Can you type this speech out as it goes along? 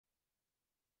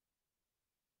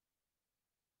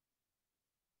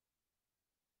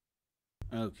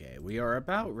Okay, we are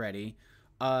about ready.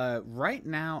 Right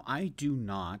now, I do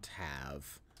not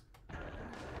have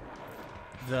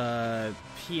the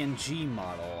PNG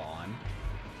model on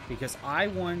because I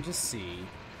wanted to see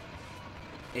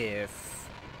if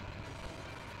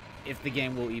the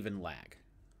game will even lag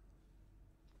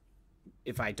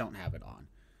if I don't have it on.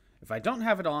 If I don't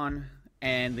have it on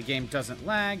and the game doesn't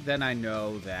lag, then I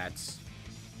know that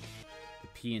the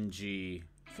PNG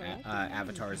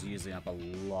avatar is using up a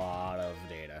lot of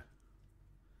data.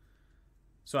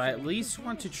 So I at least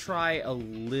want to try a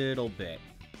little bit.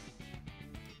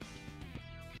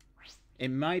 It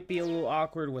might be a little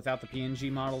awkward without the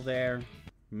PNG model there.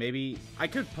 Maybe I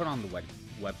could put on the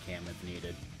webcam if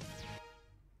needed.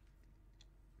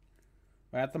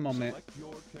 But at the moment,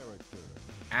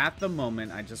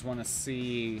 I just want to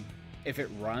see if it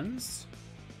runs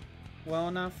well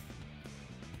enough.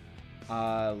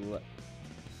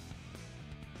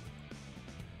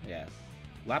 Yeah,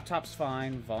 laptop's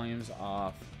fine. Volume's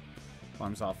off.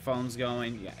 Phone's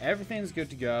going. Yeah, everything's good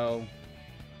to go.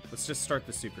 Let's just start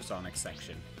the supersonic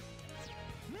section.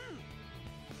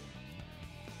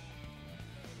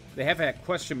 They have that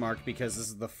question mark because this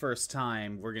is the first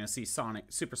time we're going to see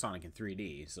supersonic in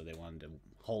 3D, so they wanted to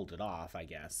hold it off, I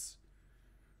guess.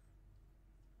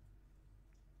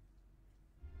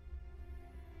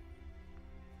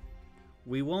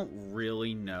 We won't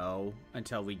really know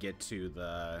until we get to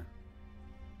the...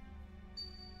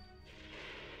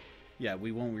 Yeah,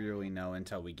 we won't really know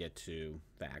until we get to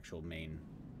the actual main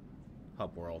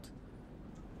hub world.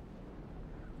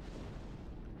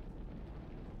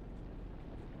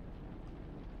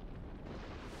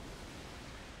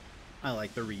 I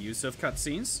like the reuse of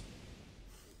cutscenes.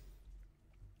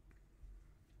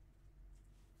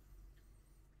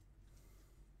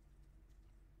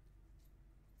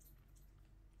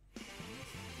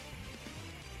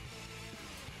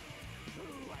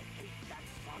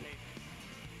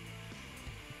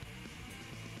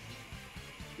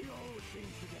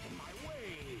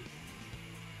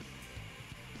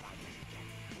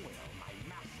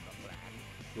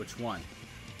 Which one?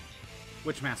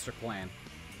 Which master plan?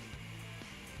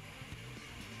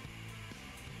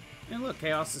 And look,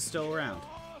 Chaos is still around.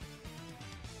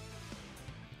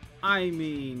 I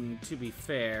mean, to be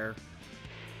fair,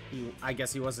 I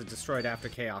guess he wasn't destroyed after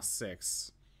Chaos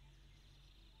 6.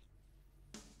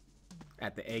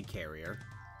 At the egg carrier.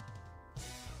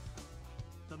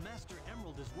 The Master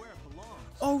Emerald is where it belongs.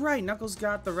 Oh right, Knuckles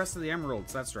got the rest of the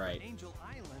emeralds, that's right. Angel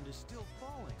Island is still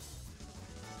falling.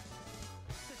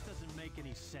 This doesn't make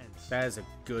any sense. That is a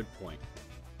good point.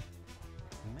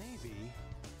 Maybe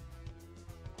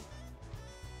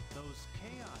those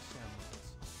Chaos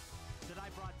Emeralds that I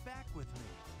brought back with me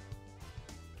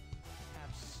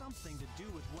have something to do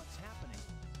with what's happening.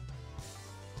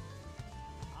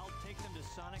 I'll take them to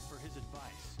Sonic for his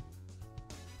advice.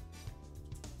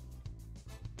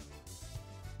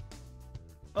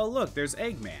 Oh look, there's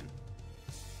Eggman.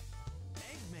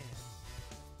 Eggman.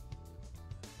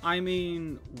 I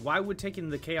mean, why would taking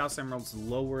the Chaos Emeralds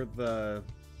lower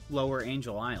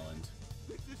Angel Island?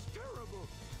 This is terrible.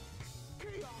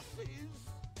 Chaos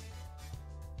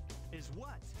is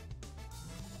what?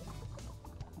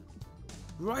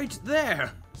 Right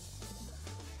there!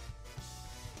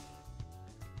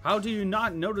 How do you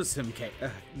not notice him,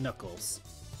 Knuckles?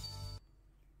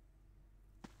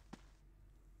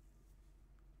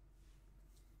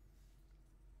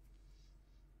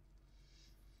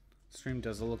 Stream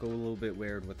does look a little bit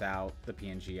weird without the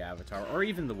PNG avatar, or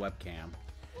even the webcam.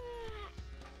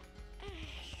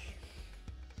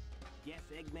 Yes,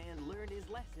 Eggman learned his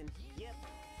lesson. Yep.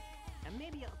 And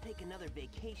maybe I'll take another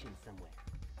vacation somewhere.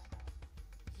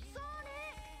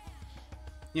 Sonic!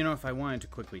 You know, if I wanted to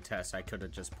quickly test, I could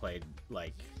have just played,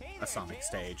 like, a Sonic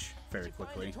stage very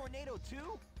quickly. Tornado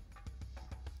too?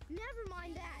 Never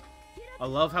mind that. I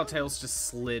love how Tails just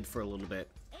slid for a little bit.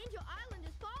 Angel Island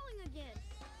is falling again.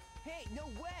 Hey, no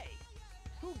way!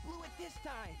 Who blew it this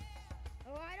time?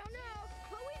 Oh, I don't know,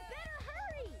 but we better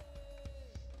hurry.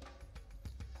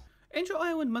 Angel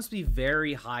Island must be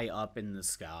very high up in the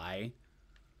sky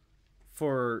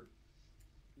for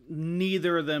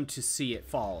neither of them to see it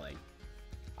falling.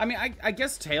 I mean, I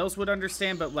guess Tails would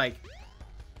understand, but, like,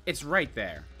 it's right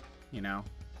there, you know?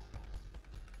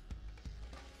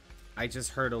 I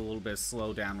just heard a little bit of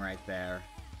slowdown right there.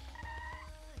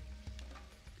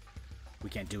 We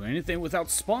can't do anything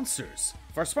without sponsors.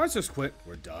 If our sponsors quit,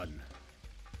 we're done.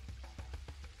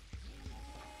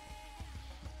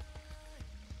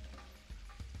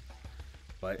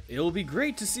 But it'll be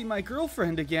great to see my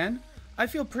girlfriend again. I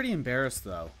feel pretty embarrassed,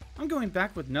 though. I'm going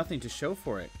back with nothing to show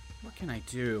for it. What can I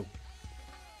do?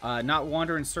 Not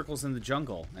wander in circles in the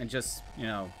jungle and just, you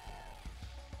know,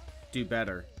 do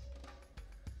better.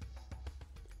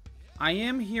 I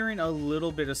am hearing a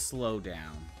little bit of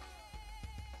slowdown.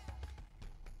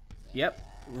 Yep,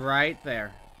 right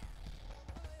there.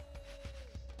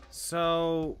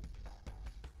 So,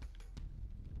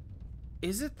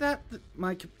 is it that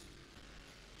my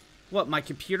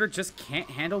computer just can't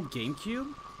handle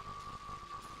GameCube?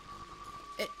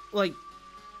 Like,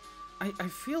 I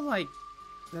feel like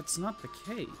that's not the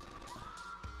case.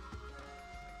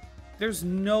 There's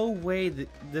no way that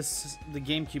the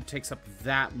GameCube takes up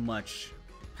that much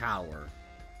power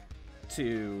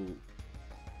to...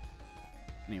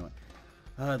 Anyway,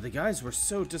 the guys were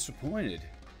so disappointed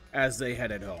as they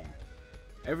headed home.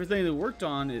 Everything they worked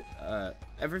on,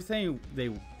 everything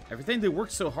they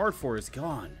worked so hard for is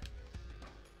gone.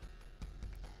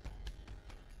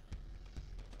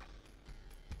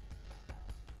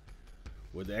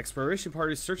 With the exploration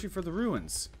party searching for the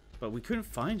ruins, but we couldn't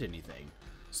find anything.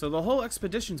 So the whole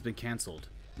expedition's been cancelled.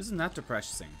 Isn't that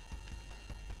depressing?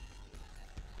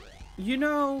 You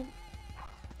know,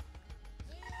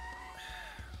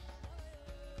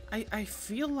 I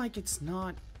feel like it's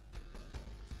not...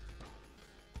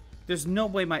 There's no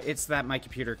way it's that my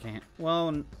computer can't...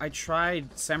 Well, I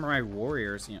tried Samurai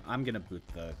Warriors. You know, I'm gonna boot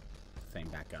the thing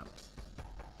back up.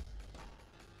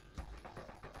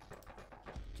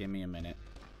 Give me a minute.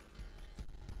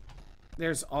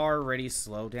 There's already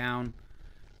slowdown.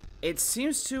 It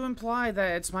seems to imply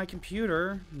that it's my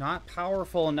computer, not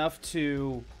powerful enough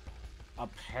to...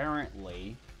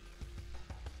 Apparently...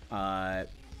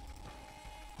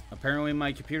 Apparently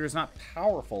my computer's not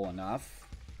powerful enough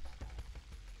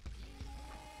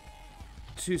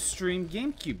to stream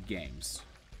GameCube games.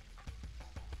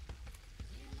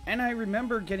 And I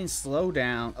remember getting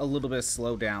slowdown, a little bit of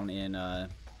slowdown in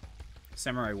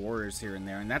Samurai Warriors here and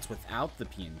there, and that's without the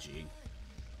PNG.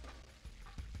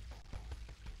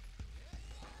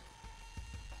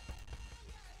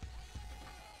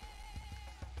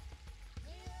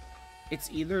 It's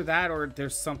either that or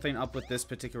there's something up with this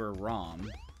particular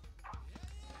ROM.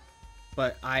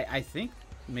 But I think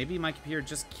maybe my computer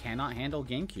just cannot handle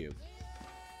GameCube.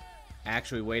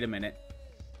 Actually, wait a minute.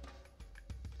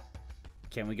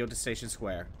 Can we go to Station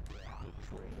Square? The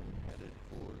train headed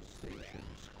for Station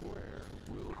Square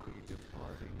will be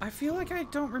departing. I feel like I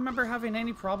don't remember having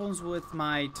any problems with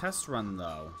my test run,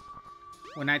 though.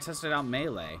 When I tested out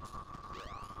Melee.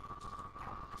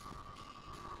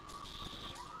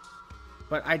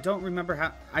 But I don't remember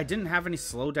how... I didn't have any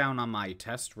slowdown on my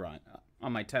test run...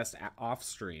 On my test off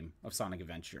stream of Sonic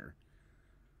Adventure.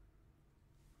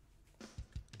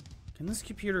 Can this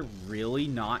computer really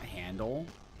not handle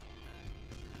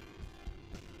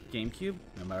GameCube?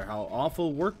 No matter how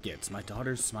awful work gets, my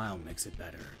daughter's smile makes it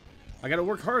better. I gotta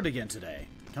work hard again today.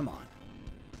 Come on.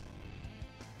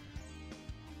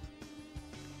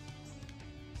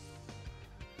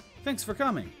 Thanks for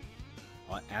coming.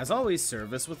 As always,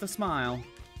 service with a smile.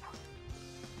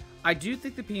 I do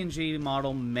think the PNG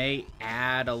model may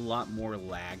add a lot more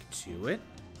lag to it.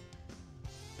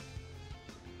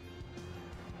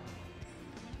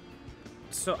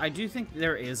 So I do think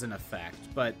there is an effect,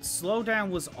 but slowdown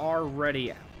was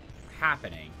already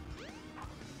happening.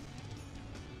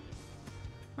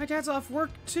 My dad's off work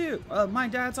too. My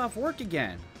dad's off work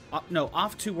again. No,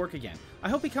 off to work again. I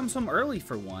hope he comes home early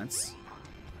for once.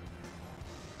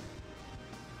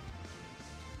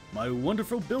 My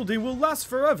wonderful building will last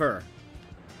forever.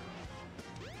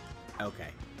 Okay.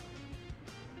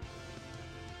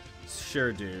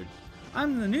 Sure, dude.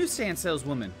 I'm the newsstand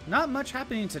saleswoman. Not much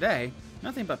happening today.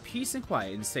 Nothing but peace and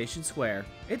quiet in Station Square.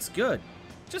 It's good.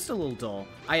 Just a little dull.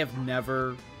 I have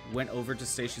never went over to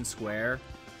Station Square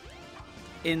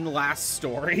in the last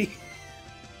story.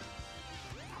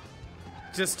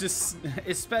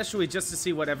 Especially just to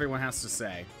see what everyone has to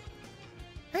say.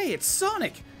 Hey, it's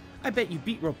Sonic! I bet you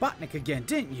beat Robotnik again,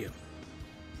 didn't you?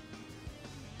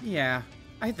 Yeah,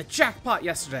 I hit the jackpot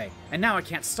yesterday, and now I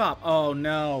can't stop. Oh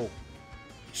no.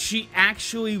 She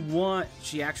actually won.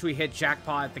 She actually hit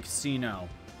jackpot at the casino.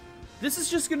 This is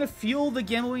just gonna fuel the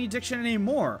gambling addiction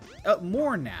anymore.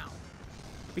 More now.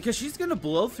 Because she's gonna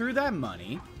blow through that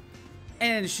money,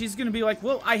 and she's gonna be like,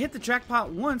 well, I hit the jackpot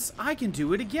once, I can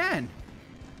do it again.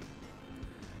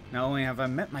 Not only have I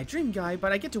met my dream guy,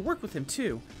 but I get to work with him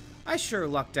too. I sure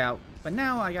lucked out, but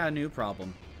now I got a new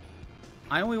problem.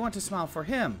 I only want to smile for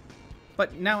him,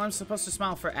 but now I'm supposed to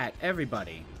smile at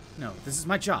everybody. No, this is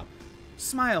my job.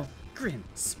 Smile, grin,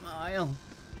 smile.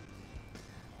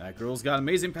 That girl's got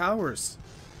amazing powers.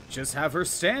 Just have her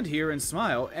stand here and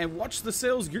smile and watch the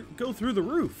sales go through the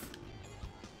roof.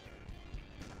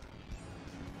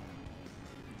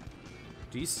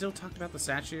 Do you still talk about the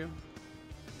statue?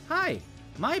 Hi!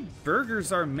 My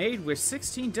burgers are made with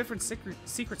 16 different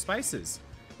secret spices.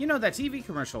 You know that TV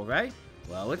commercial, right?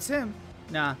 Well, it's him.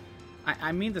 Nah,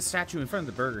 I mean the statue in front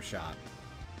of the burger shop.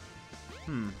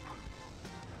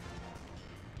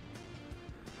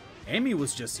 Amy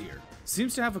was just here.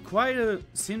 Seems to have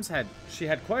she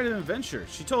had quite an adventure.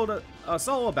 She told us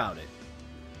all about it.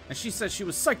 And she said she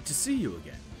was psyched to see you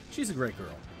again. She's a great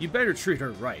girl. You better treat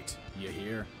her right. You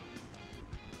hear?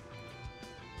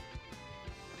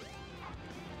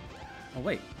 Oh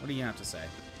wait, what do you have to say?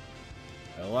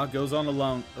 A lot goes on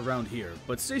around here,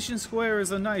 but Station Square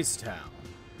is a nice town.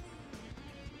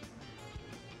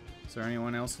 Is there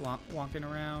anyone else walking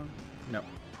around? No.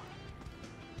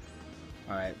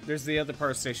 Alright, there's the other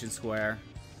part of Station Square.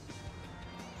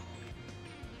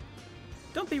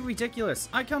 Don't be ridiculous.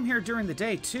 I come here during the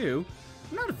day, too.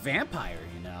 I'm not a vampire,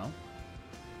 you know.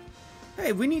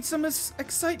 Hey, we need some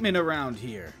excitement around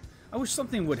here. I wish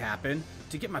something would happen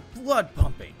to get my blood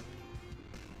pumping.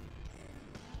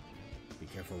 Be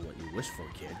careful what you wish for,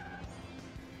 kid.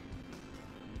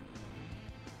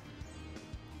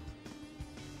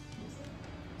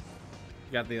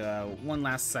 You got the one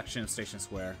last section of Station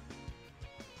Square.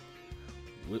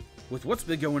 With what's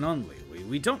been going on lately,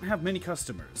 we don't have many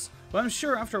customers, but I'm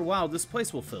sure after a while this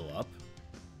place will fill up.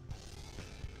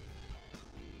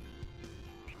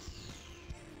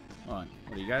 Hold on,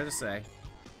 what do you got to say?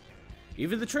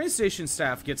 Even the train station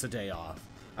staff gets a day off.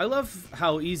 I love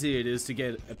how easy it is to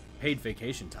get a paid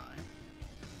vacation time.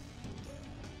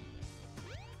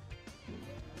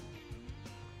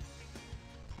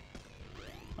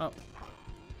 Oh.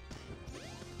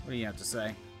 What do you have to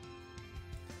say?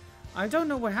 I don't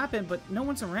know what happened, but no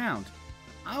one's around.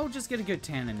 I'll just get a good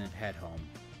tan and head home.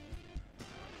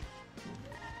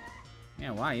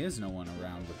 Yeah, why is no one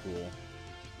around the pool?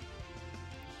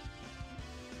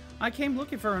 I came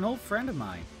looking for an old friend of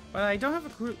mine, but I don't have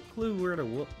a clue where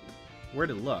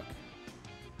to look.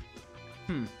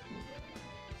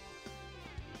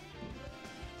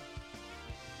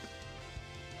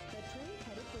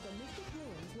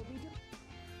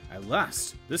 At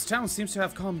last, this town seems to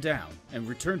have calmed down and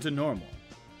returned to normal.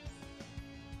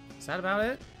 Is that about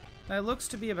it? That looks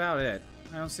to be about it.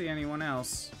 I don't see anyone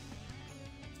else.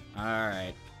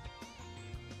 Alright.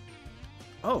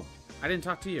 Oh, I didn't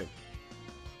talk to you.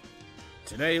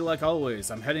 Today, like always,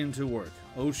 I'm heading to work.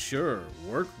 Oh sure,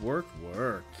 work, work,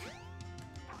 work.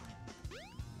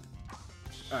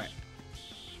 Alright.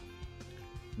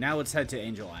 Now let's head to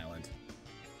Angel Island.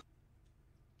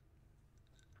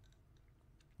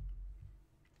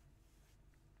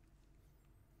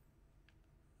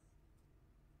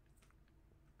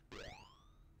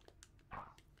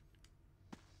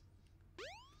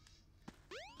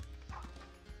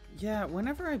 Yeah,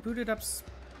 whenever I booted up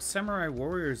Samurai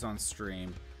Warriors on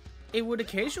stream, it would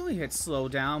occasionally hit slow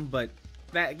down, but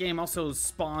that game also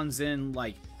spawns in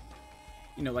like,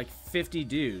 you know, like 50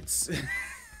 dudes.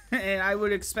 And I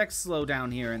would expect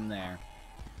slowdown here and there.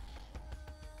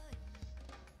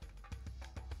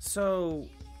 So,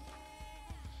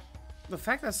 the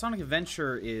fact that Sonic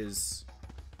Adventure is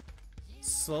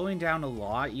slowing down a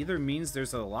lot either means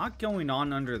there's a lot going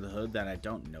on under the hood that I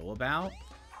don't know about,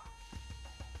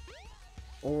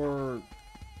 or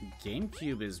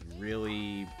GameCube is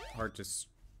really hard to...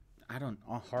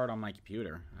 hard on my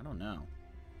computer. I don't know.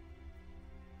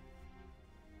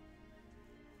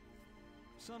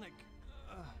 Sonic,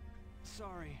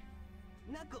 sorry.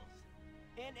 Knuckles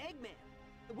and Eggman,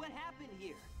 what happened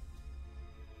here?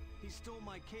 He stole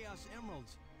my Chaos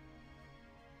Emeralds.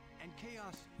 And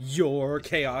Chaos... Your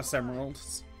Chaos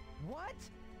Emeralds? What?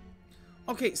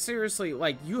 Okay, seriously,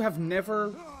 like, you have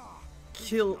never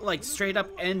like, straight up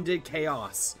ended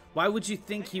Chaos. Why would you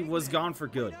think he was gone for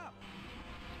good?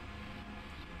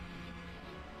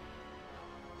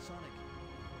 Sonic,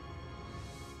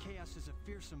 Chaos is a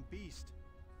fearsome beast.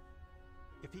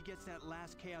 If he gets that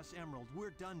last Chaos Emerald,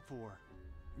 we're done for.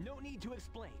 No need to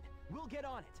explain. We'll get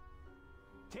on it.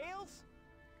 Tails?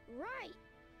 Right.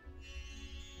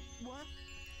 What?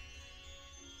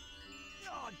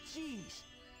 Oh, jeez.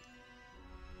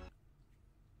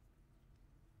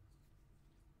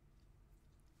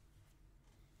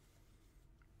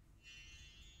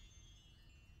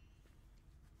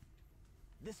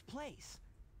 This place.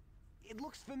 It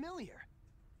looks familiar.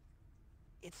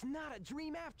 It's not a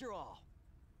dream after all.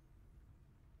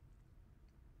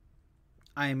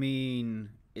 I mean,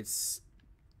 it's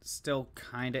still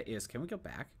kinda is. Can we go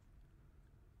back?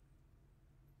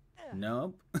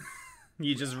 Nope.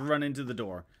 You just run into the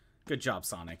door. Good job,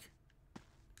 Sonic.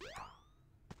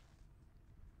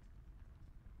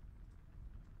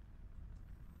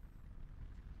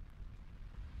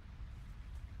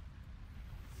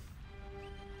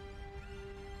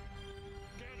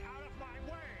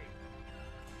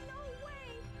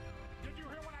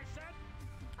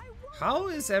 How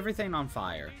is everything on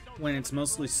fire when it's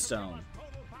mostly stone?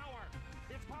 Total power.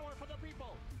 It's power for the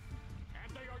people.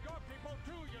 And they are your people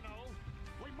too, you know.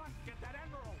 We must get that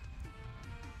emerald.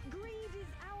 Greed is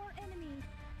our enemy.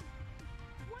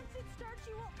 Once it starts,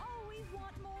 you will always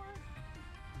want more.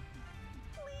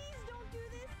 Please don't do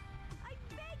this. I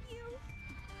beg you.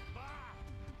 Bah!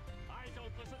 I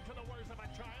don't listen to the words of a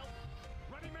child.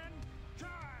 Ready, men? Charge!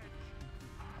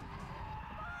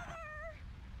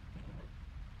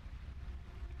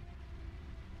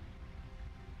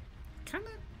 Kinda.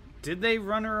 Did they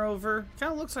run her over?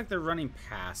 Kinda looks like they're running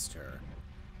past her.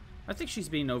 I think she's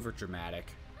being over dramatic.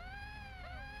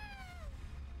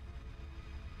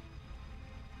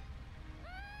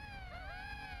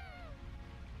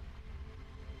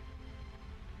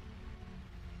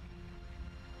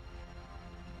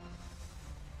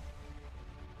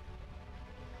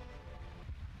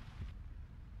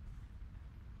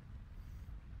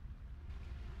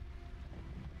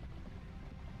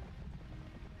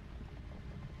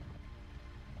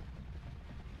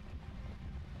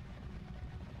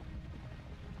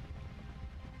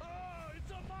 Oh,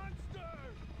 it's a monster!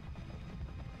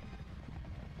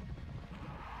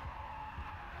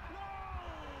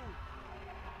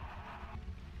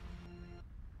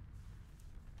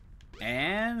 No!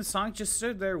 And Sonic just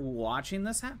stood there watching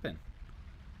this happen.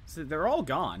 So they're all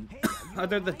gone,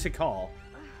 other than Tikal.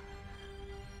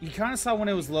 You kind of saw when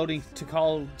it was loading,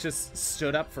 Tikal just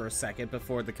stood up for a second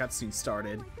before the cutscene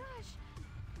started. Oh my gosh.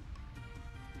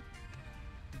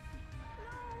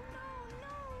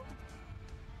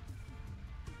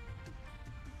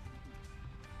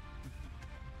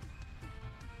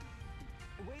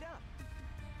 No. Wait up.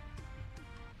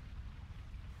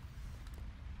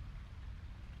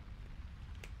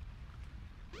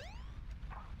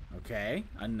 Okay,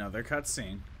 another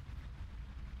cutscene.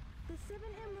 The 7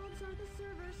 emeralds are the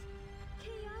servers.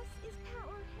 Chaos is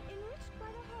power enriched by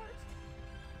the heart.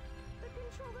 The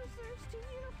controller serves to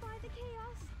unify the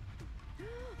chaos.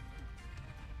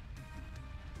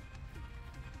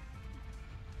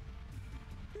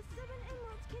 The 7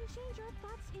 emeralds can change our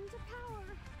thoughts into power.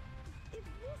 If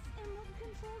this emerald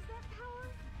controls that power,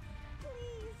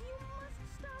 please, you must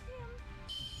stop him.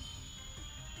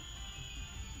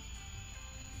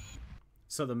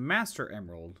 So the Master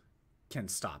Emerald can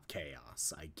stop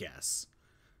chaos, I guess.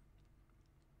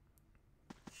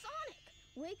 Sonic,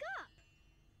 wake up!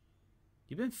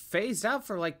 You've been phased out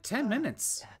for like 10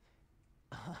 minutes.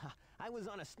 I was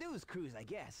on a snooze cruise, I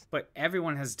guess. But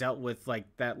everyone has dealt with like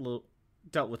that little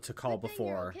dealt with Tikal Good thing you're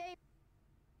before. okay.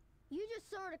 You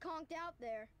just sort of conked out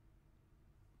there.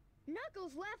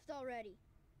 Knuckles left already.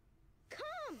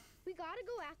 Come! We gotta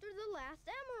go after the last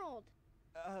emerald.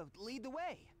 Lead the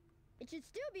way. It should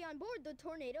still be on board the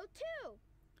Tornado too.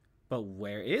 But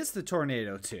where is the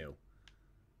Tornado 2?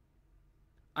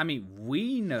 I mean,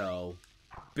 we know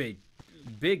Big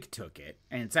took it,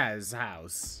 and it's at his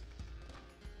house.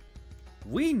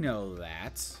 We know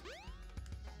that.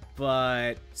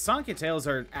 But Sonic and Tails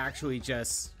are actually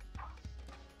just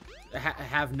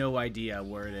have no idea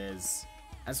where it is.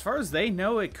 As far as they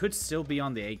know, it could still be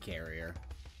on the A carrier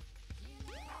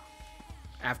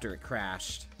after it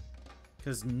crashed,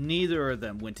 because neither of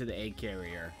them went to the A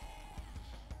carrier,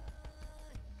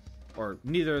 or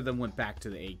neither of them went back to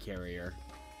the A carrier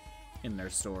in their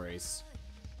stories.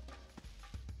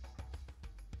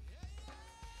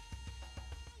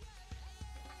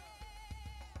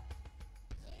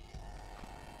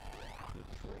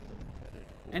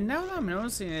 And now that I'm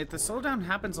noticing it, the slowdown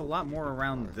happens a lot more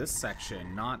around this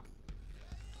section, not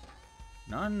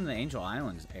in the Angel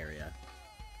Islands area.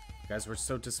 You guys were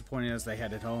so disappointed as they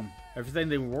headed home. Everything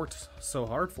they worked so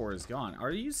hard for is gone.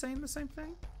 Are you saying the same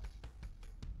thing?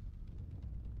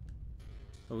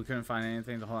 But we couldn't find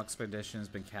anything. The whole expedition has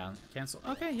been canceled.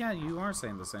 Okay, yeah, you are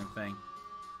saying the same thing.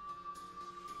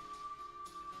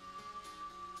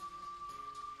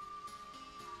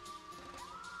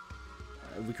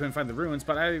 We couldn't find the ruins,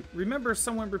 but I remember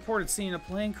someone reported seeing a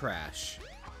plane crash.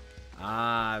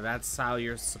 Ah, that's how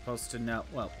you're supposed to know.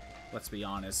 Well, let's be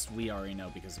honest, we already know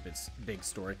because of its big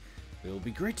story. It will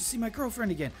be great to see my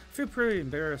girlfriend again. I feel pretty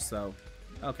embarrassed, though.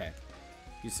 Okay,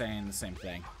 you're saying the same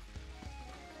thing.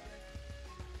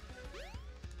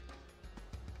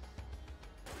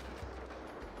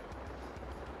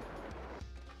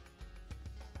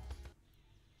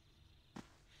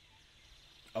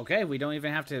 Okay, we don't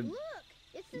even have to Look,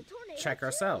 it's the Tornado check too.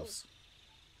 ourselves.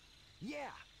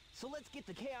 Yeah, so let's get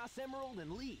the Chaos Emerald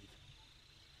and leave.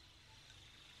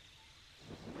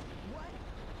 What?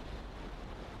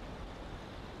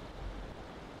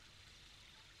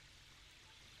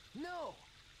 No!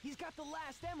 He's got the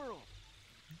last emerald!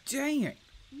 Dang it!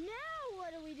 Now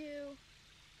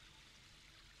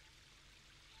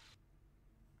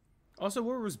Also,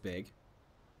 where was Big?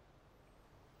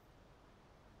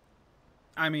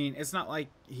 I mean, it's not like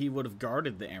he would have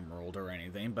guarded the emerald or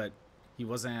anything, but he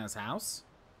wasn't at his house?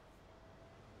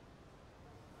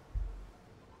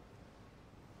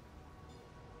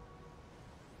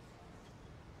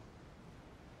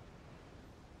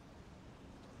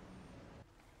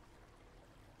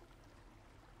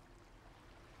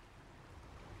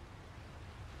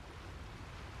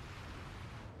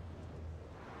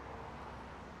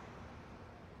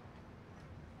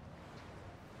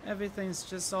 Everything's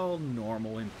just all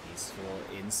normal and peaceful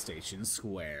in Station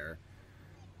Square.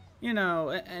 You know,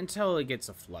 until it gets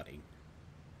a flooding.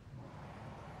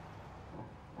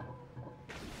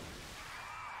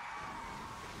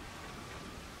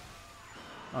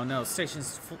 Oh no, Station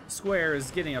Square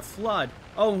is getting a flood.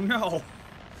 Oh no!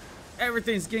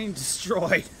 Everything's getting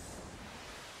destroyed.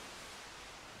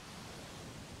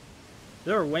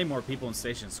 There are way more people in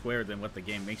Station Square than what the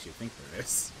game makes you think there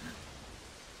is.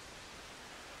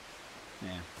 Yeah.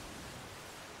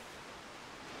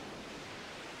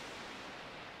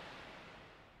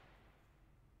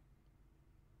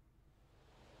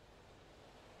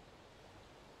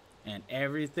 And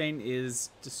everything is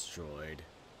destroyed.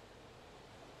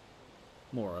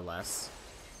 More or less.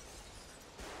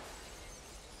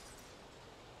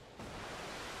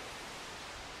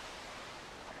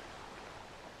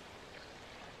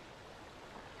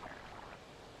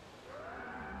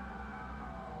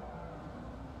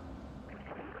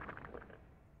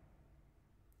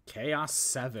 Chaos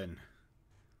 7.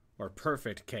 Or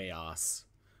Perfect Chaos.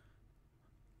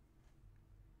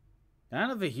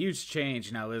 Kind of a huge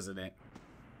change now, isn't it?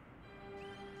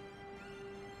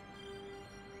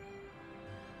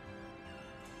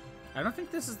 I don't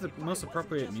think this is the most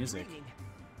appropriate music.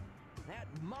 That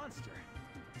monster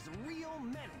is a real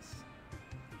menace.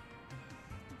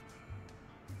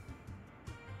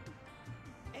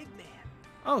 Eggman.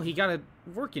 Oh, he got it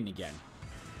working again.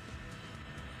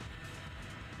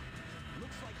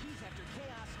 Looks like he's after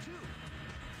Chaos too.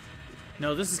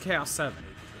 No, this is Chaos 7.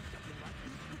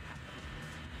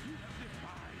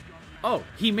 Oh,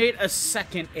 he made a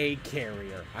second egg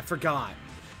carrier. I forgot.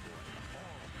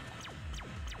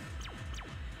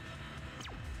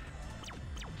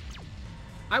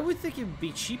 I would think it would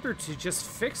be cheaper to just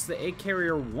fix the egg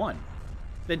carrier 1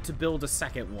 than to build a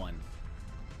second one.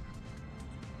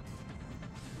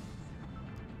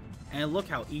 And look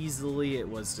how easily it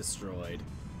was destroyed.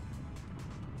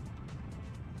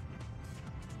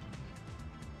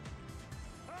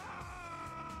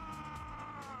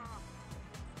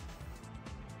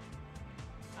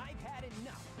 I've had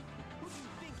enough. Who do you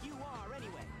think you are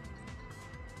anyway?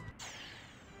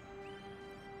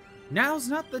 Now's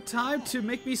not the time to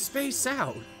make me space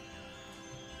out.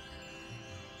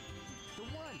 The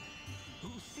one who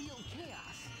sealed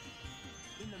chaos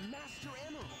in the Master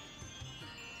Emerald.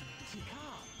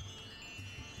 Tikal.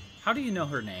 How do you know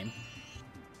her name?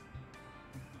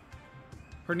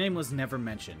 Her name was never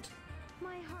mentioned.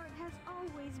 My heart has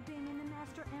always been in the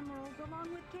Master Emerald along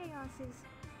with Chaos's.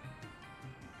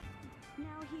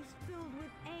 Now he's filled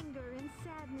with anger and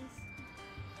sadness.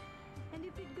 And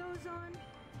if it goes on,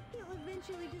 he'll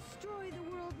eventually destroy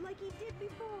the world like he did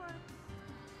before.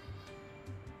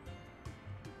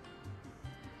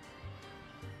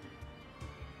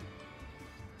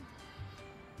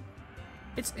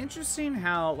 It's interesting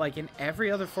how, like, in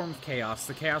every other form of Chaos,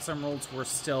 the Chaos Emeralds were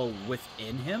still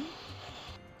within him.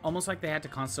 Almost like they had to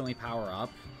constantly power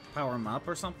him up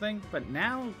or something. But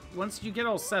now, once you get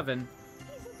all 7,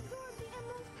 He's absorbed the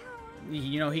Emerald's power.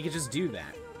 you know, he could just do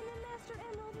that. Sealed in the Master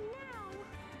Emerald now.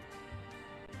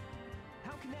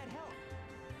 How can that help?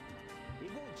 It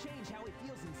won't change how he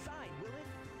feels inside, will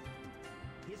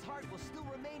it? His heart will still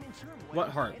remain in turmoil. What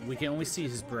heart? and We can anger only see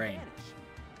just his won't brain. vanish.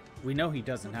 We know he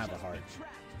doesn't He'll have a just heart. be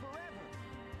trapped forever.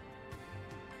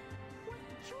 What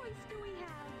choice do we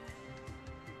have?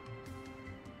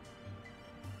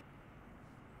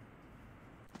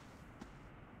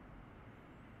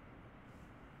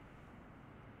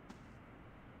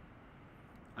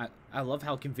 I love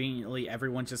how conveniently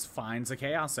everyone just finds a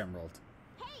Chaos Emerald.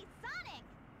 Hey, Sonic!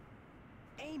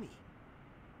 Amy,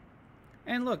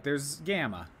 And look, there's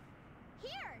Gamma.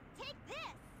 Here, take this!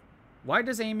 Why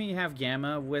does Amy have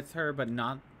Gamma with her, but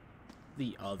not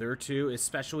the other two?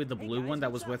 Especially the Hey blue guys, one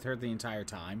that what's was with up? her the entire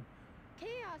time?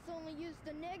 Chaos only used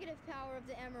the negative power of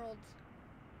the emeralds.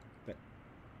 But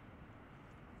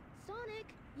Sonic,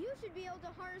 you should be able to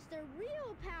harness their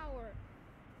real power.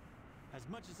 As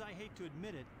much as I hate to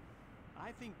admit it,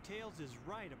 I think Tails is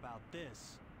right about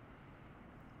this.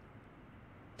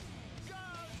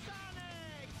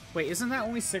 wait, isn't that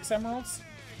only 6 emeralds?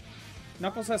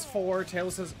 Knuckles has 4,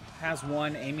 Tails has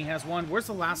 1, Amy has 1. Where's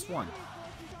the last one?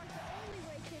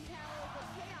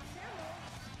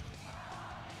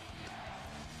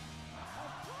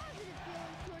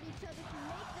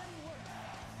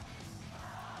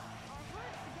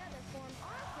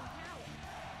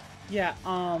 Yeah,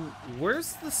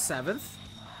 where's the 7th?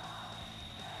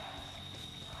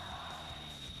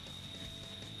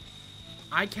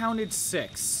 I counted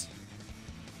 6.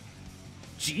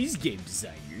 Geez, game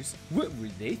designers, what were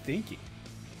they thinking?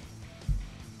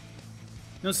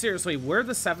 No, seriously, where'd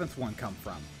the 7th one come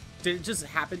from? Did it just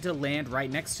happen to land right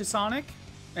next to Sonic?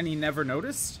 And he never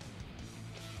noticed?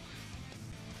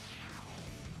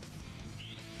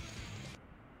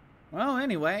 Well,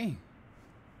 anyway.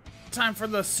 Time for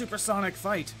the supersonic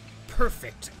fight.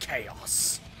 Perfect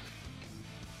chaos.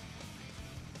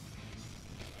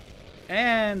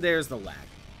 And there's the lag.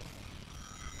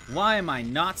 Why am I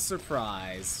not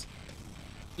surprised?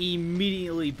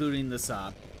 Immediately booting this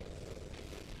up.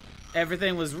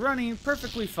 Everything was running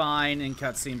perfectly fine in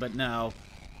cutscene, but no.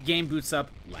 Game boots up,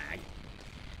 lag.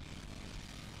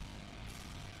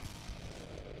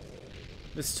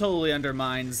 This totally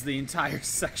undermines the entire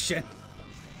section.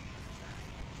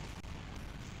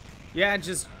 Yeah,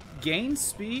 just gain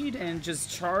speed and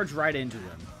just charge right into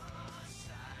him.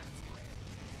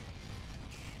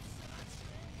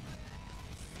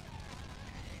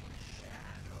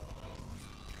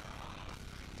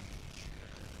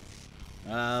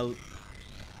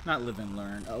 Not live and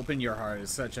learn. Open your heart is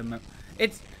such a...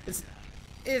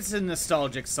 It's a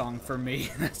nostalgic song for me,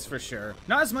 that's for sure.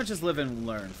 Not as much as Live and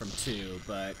Learn from 2,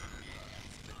 but...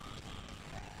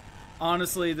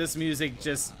 honestly, this music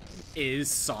just is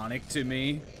Sonic to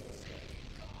me.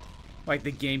 Like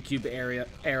the GameCube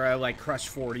era, like Crush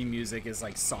 40 music is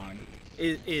like Sonic.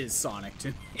 It is Sonic to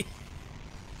me.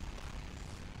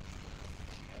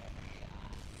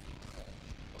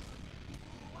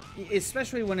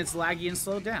 Especially when it's laggy and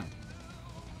slowed down.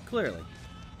 Clearly.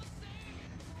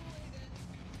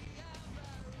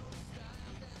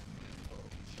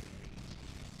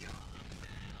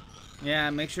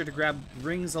 Yeah, make sure to grab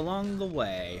rings along the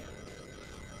way.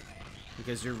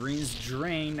 Because your rings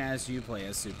drain as you play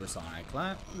as Supersonic.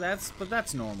 But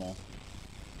that's normal.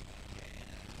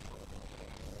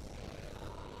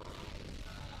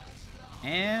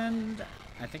 And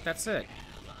I think that's it.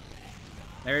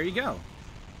 There you go.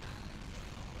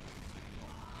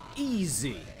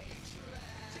 Easy.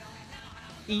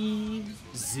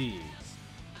 Easy.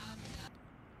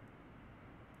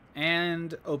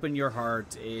 And Open Your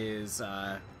Heart is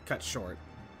cut short.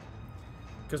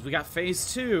 Because we got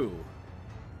phase 2.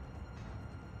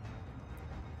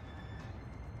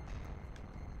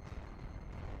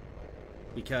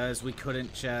 Because we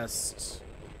couldn't just,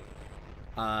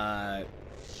 I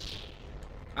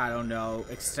don't know,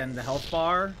 extend the health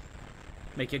bar,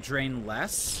 make it drain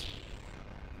less.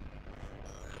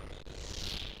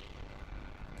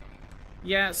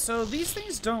 Yeah, so these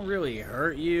things don't really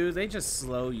hurt you, they just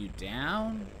slow you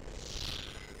down.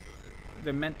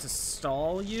 They're meant to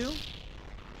stall you.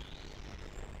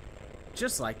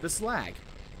 Just like this lag.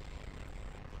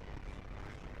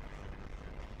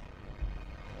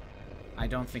 I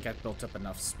don't think I've built up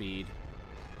enough speed.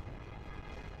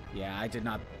 Yeah, I did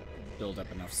not build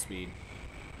up enough speed.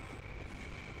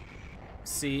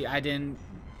 See, I didn't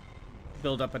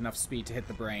build up enough speed to hit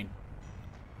the brain.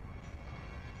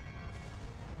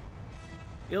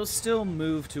 It'll still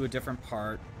move to a different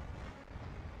part.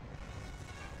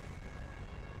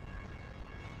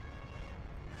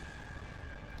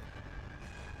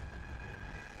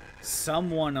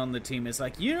 Someone on the team is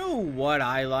like, you know what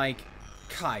I like?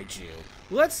 Kaiju.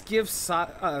 Let's give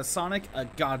Sonic a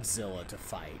Godzilla to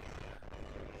fight.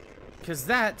 Because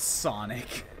that's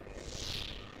Sonic.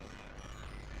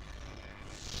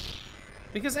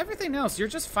 Because everything else, you're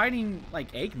just fighting,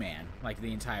 like, Eggman, like,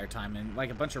 the entire time, and,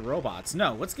 like, a bunch of robots.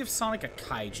 No, let's give Sonic a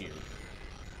Kaiju.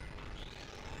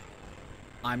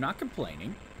 I'm not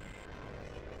complaining.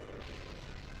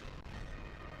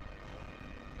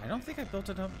 I don't think I built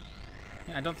it up.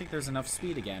 Yeah, I don't think there's enough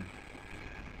speed again.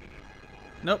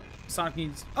 Nope, Sonic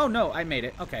needs... Oh, no, I made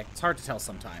it. Okay, it's hard to tell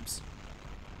sometimes.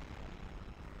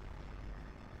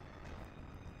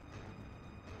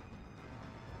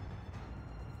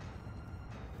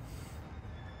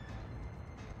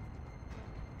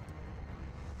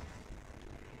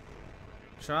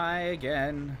 Try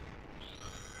again.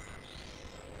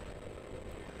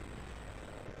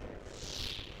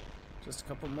 Just a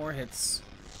couple more hits.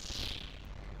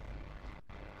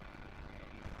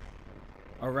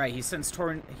 Alright, he sends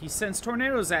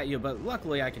tornadoes at you, but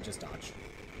luckily I can just dodge.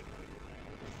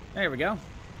 There we go.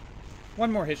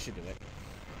 One more hit should do it.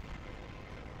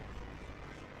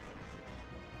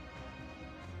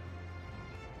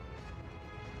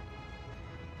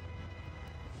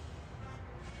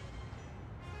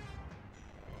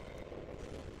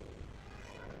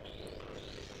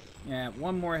 Yeah,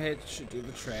 one more hit should do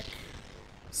the trick.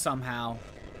 Somehow.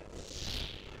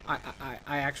 I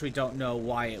actually don't know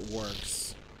why it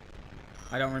works.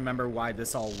 I don't remember why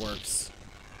this all works.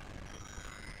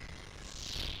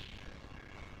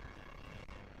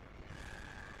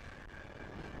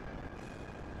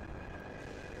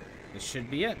 This should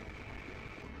be it.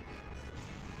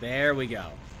 There we go.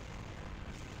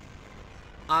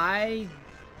 I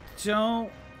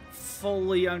don't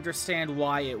fully understand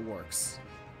why it works.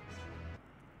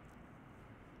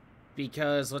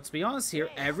 Because, let's be honest here,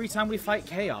 every time we fight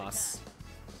Chaos,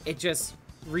 it just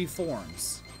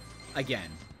reforms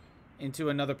again into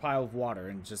another pile of water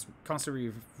and just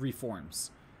constantly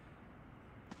reforms.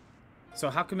 So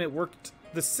how come it worked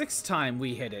the 6th time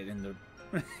we hit it in the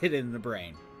hit it in the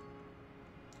brain?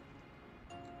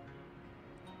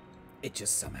 It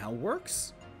just somehow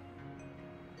works.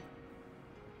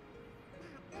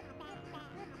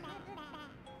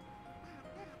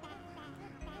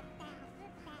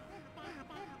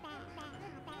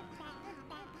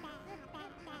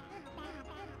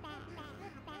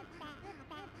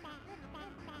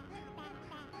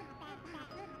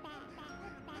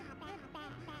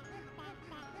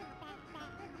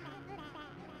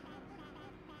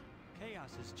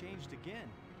 Chaos has changed again.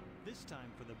 This time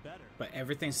for the better. But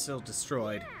everything's still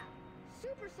destroyed. Yeah.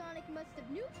 Supersonic must have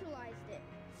neutralized it,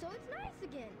 so it's nice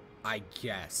again. I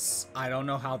guess. I don't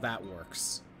know how that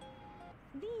works.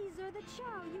 These are the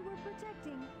Chow you were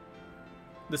protecting.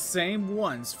 The same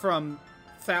ones from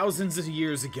thousands of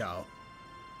years ago.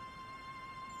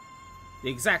 The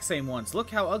exact same ones.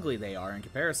 Look how ugly they are in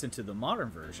comparison to the modern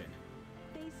version.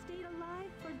 They stayed alive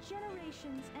for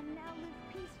generations and now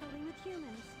live peacefully with humans.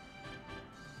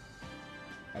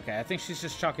 Okay, I think she's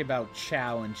just talking about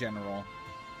Chow in general.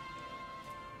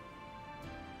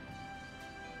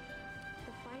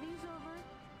 The fighting's over,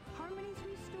 harmony's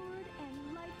restored,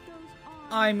 and life goes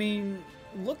on. I mean,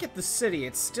 look at the city.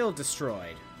 It's still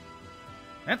destroyed.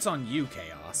 That's on you,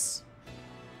 Chaos.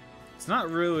 It's not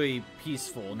really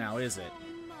peaceful now, is it?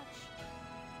 So much.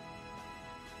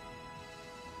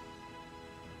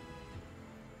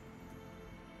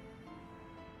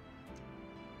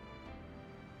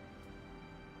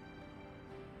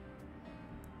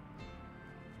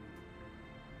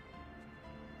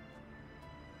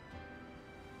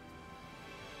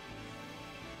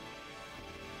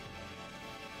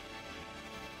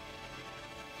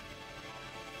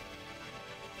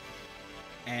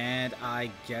 And I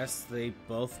guess they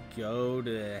both go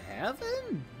to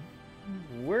heaven?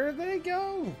 Where they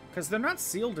go? Because they're not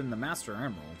sealed in the Master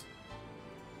Emerald.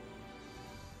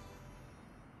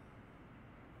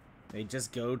 They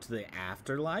just go to the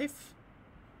afterlife?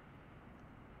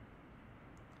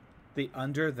 The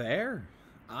under there?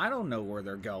 I don't know where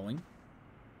they're going.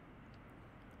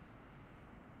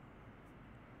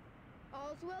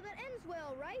 All's well that ends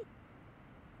well, right?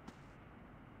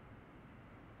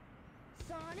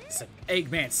 Sonic? So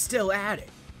Eggman's still at it.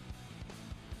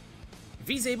 If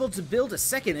he's able to build a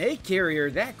second egg carrier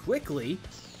that quickly,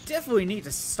 definitely need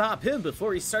to stop him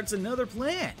before he starts another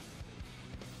plan.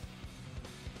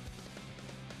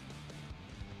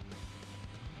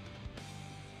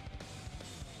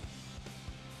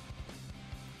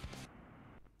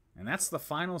 And that's the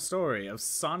final story of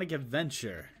Sonic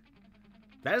Adventure.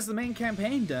 That is the main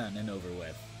campaign done and over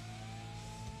with.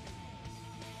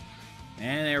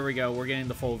 And there we go, we're getting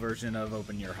the full version of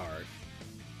Open Your Heart.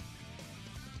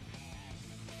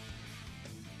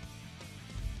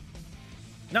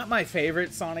 Not my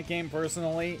favorite Sonic game,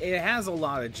 personally. It has a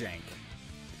lot of jank.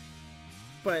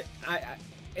 But,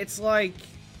 it's like,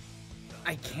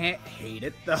 I can't hate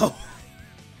it, though.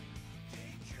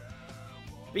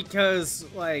 Because,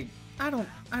 like, I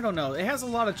don't know. It has a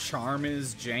lot of charm in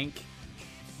its jank.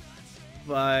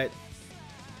 But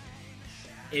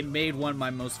it made one of my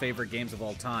most favorite games of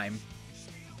all time.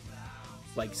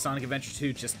 Like, Sonic Adventure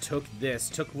 2 just took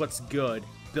what's good,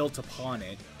 built upon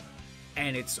it,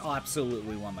 and it's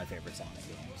absolutely one of my favorite Sonic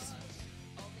games.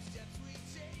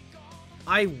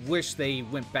 I wish they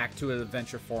went back to an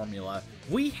adventure formula.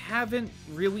 We haven't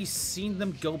really seen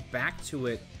them go back to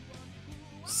it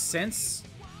since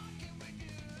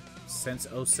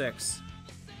 06.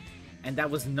 And that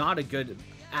was not a good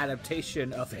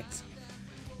adaptation of it.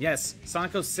 Yes,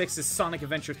 Sonic 06 is Sonic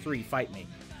Adventure 3, fight me.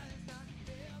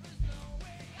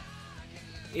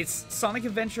 It's Sonic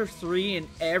Adventure 3 in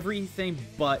everything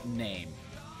but name.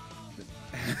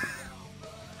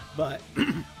 But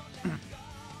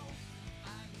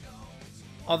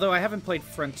although I haven't played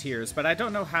Frontiers, but I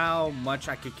don't know how much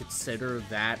I could consider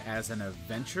that as an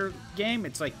adventure game.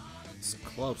 It's like, it's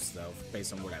close though,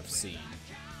 based on what I've seen.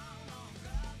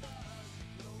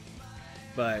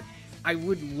 But I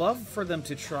would love for them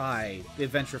to try the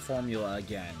adventure formula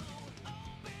again.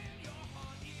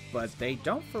 But they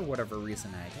don't for whatever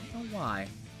reason. I don't know why.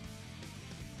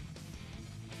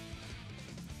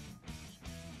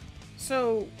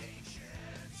 So,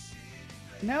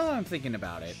 now that I'm thinking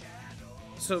about it,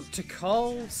 so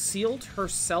Tikal sealed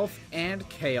herself and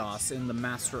Chaos in the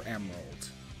Master Emerald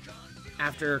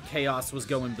after Chaos was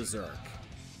going berserk,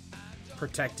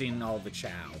 protecting all the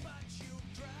Chow.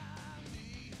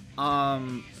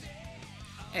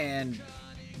 And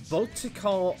both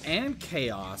Tikal and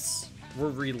Chaos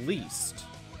were released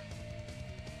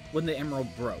when the Emerald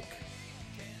broke.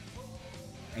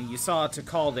 And you saw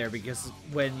Tikal there because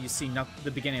when you see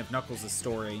the beginning of Knuckles'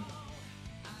 story,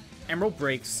 Emerald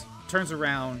breaks, turns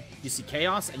around, you see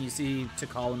Chaos, and you see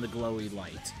Tikal in the glowy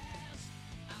light.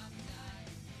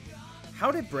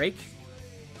 How did it break?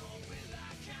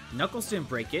 Knuckles didn't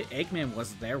break it. Eggman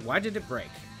wasn't there. Why did it break?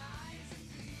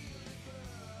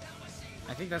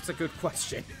 I think that's a good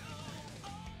question.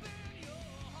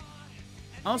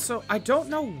 Also, I don't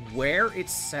know where it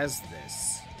says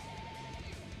this.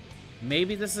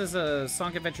 Maybe this is a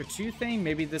Sonic Adventure 2 thing.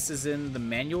 Maybe this is in the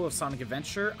manual of Sonic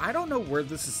Adventure. I don't know where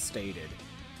this is stated.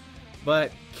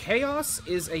 But Chaos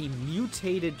is a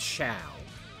mutated Chow.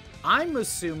 I'm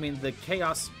assuming the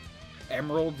Chaos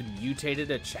Emerald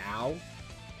mutated a Chow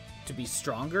to be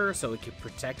stronger so it could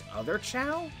protect other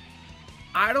Chow?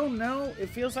 I don't know. It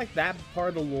feels like that part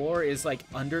of the lore is like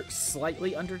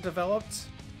slightly underdeveloped.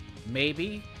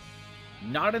 Maybe.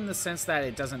 Not in the sense that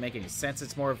it doesn't make any sense.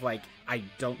 It's more of like, I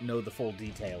don't know the full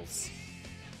details.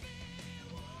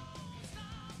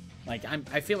 Like,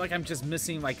 I feel like I'm just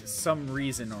missing, like, some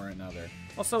reason or another.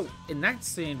 Also, in that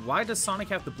scene, why does Sonic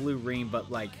have the blue ring,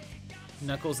 but, like,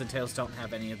 Knuckles and Tails don't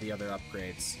have any of the other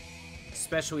upgrades?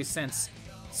 Especially since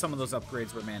some of those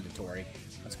upgrades were mandatory.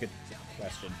 That's a good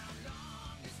question.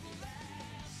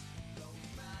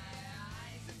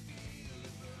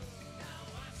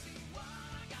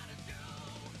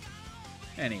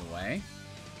 Anyway,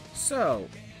 so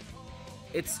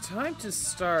it's time to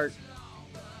start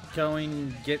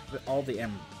going get all the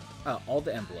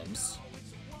emblems.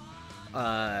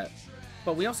 But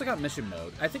we also got mission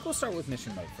mode. I think we'll start with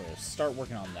mission mode first. Start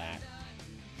working on that.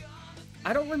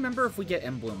 I don't remember if we get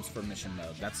emblems for mission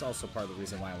mode. That's also part of the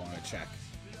reason why I want to check.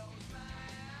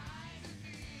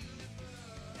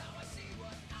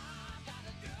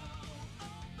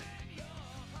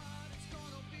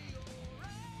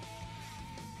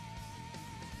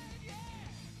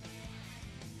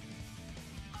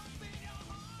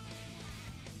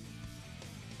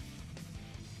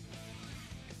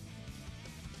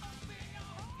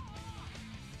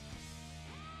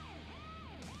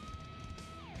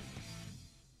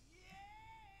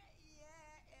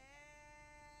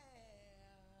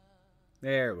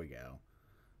 There we go.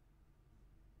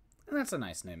 And that's a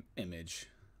nice image.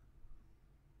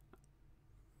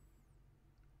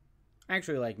 I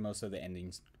actually like most of the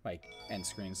endings, like end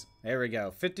screens. There we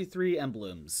go. 53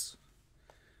 emblems.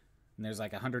 And there's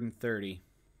like 130.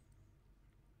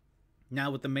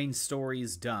 Now with the main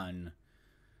stories done,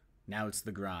 now it's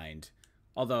the grind.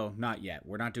 Although, not yet.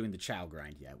 We're not doing the Chow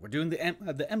grind yet. We're doing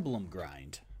the emblem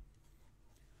grind.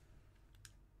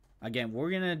 Again, we're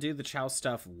going to do the Chow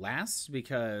stuff last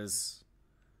because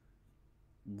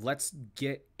let's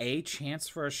get a chance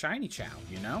for a shiny Chow,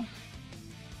 you know?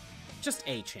 Just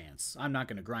a chance. I'm not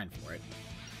going to grind for it.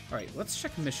 Alright, let's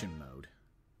check mission mode.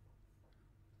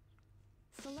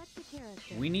 Select a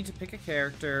character. We need to pick a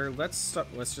character. Let's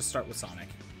just start with Sonic.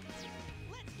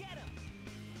 Let's get him.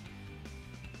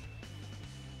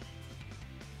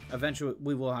 Eventually,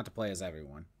 we will have to play as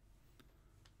everyone.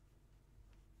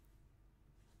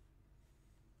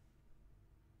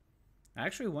 I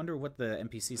actually wonder what the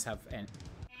NPCs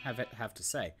have to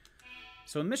say.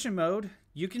 So in mission mode,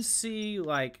 you can see,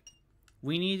 like,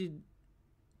 we need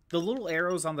the little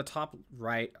arrows on the top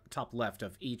right, top left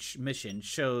of each mission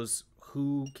shows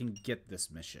who can get this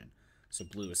mission. So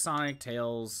blue is Sonic,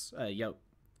 Tails, yellow,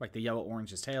 like the yellow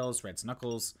orange is Tails, red's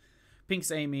Knuckles, pink's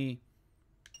Amy,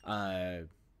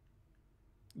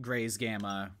 gray's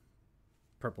Gamma,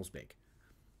 purple's Big.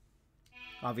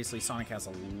 Obviously, Sonic has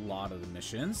a lot of the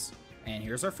missions. And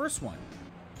here's our first one.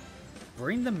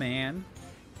 Bring the man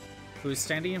who is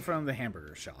standing in front of the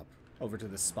hamburger shop over to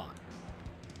this spot.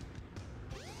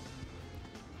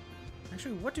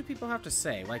 Actually, what do people have to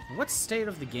say? Like, what state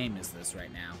of the game is this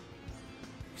right now?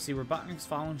 You see, Robotnik's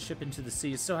fallen ship into the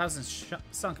sea. It still hasn't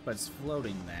sunk, but it's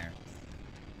floating there.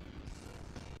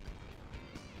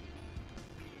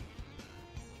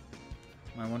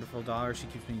 My wonderful daughter, she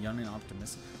keeps me young and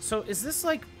optimistic. So, is this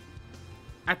like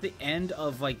at the end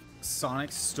of like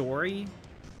Sonic's story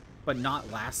but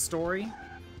not last story.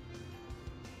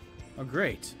 Oh,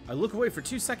 great. I look away for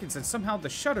 2 seconds and somehow the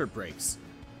shutter breaks.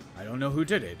 I don't know who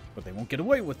did it, but they won't get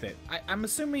away with it. I'm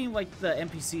assuming, like, the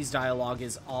NPC's dialogue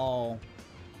is all...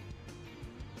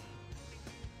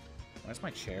 Why's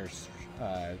my chair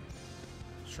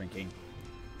shrinking?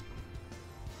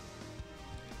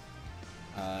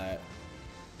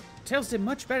 Tails did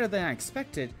much better than I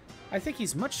expected. I think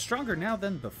he's much stronger now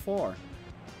than before.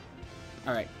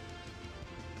 Alright.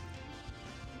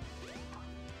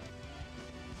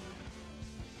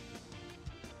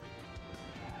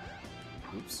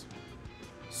 Oops.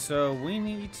 So we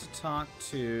need to talk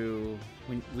to...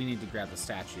 We need to grab the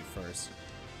statue first.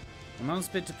 Ramon's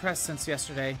been depressed since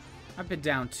yesterday. I've been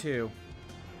down too.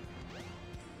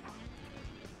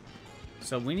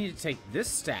 So we need to take this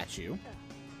statue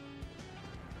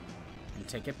and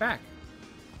take it back.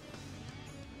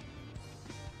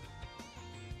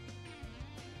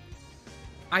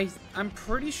 I'm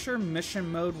pretty sure mission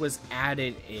mode was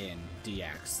added in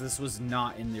DX. This was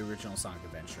not in the original Sonic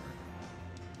Adventure.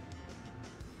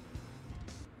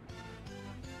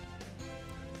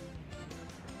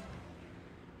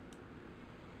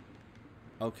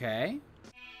 Okay.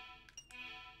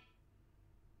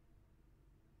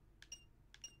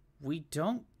 We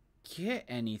don't get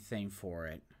anything for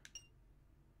it.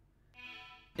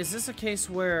 Is this a case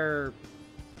where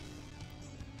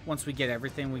once we get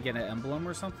everything, we get an emblem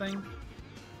or something?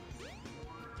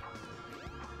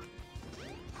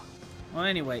 Well,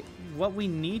 anyway, what we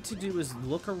need to do is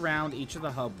look around each of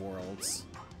the hub worlds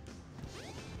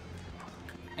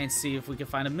and see if we can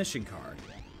find a mission card.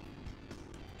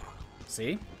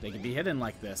 See? They can be hidden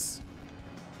like this.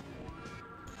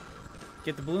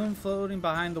 Get the balloon floating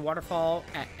behind the waterfall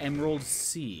at Emerald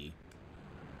Sea.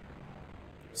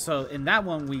 So, in that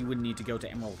one, we would need to go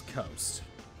to Emerald Coast.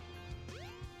 Get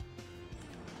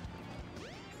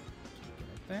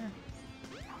up there.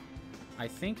 I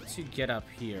think to get up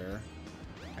here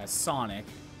as Sonic,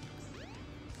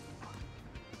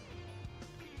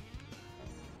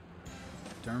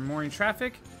 during morning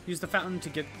traffic, use the fountain to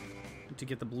get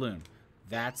the balloon.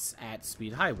 That's at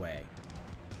Speed Highway.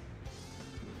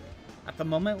 At the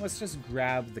moment, let's just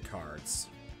grab the cards.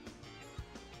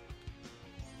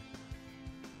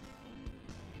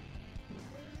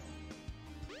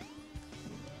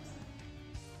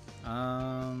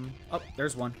 Oh,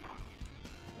 there's one.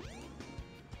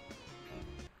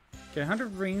 Get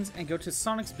 100 rings and go to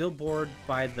Sonic's billboard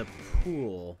by the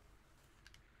pool.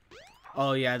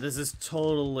 Oh yeah, this was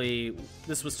totally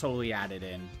added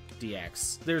in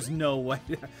DX. There's no way.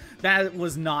 That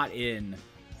was not in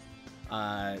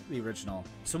the original.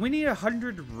 So we need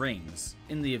 100 rings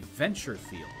in the adventure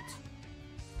field.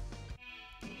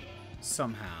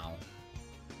 Somehow.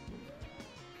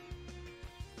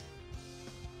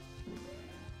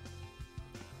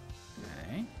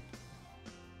 Okay.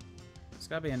 There's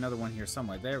gotta be another one here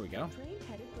somewhere. There we go.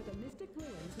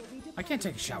 I can't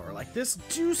take a shower like this.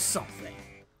 Do something.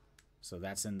 So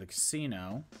that's in the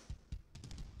casino.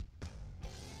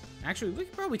 Actually, we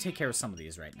could probably take care of some of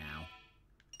these right now.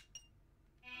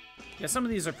 Yeah, some of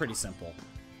these are pretty simple.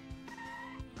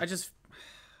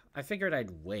 I figured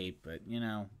I'd wait, but, you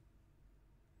know,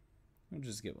 we'll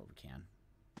just get what we can.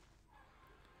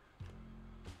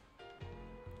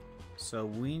 So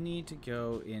we need to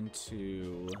go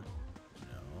into...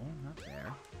 No, not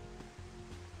there.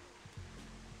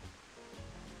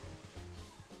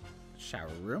 Shower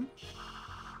room.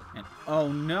 And oh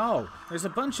no! There's a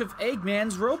bunch of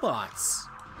Eggman's robots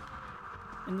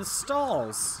in the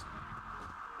stalls.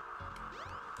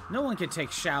 No one can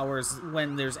take showers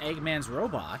when there's Eggman's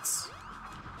robots.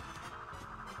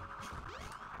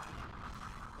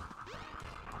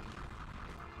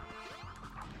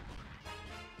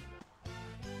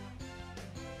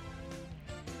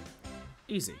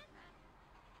 Easy.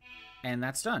 And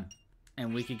that's done.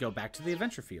 And we could go back to the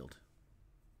adventure field.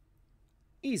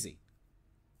 Easy.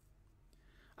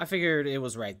 I figured it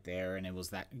was right there, and it was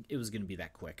going to be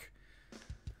that quick.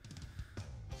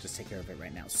 Just take care of it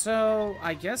right now. So,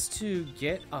 I guess to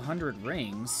get 100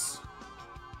 rings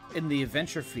in the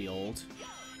adventure field,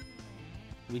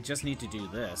 we just need to do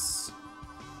this.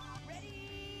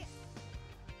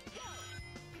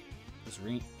 These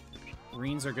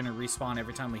rings are going to respawn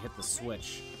every time we hit the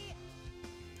switch.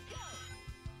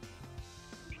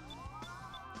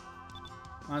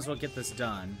 Might as well get this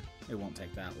done. It won't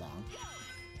take that long.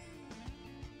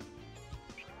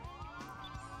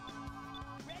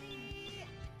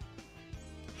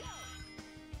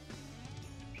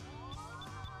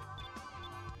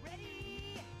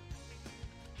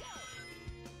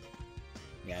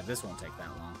 Yeah, this won't take that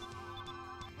long.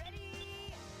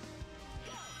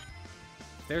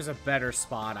 there's a better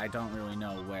spot, I don't really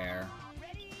know where.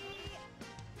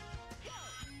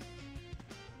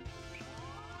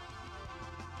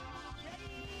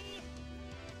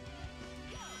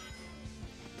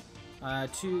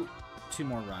 Two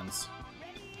more runs.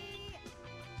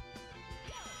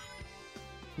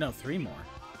 No, 3 more.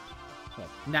 Well,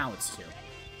 now it's 2.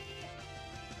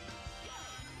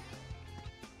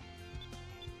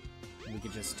 We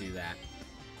could just do that.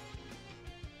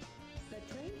 The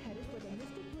train headed for the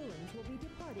Mystic Ruins will be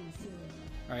departing soon.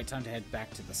 Alright, time to head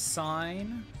back to the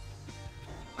sign.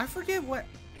 I forget what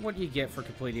you get for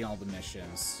completing all the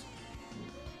missions.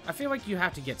 I feel like you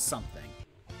have to get something.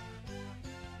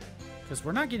 Because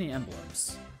we're not getting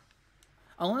emblems.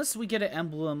 Unless we get an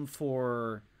emblem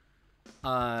for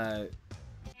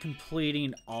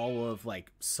completing all of like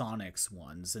Sonic's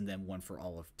ones, and then one for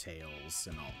all of Tails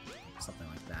and all something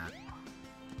like that.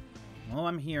 Well,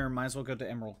 I'm here. Might as well go to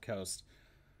Emerald Coast.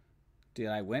 Did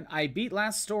I win? I beat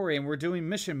last story and we're doing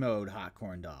mission mode, Hot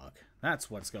Corn Dog.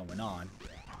 That's what's going on.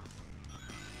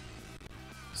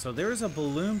 So there's a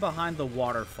balloon behind the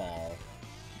waterfall.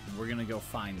 We're gonna go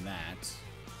find that.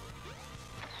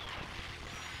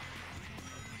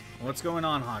 What's going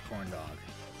on, Hot Corn Dog?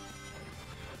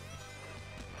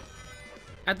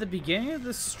 At the beginning of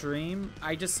the stream,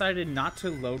 I decided not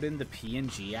to load in the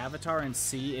PNG avatar and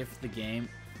see if the game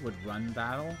would run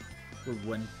better.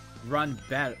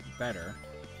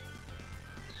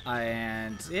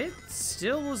 And it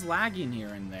still was lagging here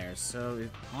and there, so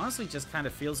it honestly just kind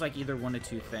of feels like either one of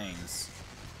two things.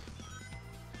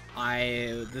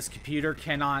 This computer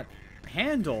cannot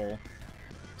handle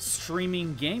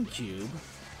streaming GameCube,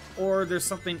 or there's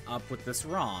something up with this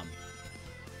ROM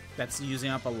that's using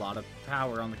up a lot of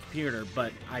power on the computer,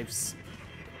 but I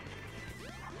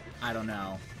don't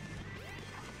know.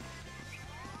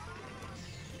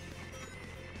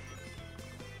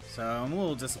 So I'm a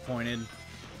little disappointed.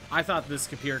 I thought this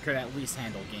computer could at least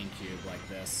handle GameCube like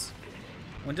this.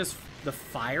 When does the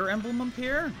fire emblem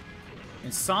appear?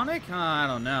 In Sonic? I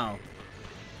don't know.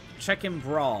 Check in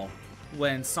Brawl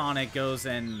when Sonic goes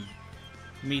and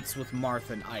meets with Marth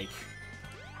and Ike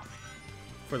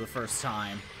for the first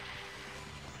time.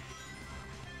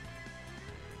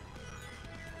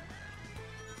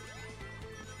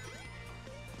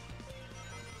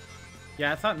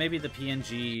 Yeah, I thought maybe the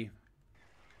PNG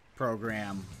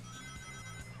program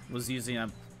was using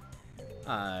up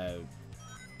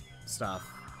stuff.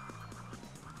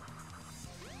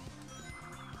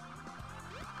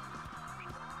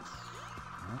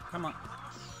 Oh, come on.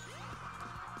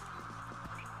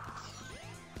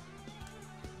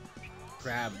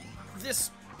 Grab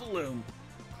this balloon.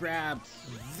 Grab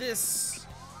this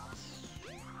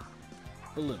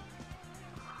balloon.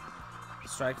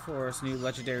 Strike Force, new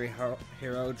legendary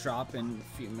hero drop in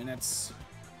a few minutes.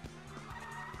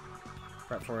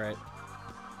 Prep for it.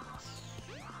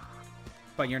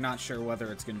 But you're not sure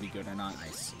whether it's going to be good or not. I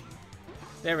see.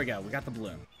 There we go. We got the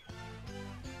balloon.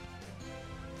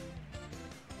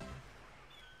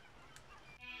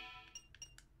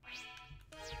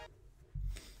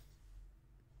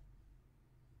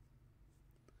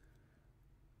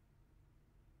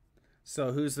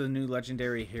 So who's the new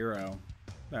legendary hero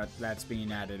that's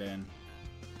being added in?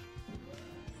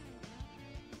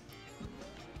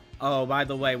 Oh, by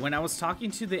the way, when I was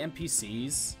talking to the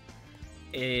NPCs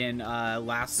in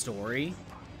last story,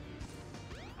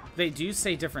 they do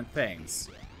say different things.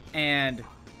 And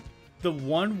the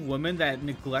one woman that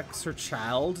neglects her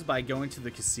child by going to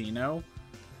the casino,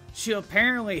 she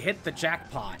apparently hit the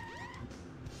jackpot,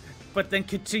 but then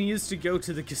continues to go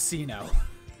to the casino.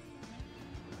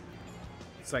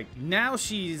 It's like, now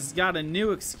she's got a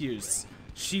new excuse.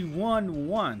 She won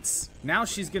once. Now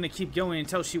she's gonna keep going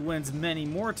until she wins many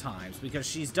more times, because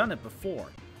she's done it before.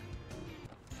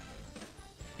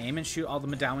 Aim and shoot all the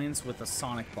medallions with a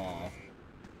Sonic ball.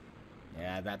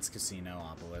 Yeah, that's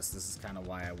Casinopolis. This is kind of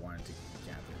why I wanted to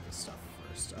gather this stuff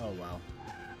first. Oh, well.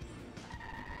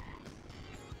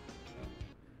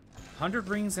 100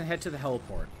 rings and head to the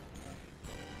heliport.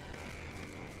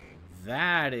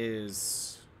 That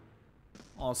is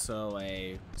also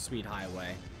a speed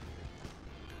highway.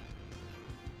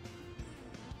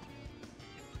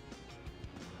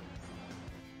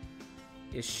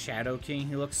 Is Shadow King?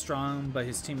 He looks strong, but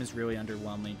his team is really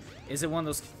underwhelming. Is it one of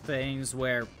those things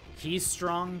where he's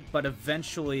strong, but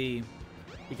eventually,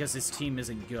 because his team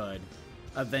isn't good,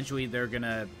 eventually they're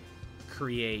gonna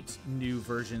create new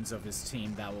versions of his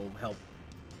team that will help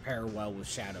pair well with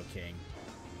Shadow King?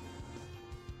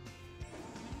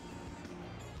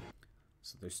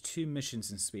 So there's 2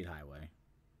 missions in Speed Highway.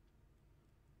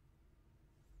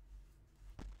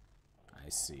 I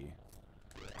see.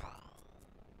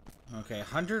 Okay,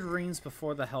 100 rings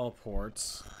before the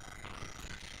heliports.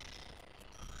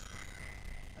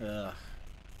 Ugh.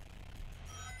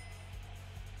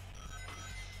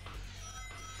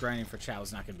 Grinding for Chow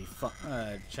is not gonna be fun.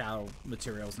 Chow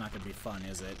material is not gonna be fun,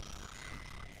 is it?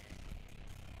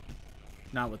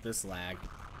 Not with this lag.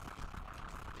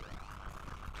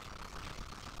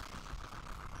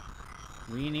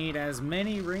 We need as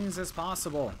many rings as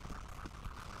possible.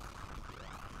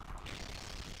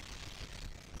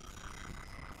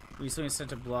 Recently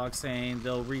sent a blog saying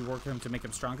they'll rework him to make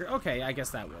him stronger. Okay, I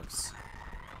guess that works.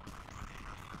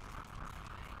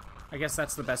 I guess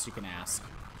that's the best you can ask.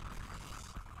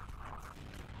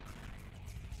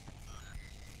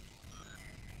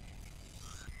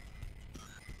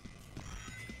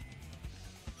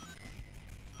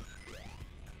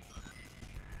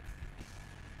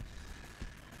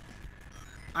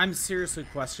 I'm seriously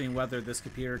questioning whether this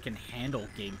computer can handle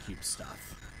GameCube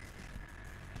stuff.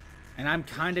 And I'm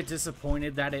kind of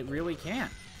disappointed that it really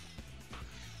can't.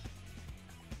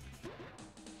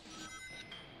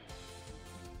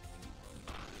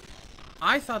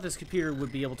 I thought this computer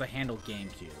would be able to handle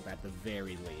GameCube at the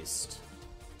very least.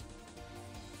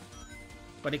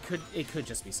 But it could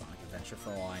just be Sonic Adventure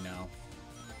for all I know.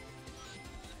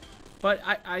 But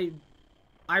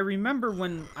I remember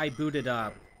when I booted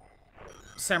up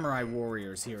Samurai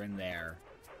Warriors here and there,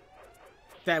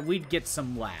 that we'd get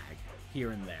some lag here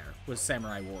and there with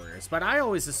Samurai Warriors. But I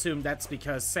always assumed that's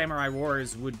because Samurai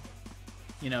Warriors would,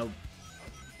 you know,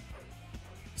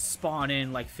 spawn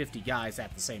in like 50 guys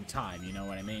at the same time, you know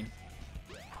what I mean?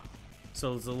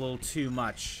 So it's a little too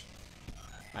much,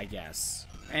 I guess.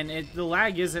 And the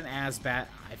lag isn't as bad.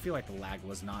 I feel like the lag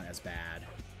was not as bad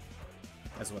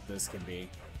as what this can be.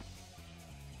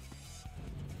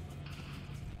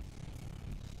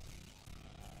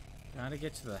 Gotta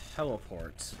get to the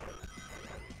heliport.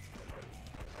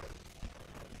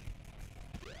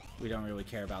 We don't really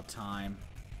care about time.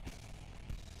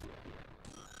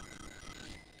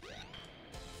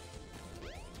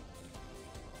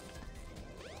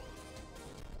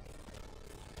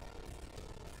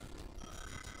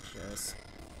 Just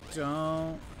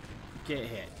don't get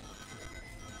hit.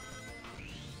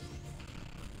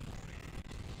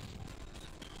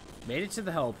 Made it to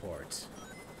the heliport.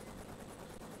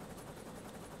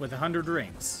 With 100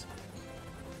 rings.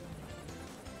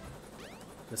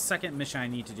 The second mission I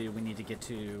need to do, we need to get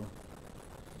to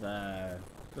the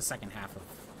second half of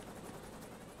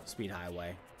Speed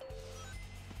Highway.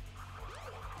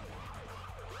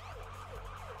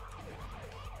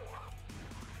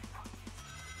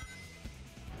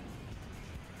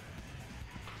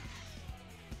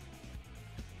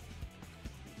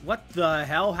 What the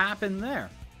hell happened there?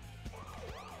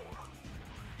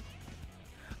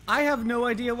 I have no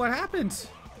idea what happened.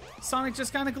 Sonic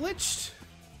just kind of glitched.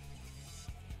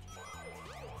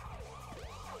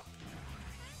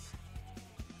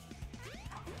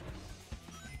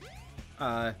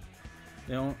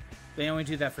 They only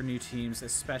do that for new teams,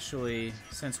 especially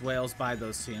since Wales buy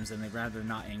those teams and they'd rather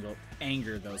not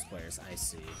anger those players. I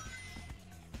see.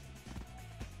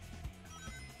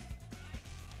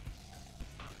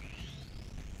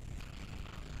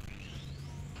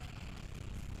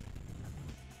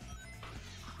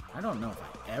 I don't know if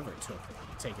I ever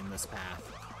taken this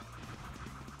path.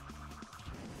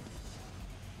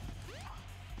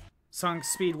 Sonic's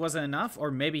speed wasn't enough, or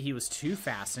maybe he was too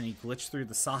fast and he glitched through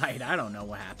the side. I don't know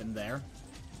what happened there.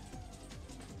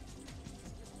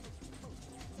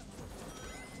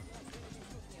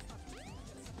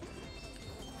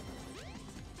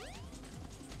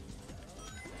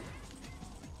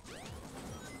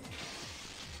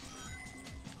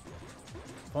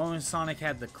 If only Sonic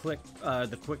had the quick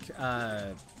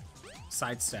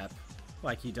sidestep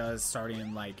like he does starting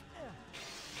in like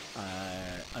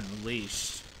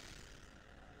Unleashed.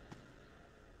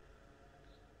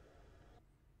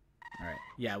 Alright,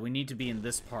 yeah, we need to be in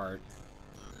this part.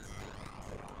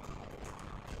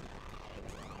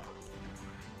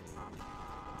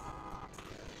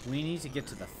 We need to get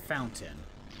to the fountain.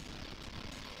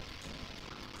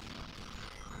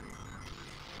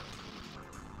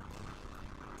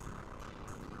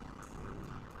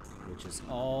 Which is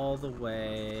all the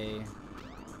way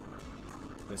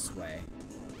this way.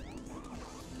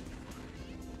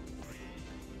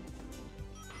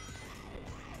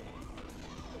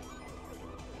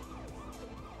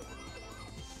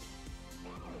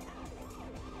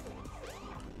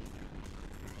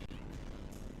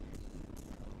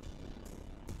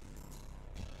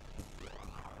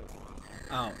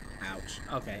 Oh, ouch.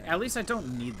 Okay, at least I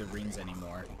don't need the rings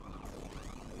anymore.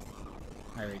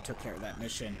 I already took care of that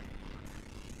mission.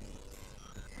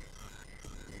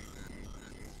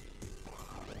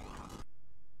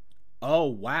 Oh,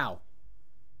 wow.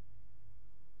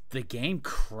 The game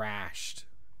crashed.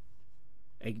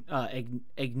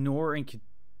 Ignore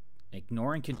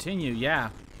and continue. Yeah.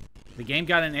 The game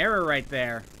got an error right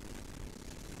there.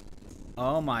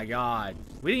 Oh my god.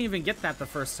 We didn't even get that the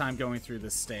first time going through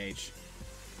this stage.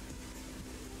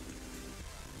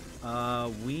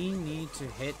 We need to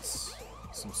hit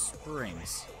some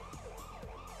springs.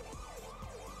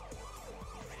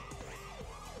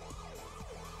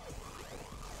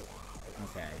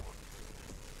 Okay.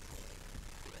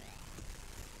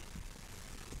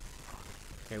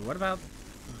 Okay, what about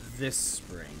this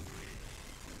spring?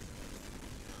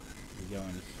 We go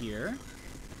in here.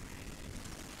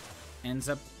 Ends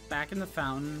up back in the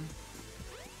fountain.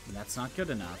 And that's not good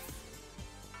enough.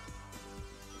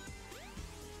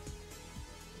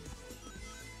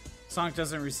 Sonic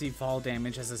doesn't receive fall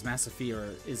damage as his massive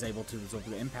fear is able to absorb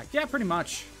the impact. Yeah, pretty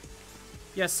much.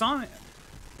 Yeah, Sonic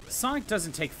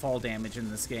doesn't take fall damage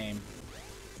in this game.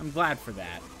 I'm glad for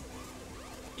that.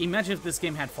 Imagine if this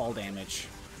game had fall damage.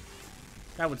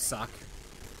 That would suck.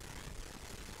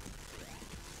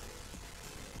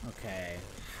 Okay,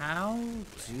 how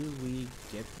do we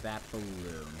get that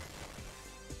balloon?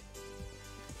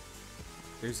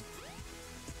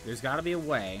 There's gotta be a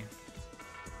way.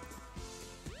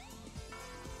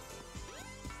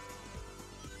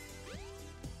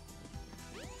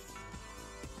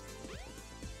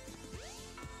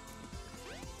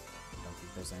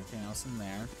 There's anything else in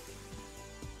there.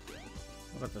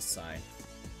 What about this side?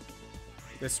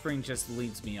 This spring just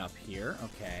leads me up here.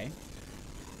 Okay.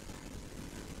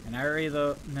 And I already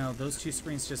though no, those two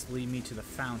springs just lead me to the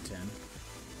fountain.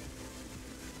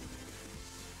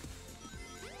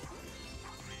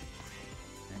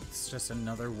 And it's just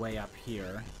another way up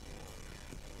here.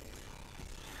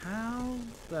 How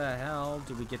the hell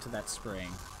do we get to that spring?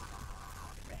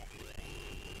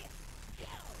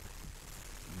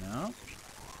 No.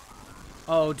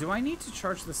 Oh, do I need to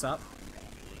charge this up?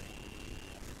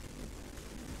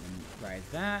 And ride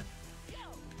that.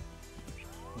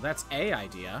 Well, that's an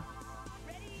idea.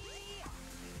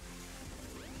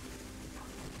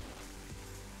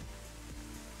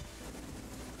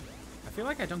 I feel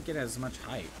like I don't get as much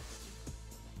height.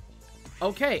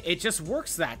 Okay, it just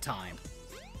works that time.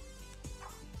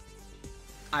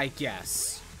 I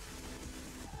guess.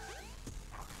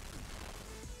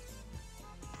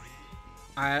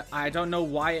 I don't know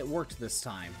why it worked this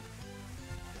time.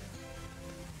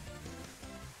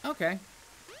 Okay.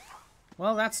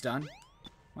 Well, that's done.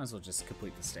 Might as well just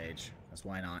complete the stage, because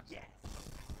why not?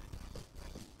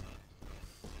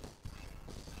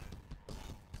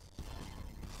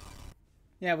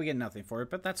 Yeah, we get nothing for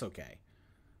it, but that's okay.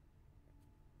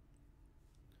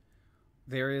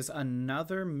 There is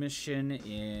another mission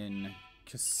in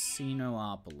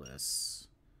Casinopolis.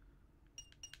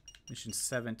 Mission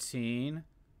 17.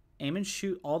 Aim and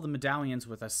shoot all the medallions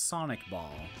with a Sonic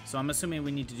ball. So I'm assuming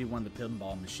we need to do one of the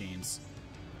pinball machines.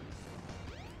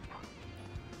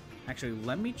 Actually,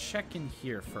 let me check in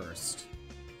here first.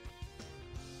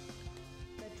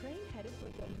 The train headed for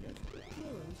the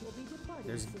ruins will be departing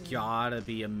There's soon. gotta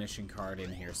be a mission card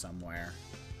in here somewhere.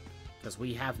 Because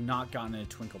we have not gotten a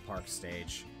Twinkle Park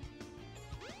stage.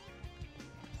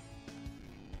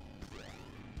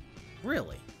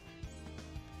 Really?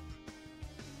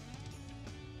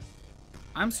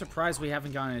 I'm surprised we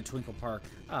haven't gotten a Twinkle Park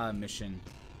mission.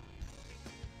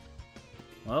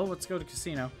 Well, let's go to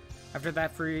Casino. After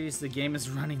that freeze, the game is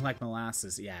running like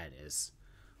molasses. Yeah, it is.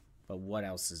 But what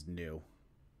else is new?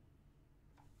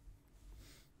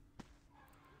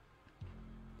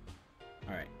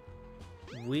 Alright.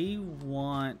 We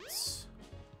want...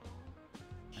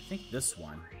 I think this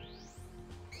one.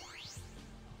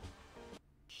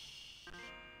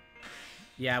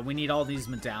 Yeah, we need all these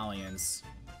medallions.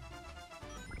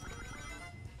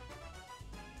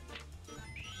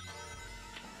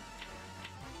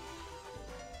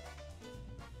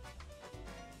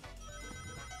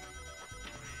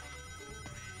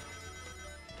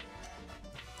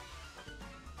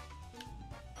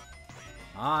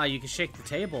 Ah, you can shake the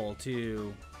table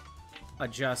to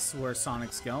adjust where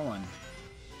Sonic's going.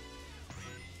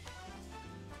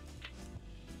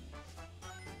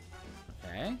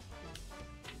 Okay.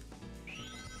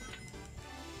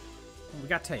 We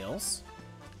got Tails.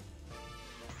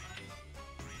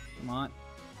 Come on.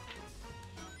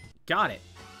 Got it.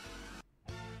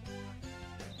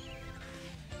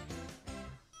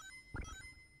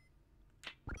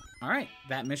 Alright,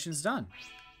 that mission's done.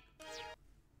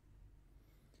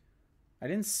 I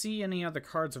didn't see any other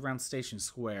cards around Station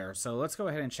Square, so let's go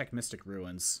ahead and check Mystic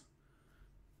Ruins.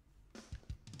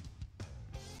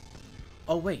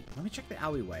 Oh wait, let me check the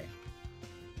alleyway.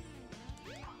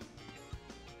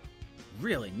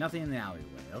 Really? Nothing in the alleyway.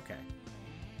 Okay.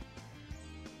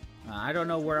 I don't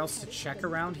know where else to check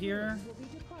around here.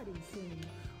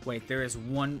 Wait, there is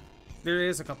one... There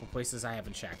is a couple places I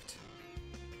haven't checked.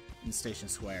 In Station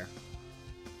Square.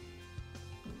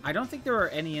 I don't think there are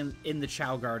any in the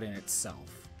Chow Garden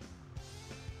itself.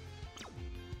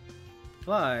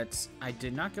 But I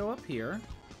did not go up here.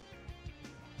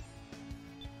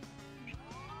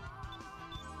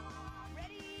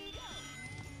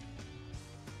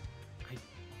 I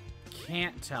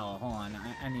can't tell. Hold on.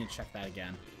 I need to check that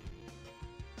again.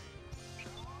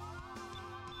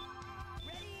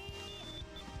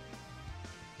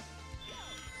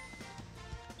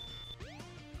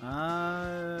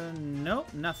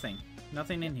 Nope, nothing.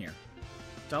 Nothing in here.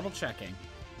 Double checking.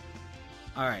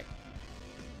 Alright.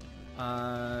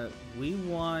 We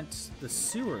want the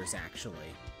sewers, actually.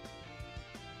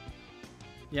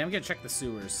 Yeah, I'm gonna check the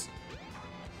sewers.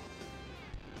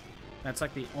 That's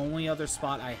like the only other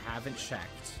spot I haven't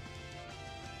checked.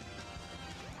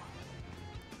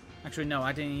 Actually, no,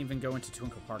 I didn't even go into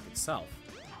Twinkle Park itself.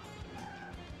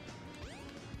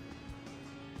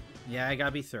 Yeah, I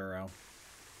gotta be thorough.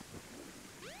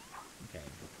 Okay.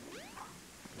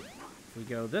 If we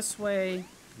go this way,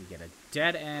 we get a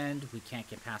dead end. We can't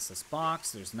get past this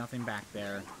box. There's nothing back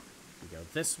there. We go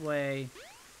this way.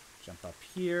 Jump up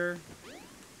here.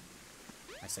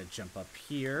 I said jump up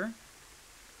here.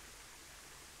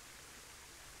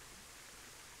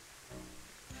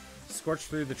 Scorch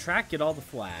through the track, get all the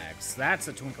flags. That's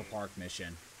a Twinkle Park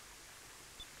mission.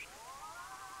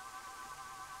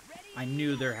 I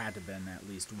knew there had to have been at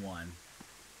least one.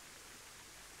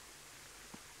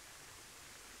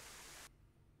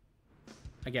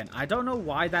 Again, I don't know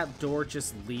why that door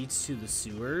just leads to the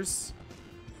sewers.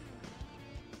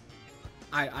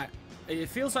 It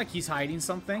feels like he's hiding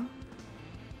something.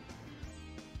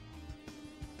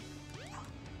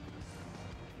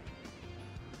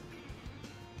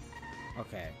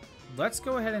 Okay, let's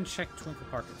go ahead and check Twinkle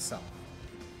Park itself.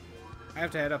 I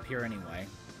have to head up here anyway.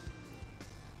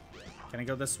 Can I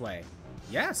go this way?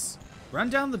 Yes! Run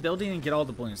down the building and get all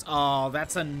the balloons. Oh,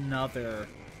 that's another...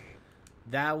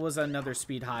 That was another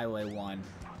Speed Highway one.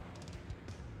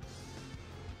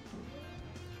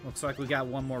 Looks like we got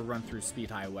one more run through Speed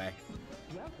Highway.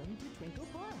 Welcome to Twinkle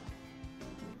Park.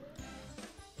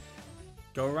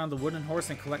 Go around the wooden horse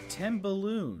and collect 10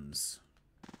 balloons.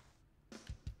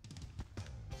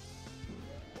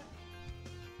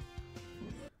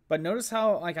 But notice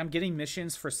how, like, I'm getting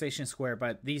missions for Station Square,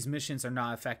 but these missions are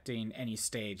not affecting any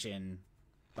stage in,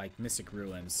 like, Mystic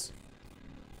Ruins.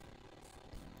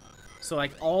 So,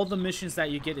 like, all the missions that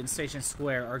you get in Station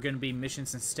Square are going to be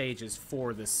missions and stages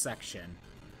for this section.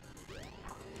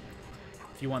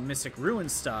 If you want Mystic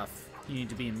Ruins stuff, you need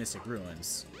to be in Mystic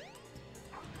Ruins.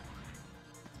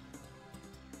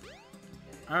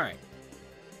 Alright.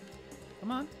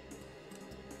 Come on.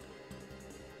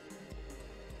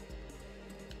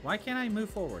 Why can't I move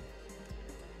forward?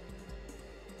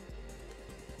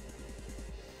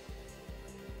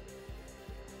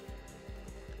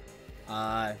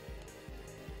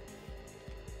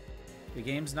 The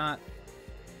game's not...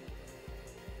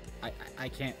 I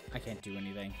can't do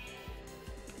anything.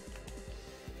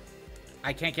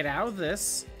 I can't get out of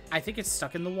this. I think it's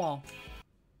stuck in the wall.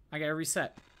 I gotta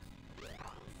reset.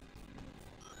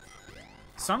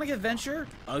 Sonic Adventure?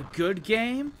 A good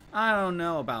game? I don't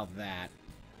know about that.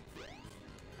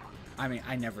 I mean,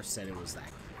 I never said it was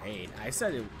that great. I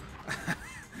said it...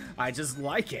 I just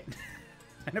like it.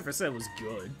 I never said it was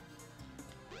good.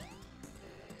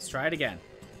 Let's try it again.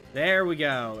 There we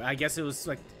go. I guess it was,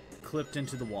 like, clipped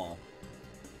into the wall.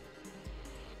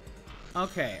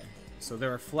 Okay. So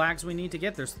there are flags we need to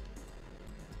get. There's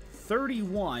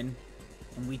 31,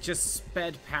 and we just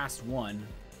sped past one.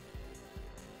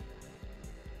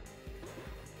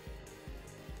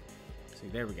 See,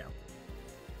 there we go.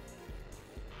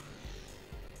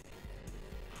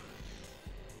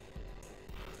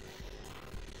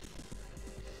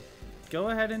 Go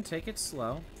ahead and take it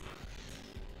slow.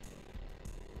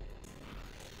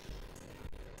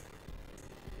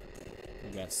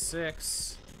 We got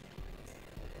 6.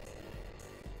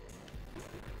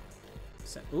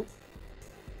 Oop.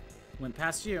 Went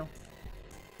past you.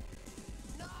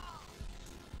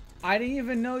 I didn't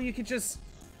even know you could just...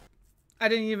 I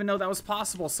didn't even know that was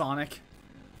possible, Sonic.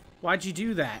 Why'd you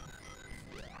do that?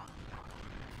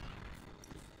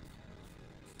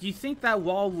 Do you think that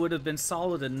wall would have been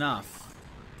solid enough?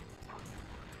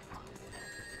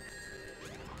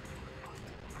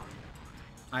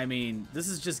 I mean, this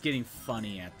is just getting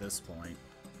funny at this point.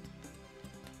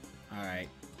 Alright.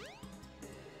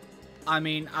 I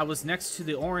mean, I was next to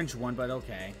the orange one, but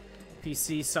okay.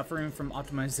 PC suffering from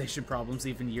optimization problems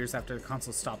even years after the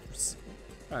console stopped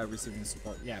receiving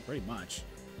support. Yeah, pretty much.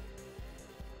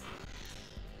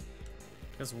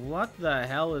 Because what the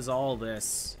hell is all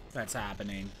this that's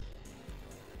happening?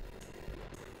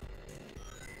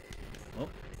 Oh.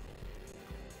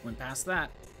 Went past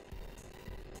that.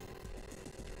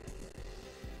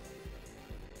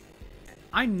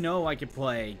 I know I could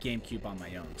play GameCube on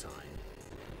my own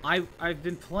time. I've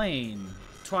been playing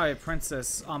Twilight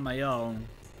Princess on my own,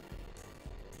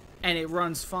 and it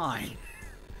runs fine.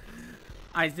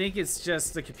 I think it's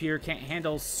just the computer can't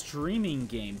handle streaming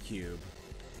GameCube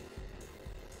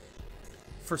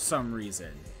for some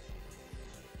reason.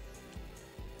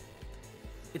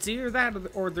 It's either that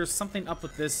or there's something up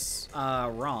with this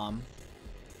ROM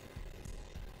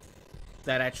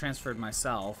that I transferred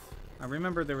myself. I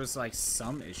remember there was like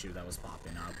some issue that was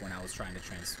popping up when I was trying to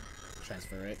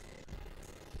transfer it.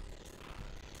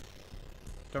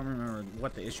 Don't remember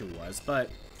what the issue was, but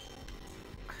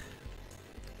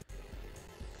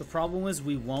the problem is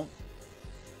we won't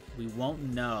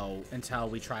know until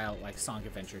we try out like Sonic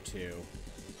Adventure 2.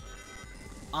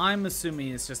 I'm assuming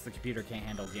it's just the computer can't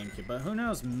handle GameCube, but who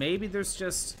knows? Maybe there's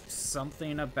just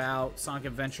something about Sonic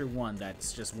Adventure 1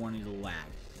 that's just wanting to lag.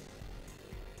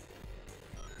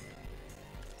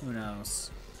 Who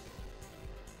knows?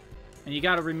 And you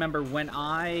gotta remember, when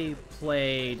I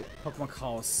played Pokemon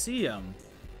Coliseum,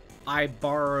 I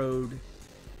borrowed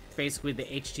basically the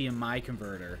HDMI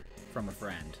converter from a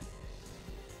friend.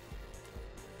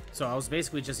 So I was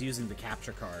basically just using the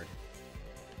capture card.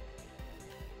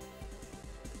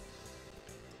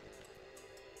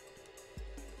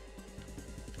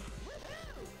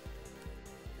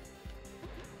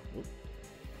 Whoop.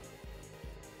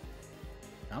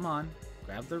 Come on.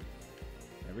 Grab the...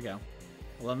 There we go.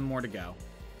 11 more to go.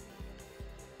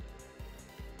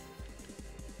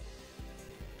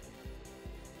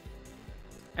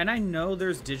 And I know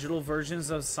there's digital versions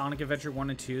of Sonic Adventure 1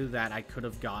 and 2 that I could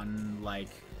have gotten, like,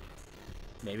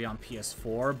 maybe on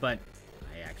PS4, but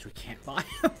I actually can't buy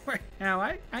them right now.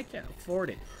 I can't afford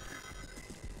it.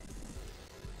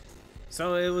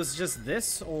 So it was just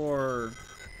this, or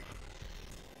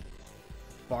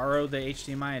borrow the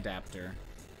HDMI adapter,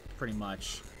 pretty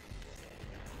much.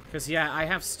 Because, yeah, I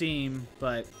have Steam,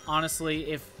 but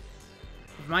honestly, if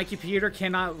my computer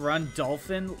cannot run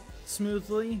Dolphin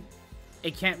smoothly,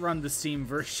 it can't run the Steam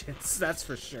versions, that's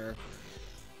for sure.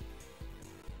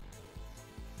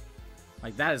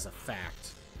 Like, that is a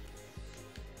fact.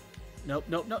 Nope,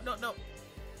 nope, nope, nope, nope.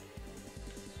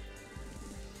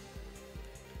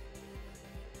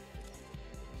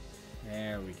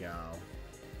 There we go.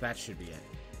 That should be it.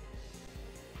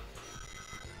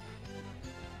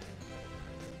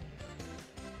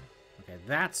 Okay,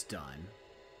 that's done.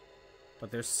 But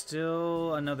there's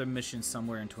still another mission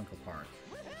somewhere in Twinkle Park.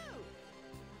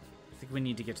 I think we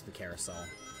need to get to the carousel.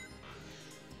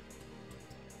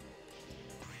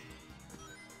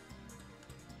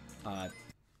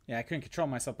 Yeah, I couldn't control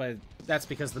myself, but that's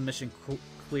because the mission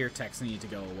clear text needed to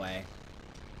go away.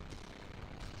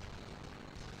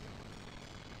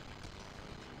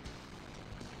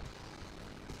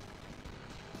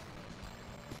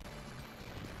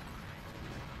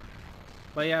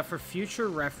 But yeah, for future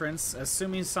reference,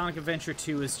 assuming Sonic Adventure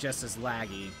 2 is just as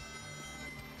laggy,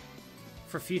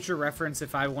 for future reference,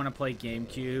 if I want to play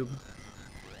GameCube,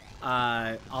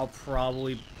 I'll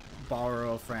probably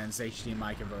borrow a friend's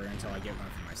HDMI converter until I get one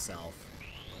for myself.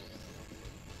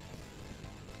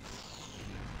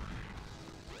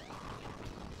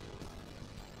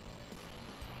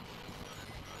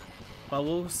 But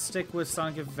we'll stick with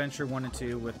Sonic Adventure 1 and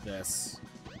 2 with this.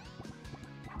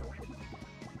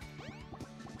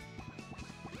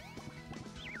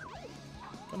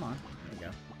 Come on, there we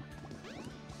go.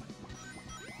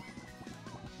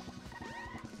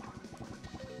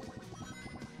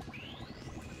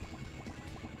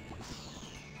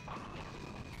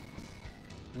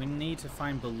 We need to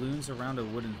find balloons around a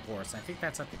wooden horse. I think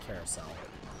that's at the carousel.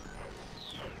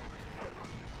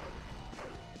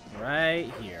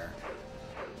 Right here.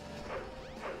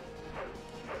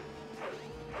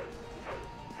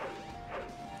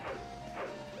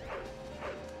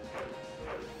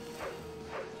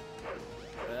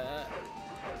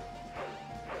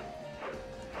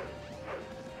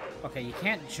 Okay, you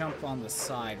can't jump on the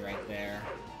side right there.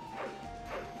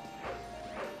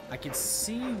 I can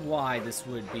see why this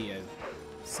would be a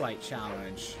slight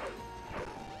challenge.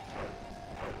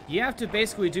 You have to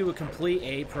basically do a complete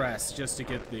A press just to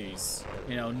get these.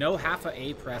 You know, no half a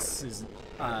A press is,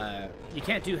 you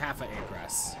can't do half a A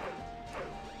press.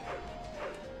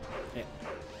 Yeah.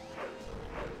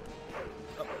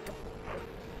 Oh,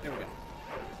 there we go.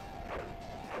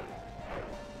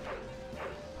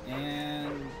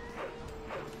 And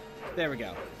there we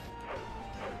go.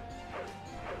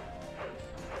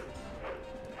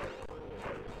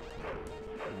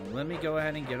 Let me go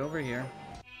ahead and get over here.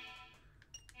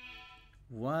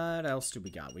 What else do we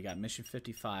got? We got Mission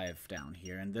 55 down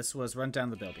here, and this was Run Down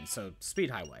the Building, so Speed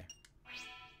Highway.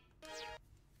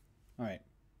 Alright.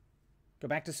 Go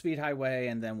back to Speed Highway,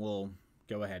 and then we'll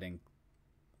go ahead and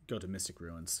go to Mystic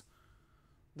Ruins.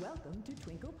 Welcome to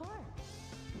Twinkle Park.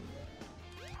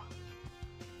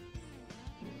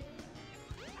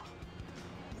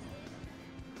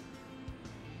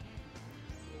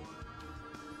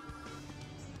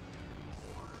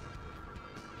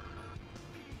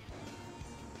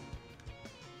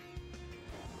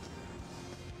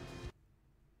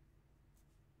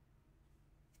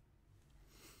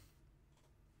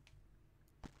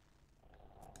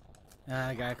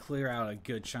 I gotta clear out a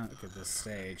good chunk of this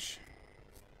stage.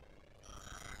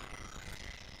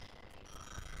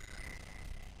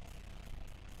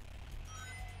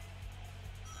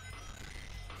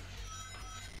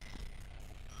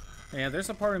 Yeah, there's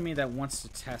a part of me that wants to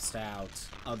test out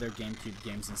other GameCube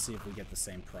games and see if we get the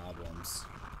same problems.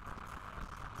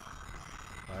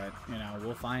 But, you know,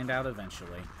 we'll find out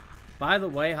eventually. By the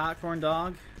way, Hot Corn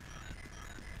Dog,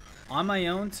 on my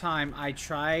own time, I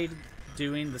tried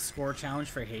doing the score challenge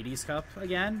for Hades Cup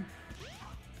again.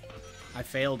 I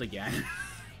failed again.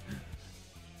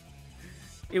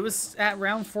 It was at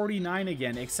round 49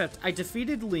 again, except I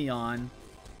defeated Leon,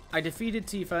 I defeated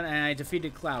Tifa, and I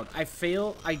defeated Cloud. I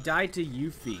died to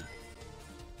Yuffie.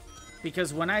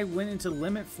 Because when I went into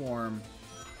limit form,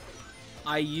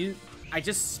 I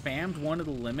just spammed one of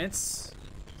the limits,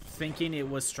 thinking it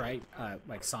was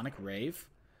like Sonic Rave,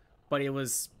 but it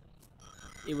was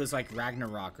like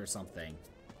Ragnarok or something,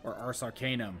 or Ars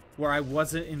Arcanum, where I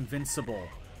wasn't invincible.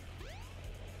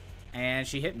 And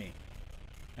she hit me,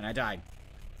 and I died.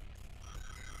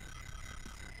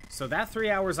 So that 3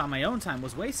 hours on my own time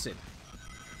was wasted.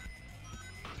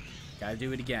 Gotta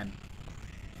do it again.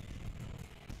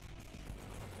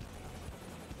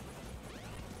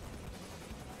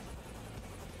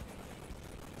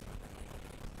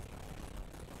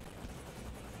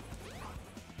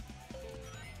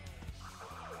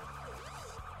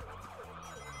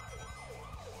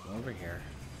 Over here.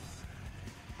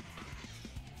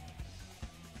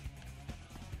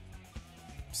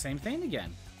 Same thing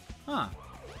again. Huh.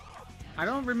 I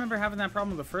don't remember having that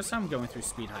problem the first time going through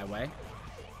Speed Highway.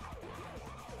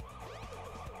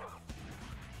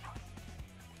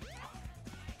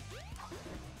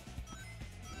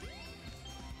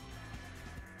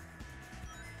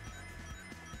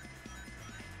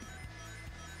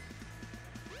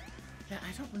 Yeah,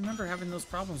 I don't remember having those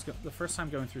problems the first time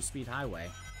going through Speed Highway.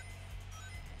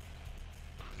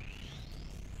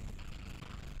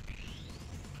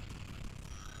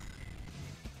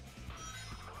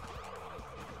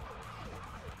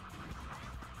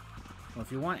 Well,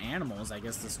 if you want animals, I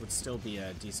guess this would still be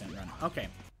a decent run. Okay.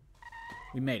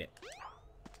 We made it.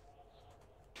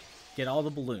 Get all the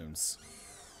balloons.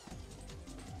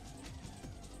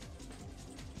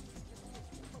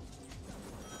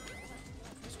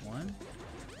 There's one.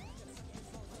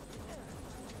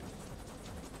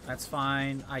 That's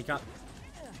fine. I got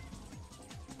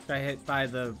hit by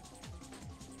the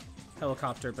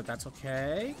helicopter, but that's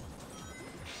okay.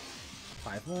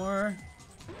 5 more.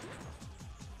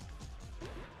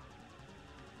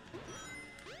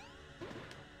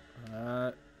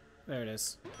 There it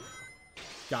is.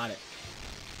 Got it.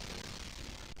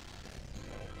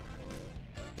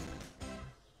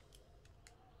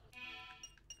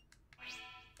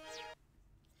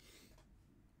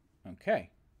 Okay.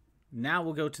 Now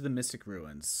we'll go to the Mystic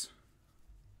Ruins.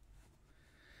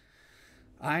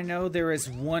 I know there is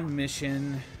one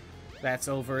mission that's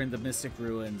over in the Mystic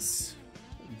Ruins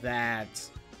that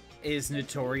is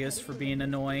notorious for being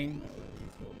annoying.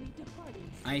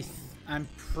 I'm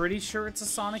pretty sure it's a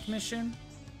Sonic mission.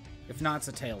 If not, it's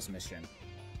a Tails mission.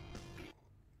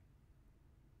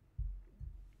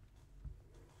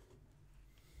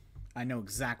 I know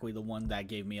exactly the one that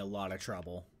gave me a lot of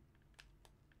trouble.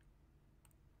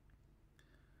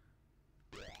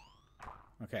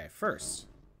 Okay, first,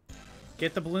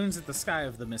 get the balloons at the sky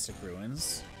of the Mystic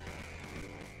Ruins.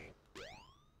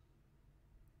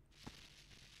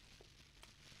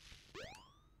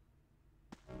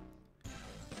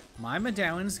 My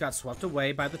medallions got swept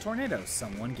away by the tornadoes.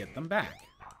 Someone get them back.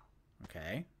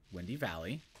 Okay, Windy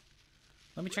Valley.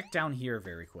 Let me check down here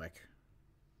very quick.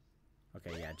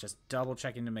 Okay, yeah, just double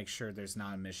checking to make sure there's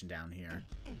not a mission down here.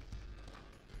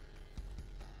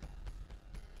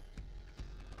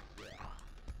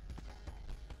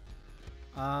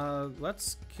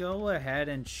 Let's go ahead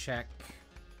and check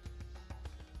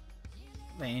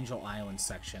the Angel Island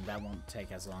section. That won't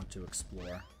take as long to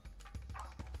explore.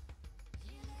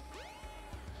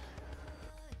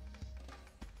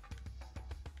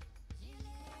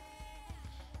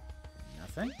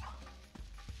 Nothing.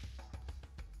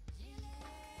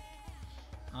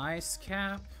 Ice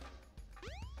cap.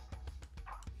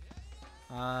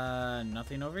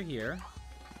 Nothing over here.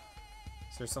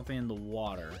 Is there something in the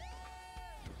water?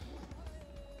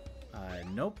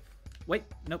 Nope. Wait,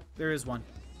 nope, there is one.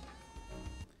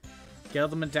 Get all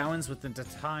the medallions within the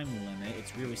time limit.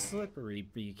 It's really slippery.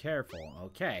 Be careful.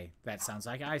 Okay, that sounds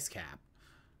like ice cap.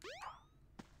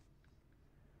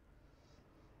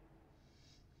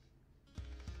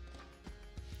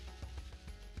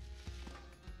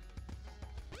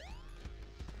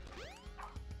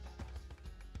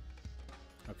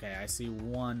 Okay, I see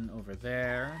one over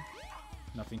there.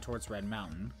 Nothing towards Red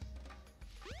Mountain.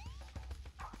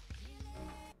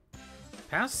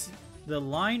 Pass the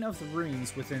line of the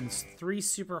ruins within 3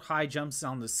 super high jumps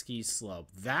on the ski slope.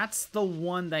 That's the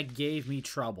one that gave me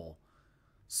trouble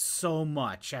so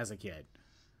much as a kid.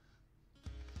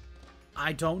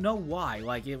 I don't know why.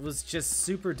 Like, it was just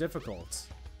super difficult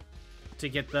to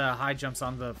get the high jumps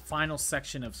on the final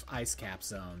section of Ice Cap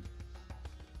Zone.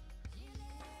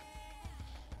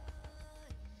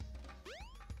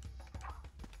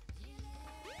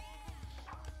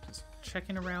 Just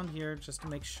checking around here just to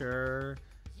make sure.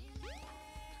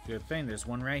 Good thing, there's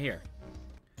one right here.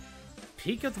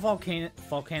 Peak of the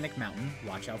volcanic mountain.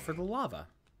 Watch out for the lava.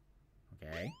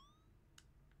 Okay.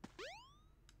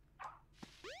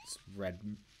 It's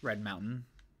red mountain.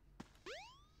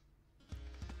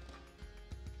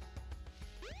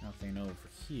 Nothing over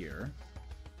here.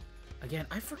 Again,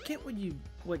 I forget what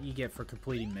you get for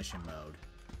completing mission mode.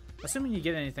 Assuming you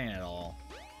get anything at all.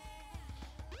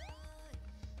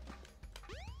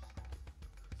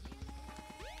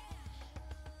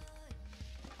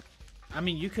 I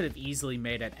mean, you could have easily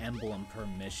made an emblem per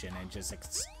mission and just,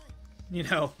 you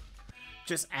know,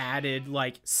 just added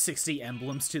like 60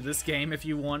 emblems to this game if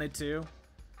you wanted to.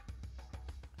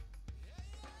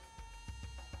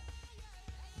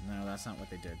 No, that's not what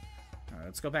they did. Alright,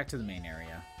 let's go back to the main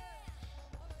area.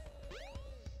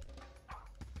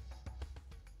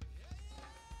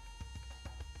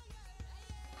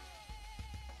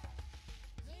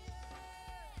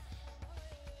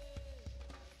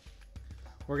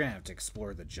 We're gonna have to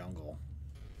explore the jungle.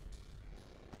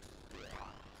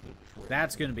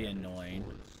 That's gonna be annoying.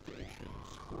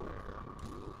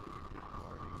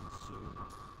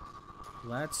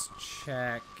 Let's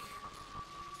check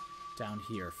down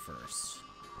here first.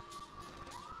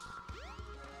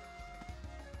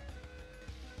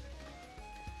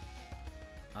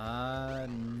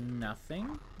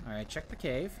 Nothing. Alright, check the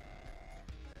cave.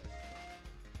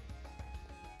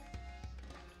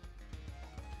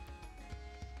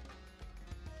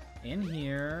 In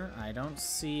here, I don't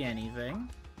see anything.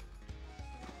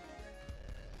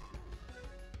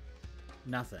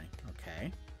 Nothing.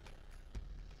 Okay.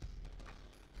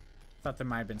 Thought there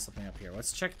might have been something up here.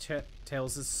 Let's check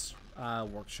Tails'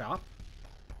 workshop.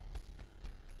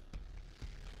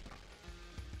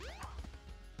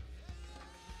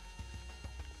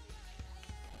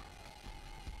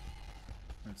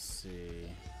 Let's see.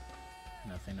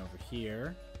 Nothing over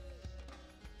here.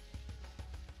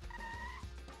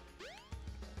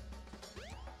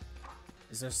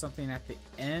 Is there something at the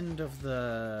end of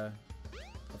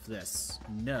this?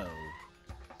 No,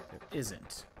 there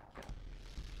isn't.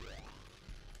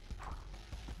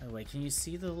 Oh wait, can you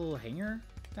see the little hangar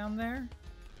down there?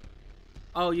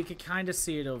 Oh, you could kind of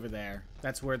see it over there.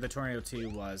 That's where the Tornado 2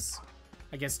 was.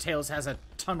 I guess Tails has a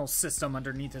tunnel system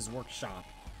underneath his workshop.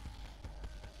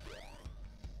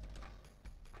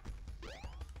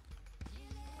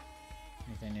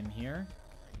 Anything in here?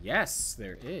 Yes,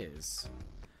 there is.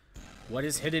 What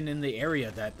is hidden in the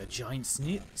area that the giant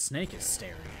snake is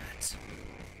staring at?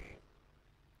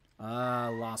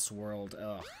 Lost World.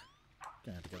 Ugh.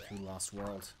 Gonna have to go through Lost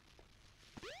World.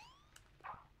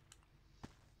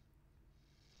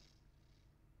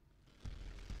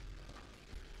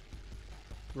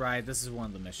 Right, this is one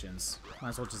of the missions. Might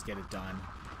as well just get it done.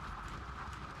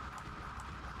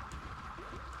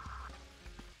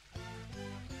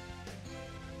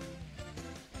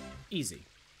 Easy.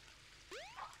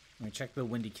 Let me check the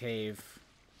Windy Cave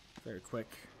very quick.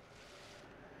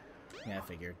 Yeah, I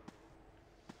figured.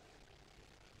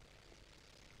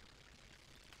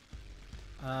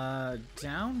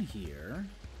 Down here,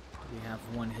 we have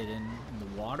one hidden in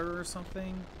the water or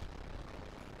something.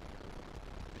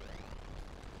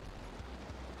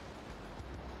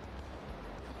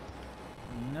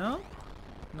 No,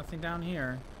 nothing down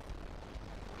here.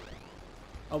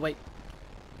 Oh, wait.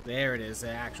 There it is. It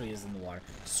actually is in the water.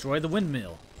 Destroy the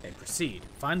windmill and proceed.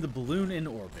 Find the balloon in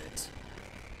orbit.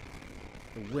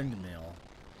 The windmill.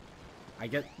 I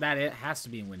get that it has to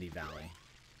be in Windy Valley.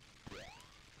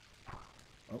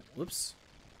 Oh, whoops.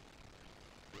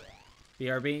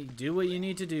 BRB, do what you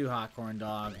need to do, Hot Corn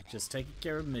Dog. Just taking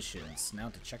care of missions. Now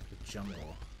to check the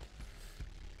jungle.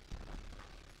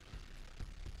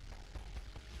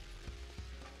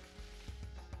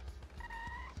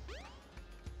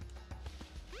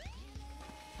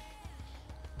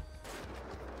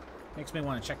 Makes me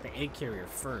want to check the egg carrier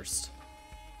first.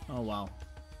 Oh, wow.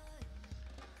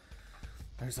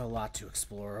 There's a lot to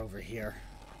explore over here.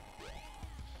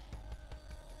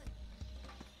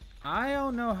 I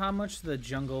don't know how much of the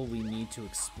jungle we need to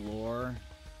explore.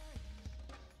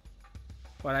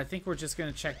 But I think we're just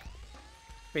going to check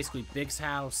basically Big's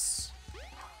house,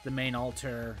 the main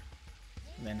altar,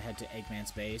 and then head to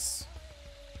Eggman's base.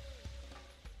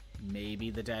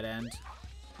 Maybe the dead end.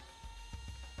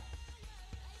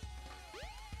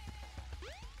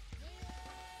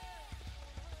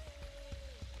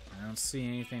 I don't see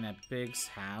anything at Big's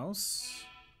house.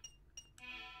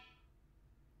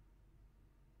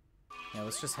 Yeah,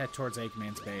 let's just head towards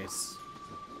Eggman's base.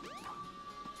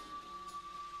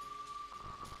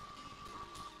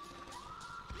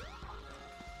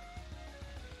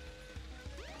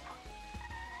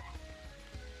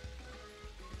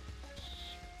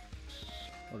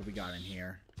 What do we got in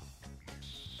here?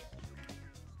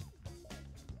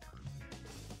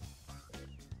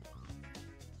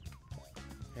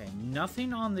 Okay,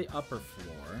 nothing on the upper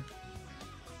floor.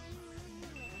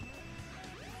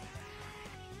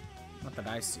 Not that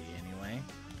I see, anyway.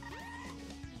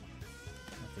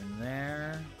 Nothing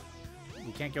there.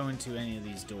 We can't go into any of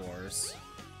these doors.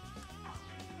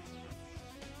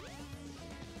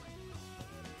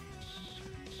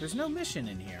 There's no mission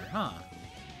in here, huh?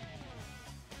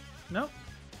 Nope.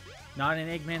 Not in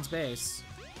Eggman's base.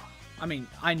 I mean,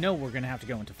 I know we're gonna have to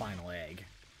go into Final Egg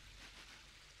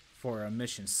for a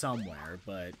mission somewhere,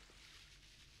 but...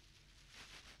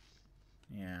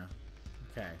 yeah.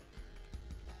 Okay.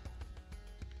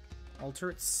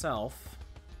 Altar itself.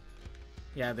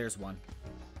 Yeah, there's one.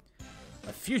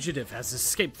 A fugitive has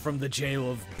escaped from the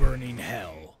jail of burning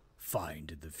hell.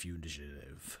 Find the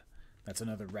fugitive. That's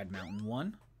another Red Mountain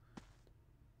one.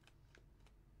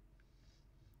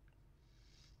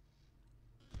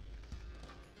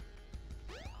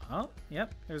 Oh,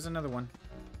 yep, there's another one.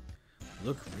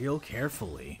 Look real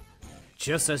carefully.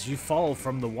 Just as you fall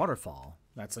from the waterfall.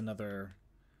 That's another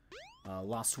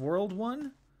Lost World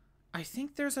one. I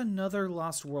think there's another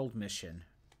Lost World mission.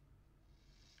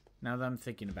 Now that I'm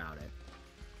thinking about it.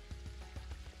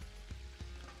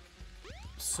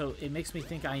 So it makes me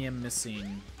think I am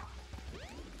missing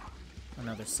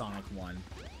another Sonic one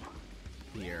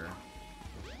here.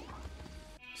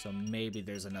 So maybe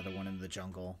there's another one in the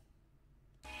jungle.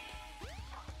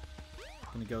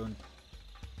 Gonna go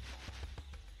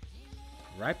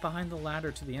right behind the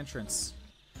ladder to the entrance.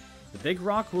 The big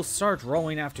rock will start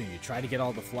rolling after you. Try to get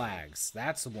all the flags.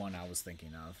 That's the one I was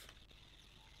thinking of.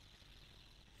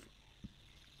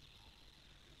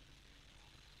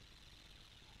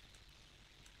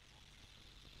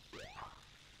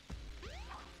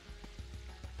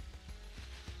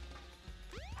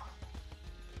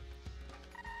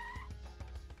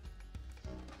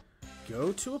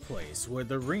 Go to a place where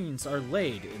the rings are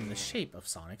laid in the shape of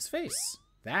Sonic's face.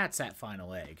 That's at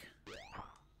Final Egg.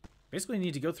 Basically,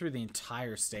 need to go through the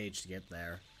entire stage to get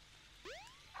there.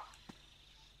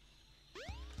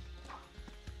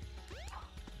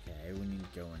 Okay, we need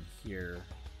to go in here.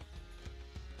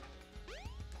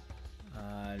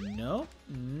 Nope,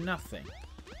 nothing.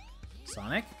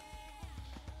 Sonic?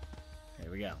 There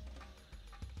we go.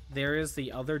 There is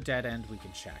the other dead end we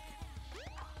can check.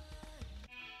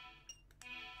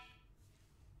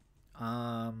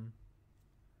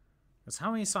 Because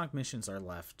how many Sonic missions are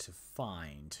left to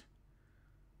find?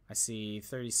 I see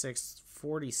 36,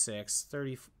 46,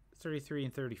 30, 33,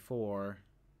 and 34.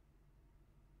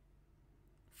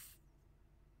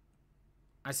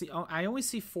 I see. Oh, I only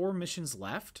see 4 missions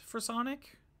left for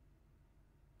Sonic.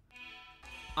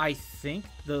 I think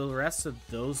the rest of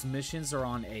those missions are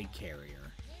on Egg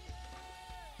Carrier.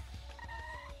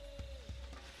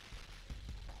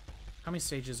 How many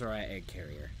stages are at Egg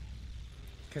Carrier?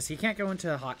 Because he can't go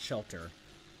into a hot shelter.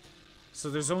 So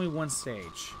there's only one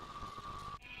stage.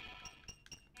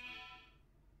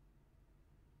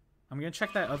 I'm going to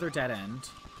check that other dead end.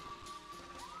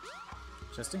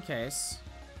 Just in case.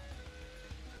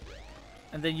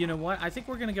 And then, you know what? I think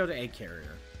we're going to go to Egg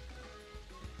Carrier.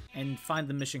 and find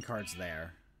the mission cards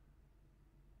there.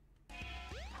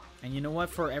 And you know what?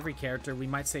 For every character, we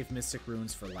might save Mystic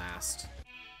Ruins for last.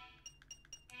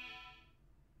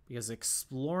 Because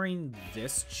exploring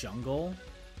this jungle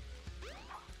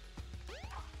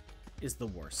is the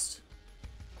worst.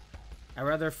 I'd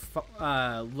rather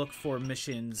look for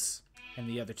missions in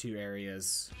the other two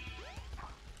areas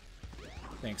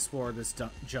than explore this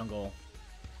jungle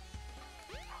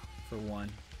for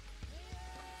one.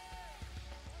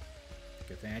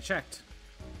 Good thing I checked.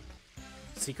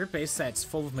 Secret base that's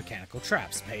full of mechanical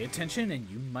traps. Pay attention and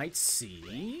you might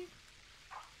see...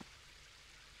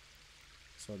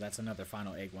 So that's another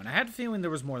final egg one. I had a feeling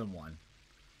there was more than one.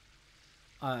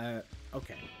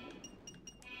 Okay.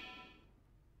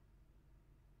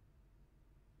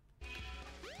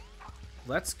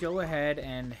 Let's go ahead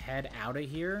and head out of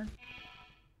here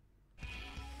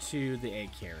to the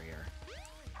egg carrier.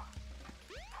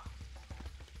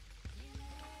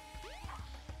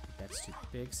 That's to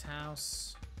Big's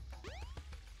house.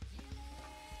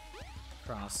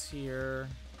 Cross here.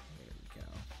 There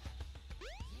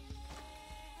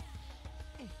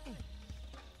we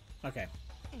go. Okay.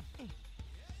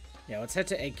 Yeah, let's head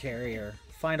to egg carrier.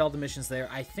 Find all the missions there.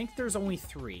 I think there's only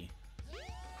 3.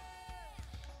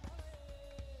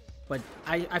 But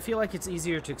I feel like it's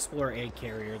easier to explore egg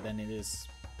carrier than it is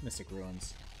Mystic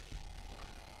Ruins.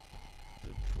 The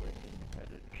train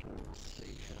headed for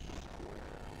Station Square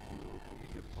will be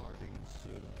departing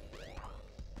soon.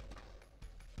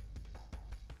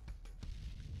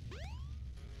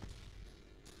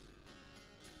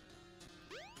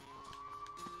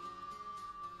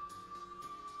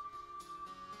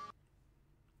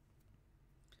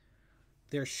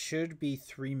 There should be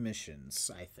 3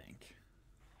 missions, I think.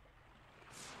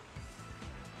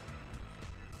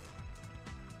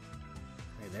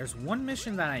 Okay, there's one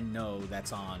mission that I know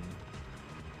that's on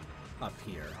up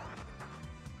here.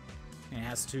 And it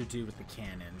has to do with the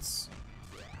cannons.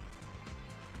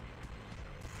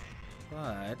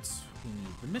 But we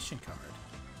need the mission card.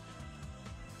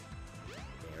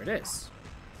 There it is.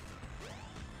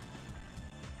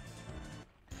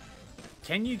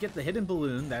 Can you get the hidden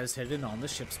balloon that is hidden on the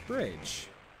ship's bridge?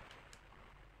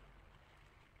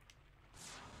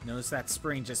 Notice that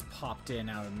spring just popped in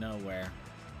out of nowhere.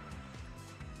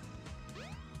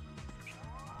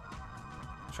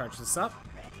 Charge this up.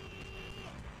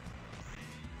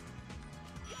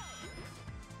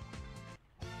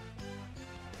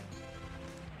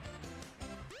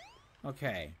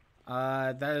 Okay.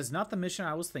 That is not the mission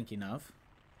I was thinking of.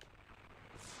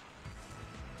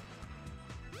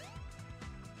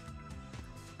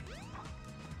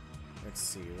 Let's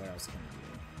see, what else can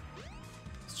we do?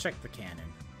 Let's check the cannon.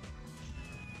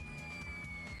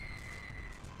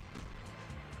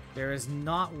 There is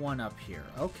not one up here.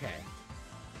 Okay.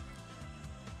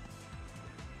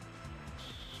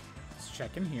 Let's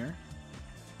check in here.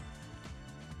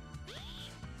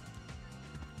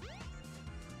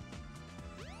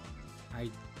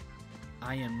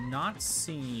 I am not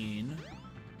seeing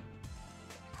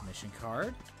mission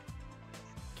card.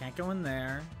 Can't go in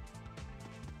there.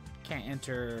 Can't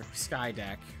enter Sky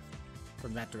Deck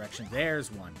from that direction. There's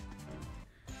one.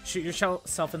 Shoot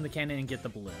yourself in the cannon and get the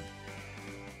balloon.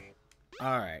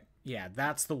 Alright. Yeah,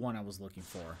 that's the one I was looking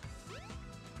for.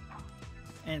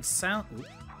 And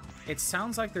it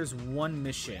sounds like there's one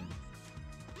mission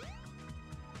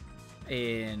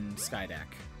in Sky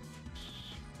Deck.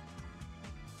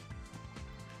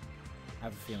 I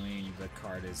have a feeling the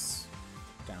card is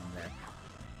down there.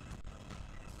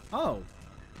 Oh!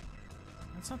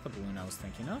 That's not the balloon I was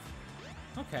thinking of.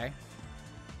 Okay.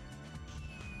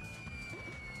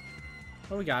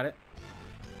 Well, we got it.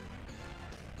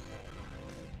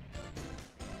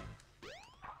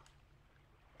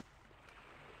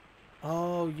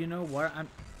 Oh, you know what?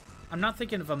 I'm not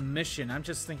thinking of a mission. I'm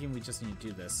just thinking we just need to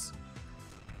do this.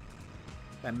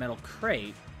 That metal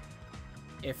crate.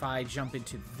 If I jump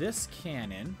into this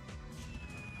cannon...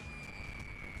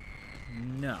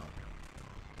 No.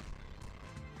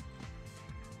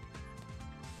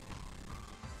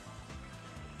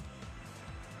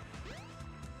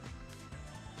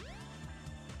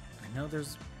 I know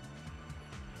there's...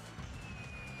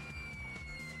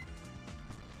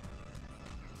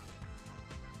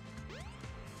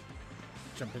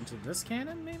 Jump into this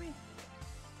cannon, maybe?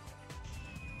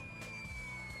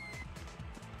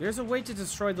 There's a way to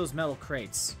destroy those metal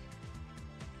crates.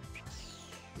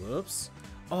 Whoops.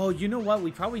 Oh, you know what? We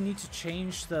probably need to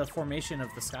change the formation of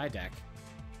the Sky Deck.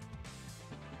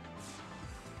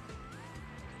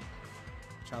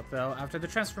 Watch out, though. After the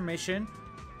transformation,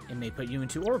 it may put you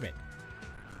into orbit.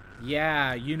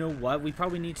 Yeah, you know what? We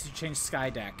probably need to change Sky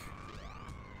Deck.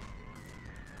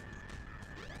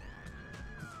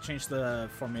 change the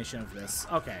formation of this.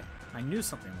 Okay, I knew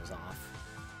something was off.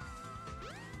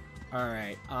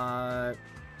 Alright,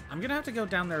 I'm gonna have to go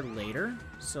down there later,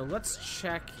 so let's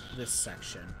check this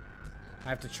section. I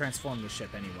have to transform the ship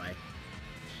anyway.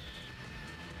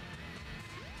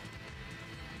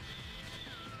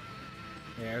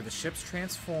 There, the ship's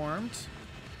transformed.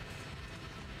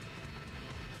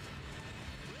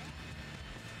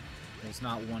 There's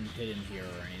not one hidden here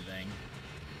or anything.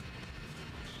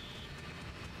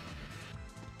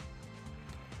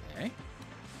 Okay.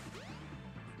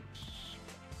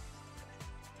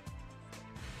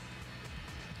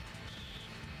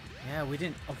 Yeah, we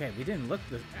didn't... Okay, we didn't look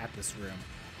at this room.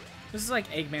 This is like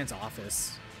Eggman's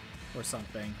office or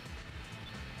something.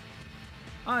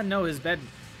 Ah, no, his bed.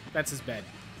 That's his bed.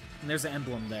 And there's an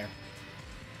emblem there.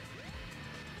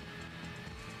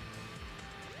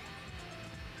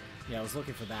 Yeah, I was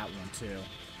looking for that one, too.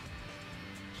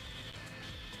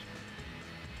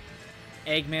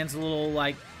 Eggman's little,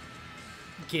 like,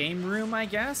 game room, I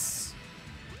guess?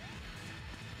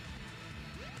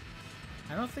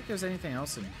 I don't think there's anything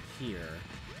else in here.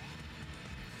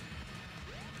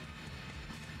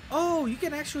 Oh, you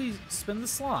can actually spin the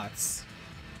slots.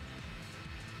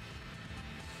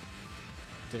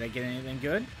 Did I get anything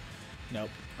good? Nope,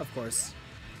 of course.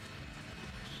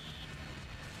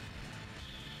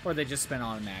 Or they just spin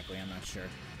automatically, I'm not sure.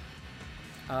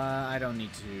 I don't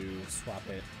need to swap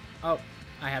it. Oh,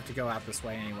 I have to go out this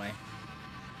way anyway.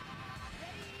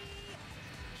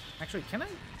 Actually, can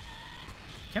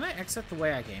I exit the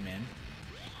way I came in?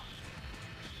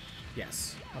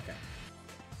 Yes, okay.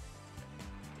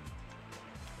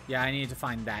 Yeah, I need to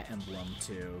find that emblem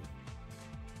too.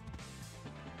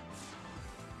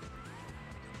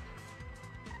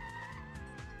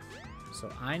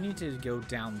 So I need to go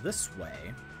down this way,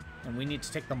 and we need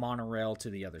to take the monorail to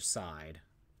the other side.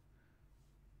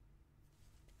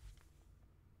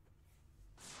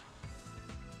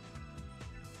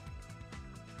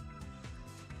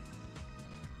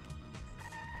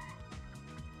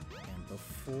 And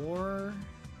before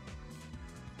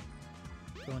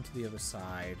going to the other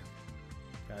side,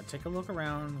 gotta take a look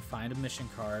around, find a mission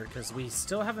card, because we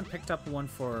still haven't picked up one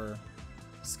for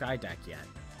Skydeck yet.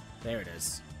 There it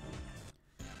is.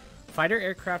 Fighter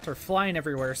aircraft are flying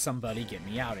everywhere. Somebody get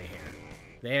me out of here.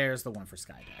 There's the one for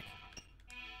Skydeck.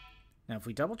 Now, if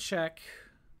we double check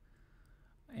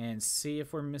and see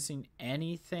if we're missing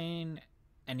anything,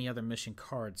 any other mission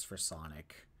cards for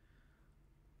Sonic.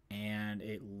 And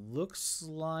it looks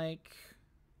like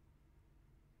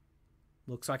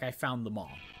I found them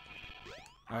all.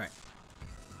 All right.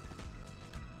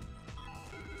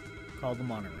 Call the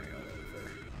monorail over.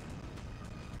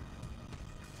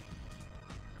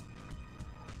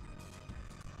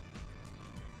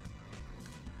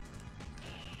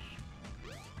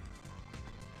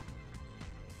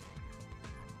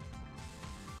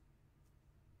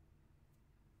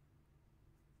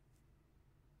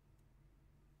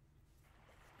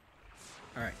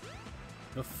 All right.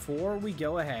 Before we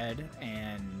go ahead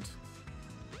and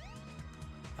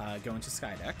go into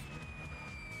Skydeck,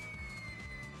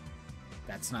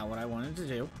 that's not what I wanted to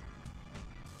do.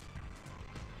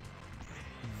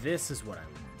 This is what I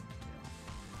wanted to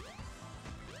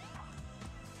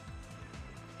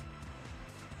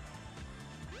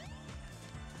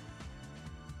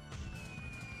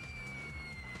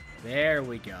do. There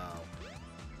we go.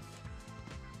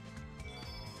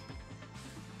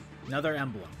 Another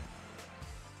emblem.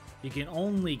 You can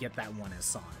only get that one as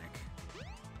Sonic.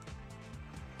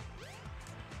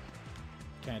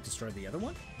 Can I destroy the other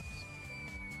one?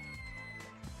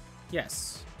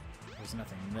 Yes. There's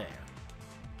nothing there.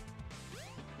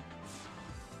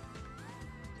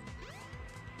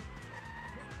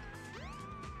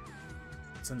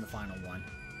 It's in the final one.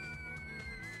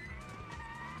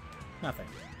 Nothing.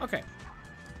 Okay.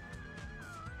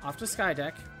 Off to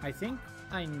Skydeck. I think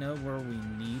I know where we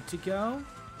need to go.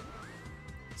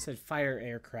 It said fire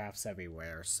aircrafts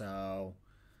everywhere, so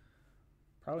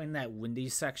probably in that windy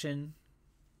section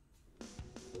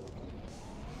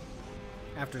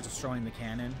after destroying the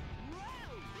cannon. There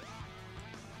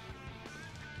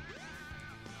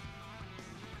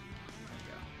you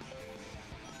go.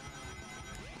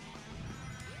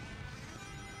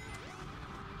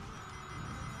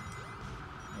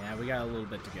 Yeah, we got a little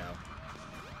bit to go.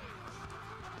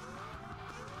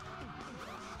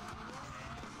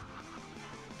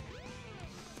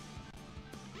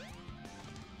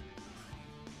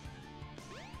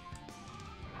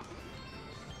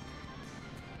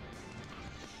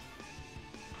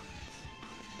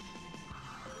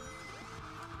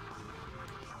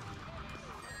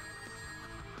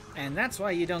 And that's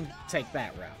why you don't take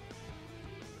that route.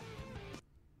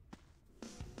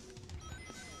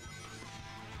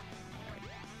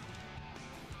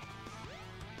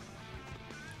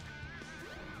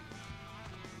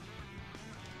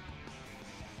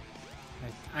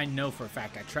 I know for a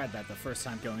fact I tried that the first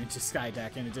time going into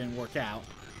Skydeck and it didn't work out.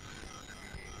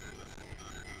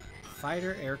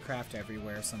 Fighter aircraft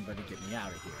everywhere. Somebody get me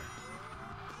out of here.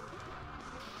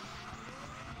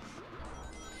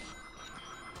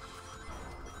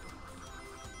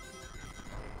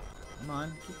 Come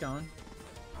on, keep going.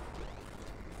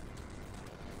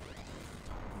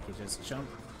 You can just jump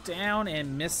down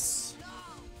and miss.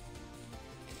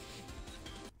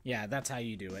 Yeah, that's how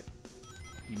you do it.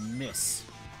 You miss.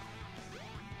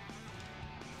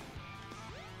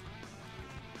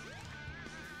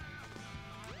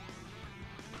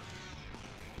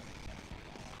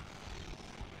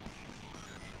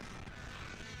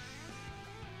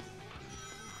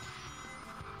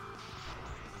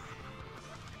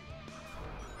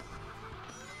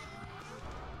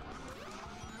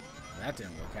 That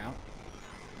didn't work out.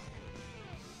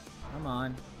 Come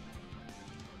on.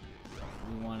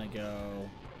 We want to go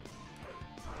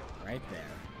right there.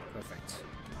 Perfect.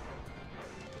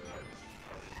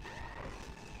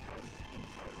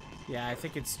 Yeah, I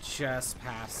think it's just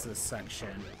past this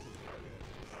section.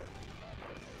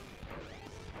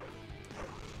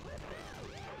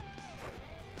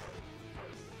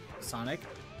 Sonic?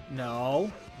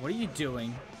 No. What are you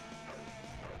doing?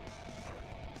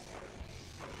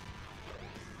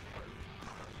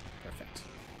 Perfect.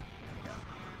 There we go.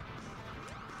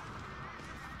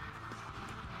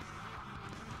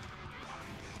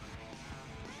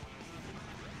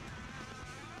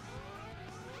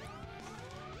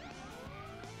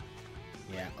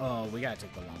 Yeah. Oh, we gotta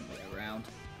take the long way around.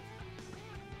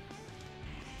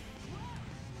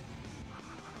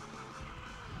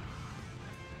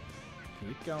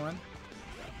 Keep going.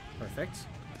 Perfect.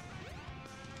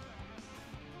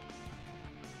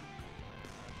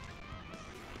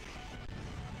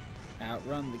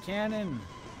 Outrun the cannon.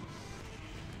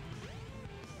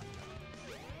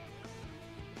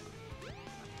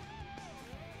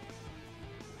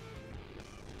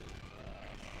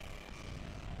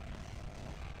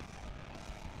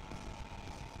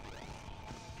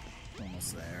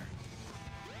 Almost there.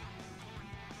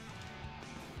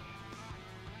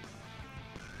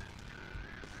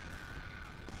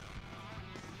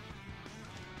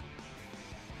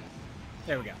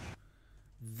 There we go.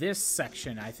 This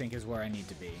section, I think, is where I need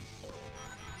to be.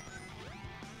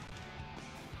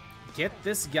 Get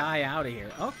this guy out of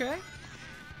here. Okay.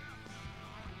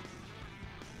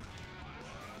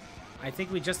 I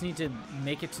think we just need to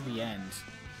make it to the end.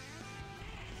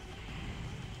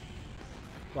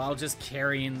 While just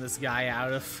carrying this guy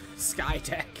out of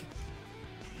Skydeck.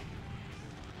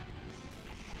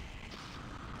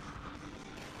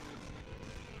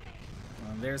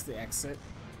 Well, there's the exit.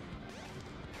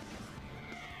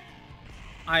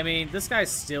 I mean, this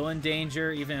guy's still in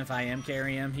danger, even if I am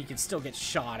carrying him. He can still get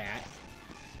shot at.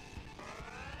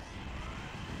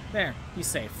 There, he's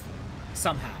safe.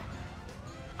 Somehow.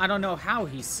 I don't know how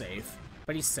he's safe,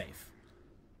 but he's safe.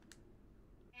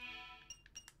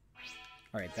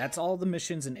 Alright, that's all the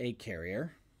missions in Egg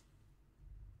Carrier.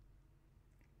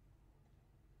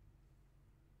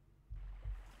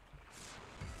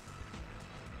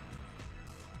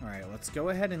 Alright, let's go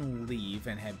ahead and leave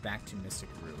and head back to Mystic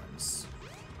Ruins.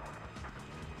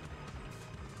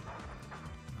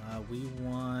 We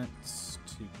want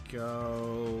to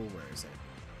go... Where is it?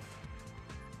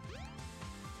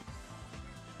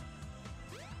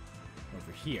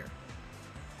 Over here.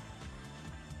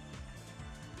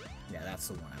 Yeah, that's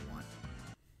the one I want.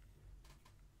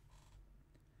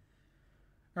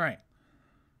 Alright.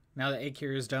 Now that Egg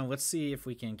Carrier is done, let's see if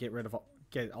we can get rid of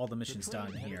all the missions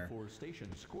done here. For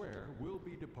Station Square will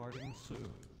be departing soon.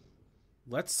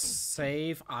 Let's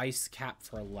save Ice Cap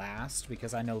for last,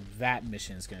 because I know that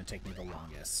mission is going to take me the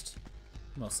longest.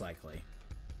 Most likely.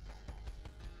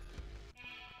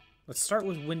 Let's start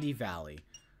with Windy Valley.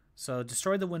 So,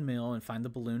 destroy the windmill and find the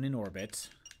balloon in orbit.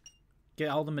 Get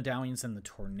all the medallions in the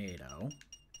tornado.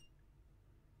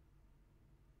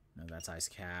 No, that's Ice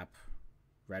Cap.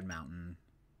 Red Mountain.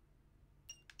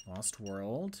 Lost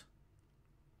World.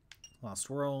 Lost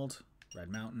World. Red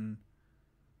Mountain.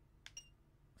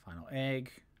 Final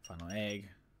Egg. Final Egg.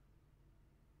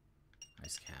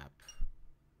 Ice Cap.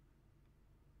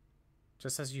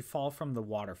 Just as you fall from the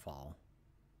waterfall.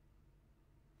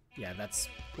 Yeah, that's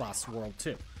Lost World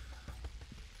too.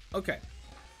 Okay.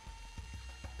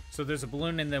 So there's a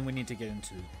balloon and then we need to get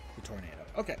into the tornado.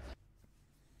 Okay.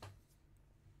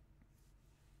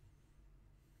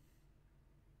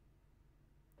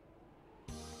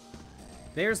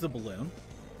 There's the balloon.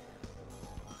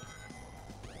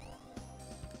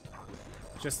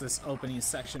 Just this opening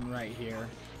section right here.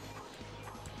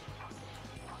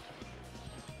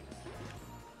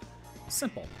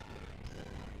 simple.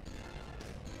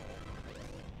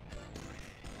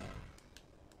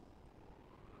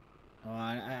 Oh,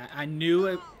 I knew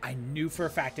it. I knew for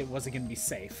a fact it wasn't going to be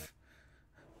safe.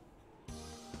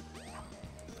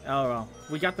 Oh well,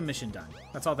 we got the mission done.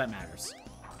 That's all that matters.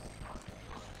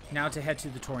 Now to head to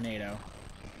the tornado.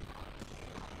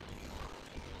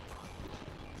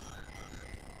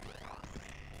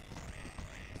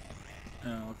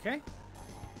 Okay.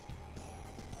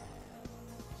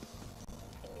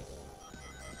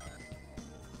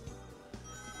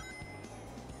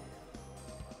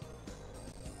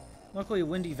 Luckily,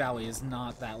 Windy Valley is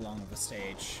not that long of a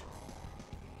stage.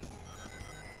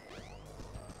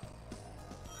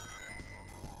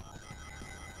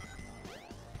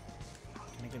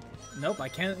 Nope, I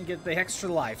can't get the extra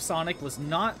life. Sonic was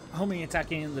not homing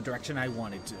attacking in the direction I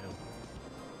wanted to.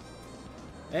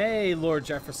 Hey, Lord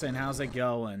Jefferson, how's it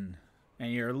going?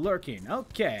 And you're lurking.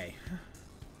 Okay.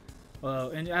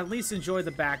 Well, and at least enjoy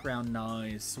the background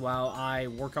noise while I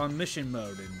work on mission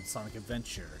mode in Sonic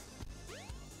Adventure.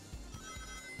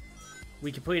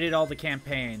 We completed all the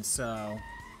campaigns, so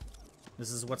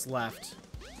this is what's left.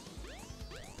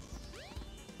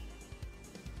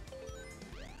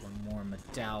 One more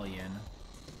medallion.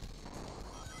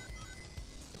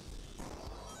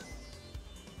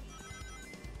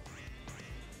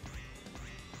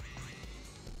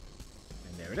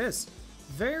 And there it is.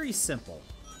 Very simple.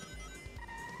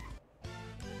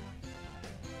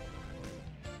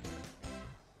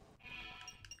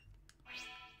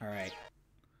 Alright.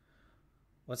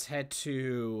 Let's head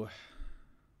to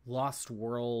Lost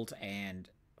World and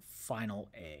Final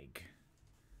Egg.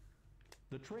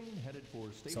 The train headed for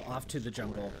station So off to the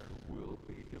jungle. will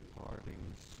be departing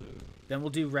soon. Then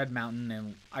we'll do Red Mountain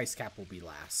and Ice Cap will be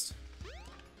last.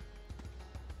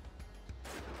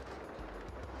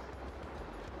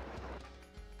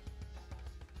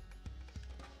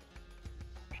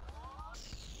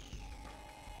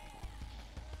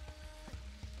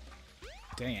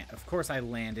 Dang it. Of course I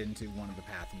land into one of the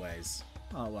pathways.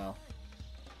 Oh well.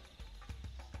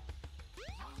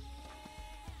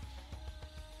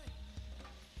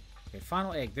 Okay,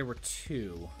 Final Egg. There were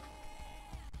two.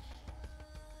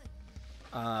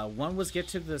 One was get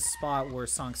to the spot where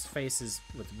Sonic's face is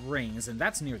with rings, and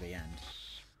that's near the end.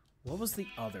 What was the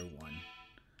other one?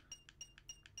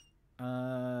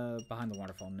 Behind the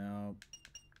waterfall. No.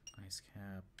 Ice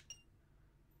Cap.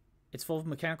 It's full of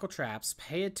mechanical traps.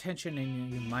 Pay attention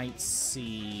and you might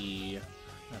see...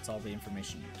 That's all the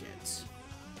information you get.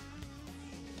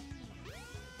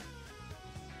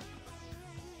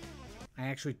 I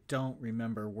actually don't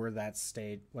remember where that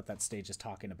stage, what that stage is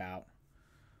talking about.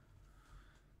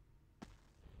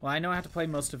 Well, I know I have to play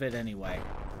most of it anyway.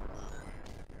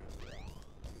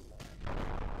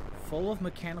 Full of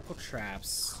mechanical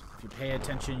traps. If you pay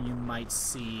attention, you might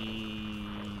see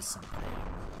something.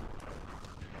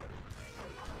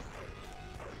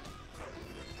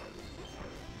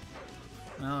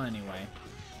 Oh, anyway.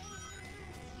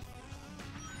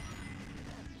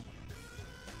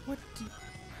 What do you...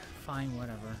 Fine,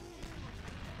 whatever.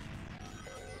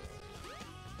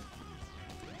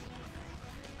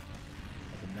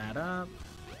 Open that up.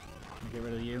 Get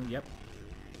rid of you. Yep.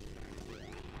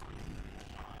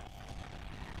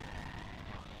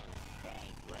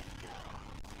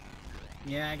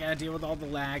 Yeah, I gotta deal with all the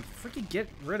lag. Freaking get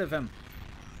rid of him.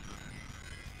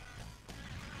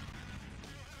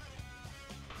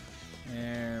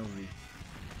 There we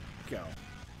go.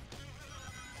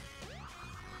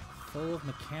 Full of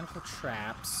mechanical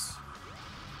traps.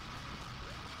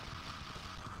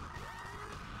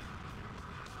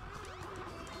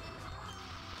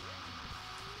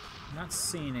 Not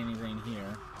seeing anything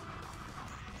here.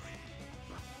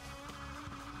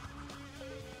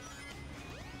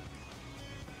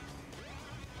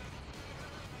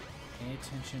 Pay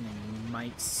attention and you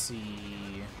might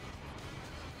see...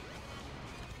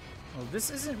 Well, this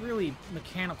isn't really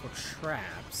mechanical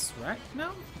traps, right?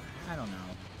 No? I don't know.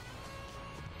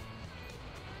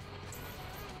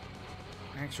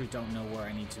 I actually don't know where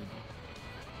I need to...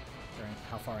 or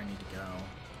how far I need to go.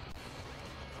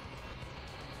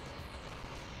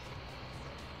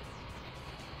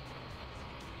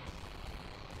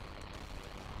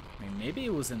 I mean, maybe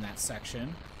it was in that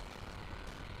section.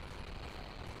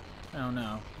 I don't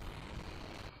know.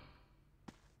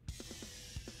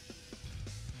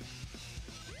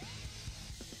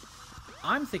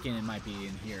 I'm thinking it might be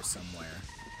in here somewhere.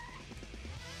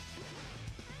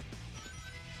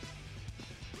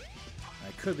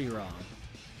 I could be wrong.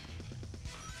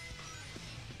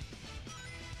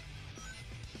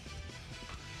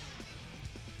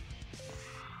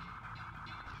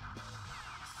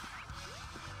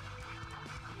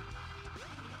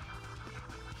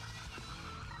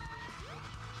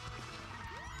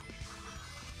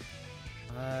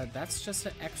 That's just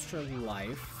an extra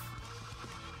life.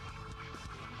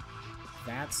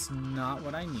 That's not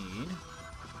what I need.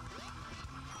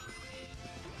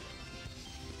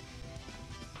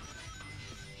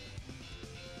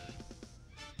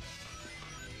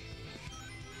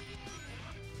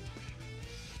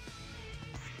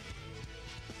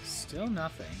 Still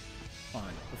nothing. Hold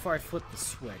on, before I flip the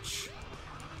switch.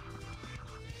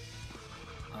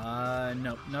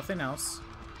 Nope, nothing else.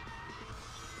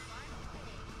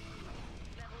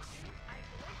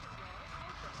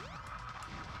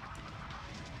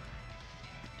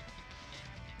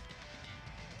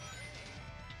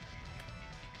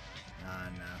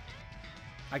 No.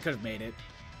 I could have made it.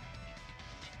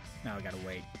 Now I gotta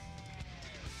wait.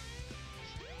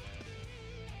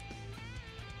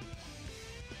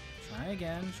 Try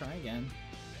again, try again.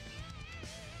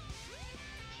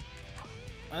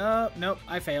 Nope,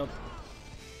 I failed.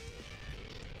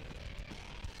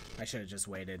 I should have just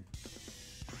waited.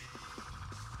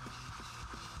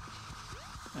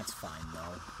 That's fine,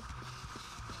 though.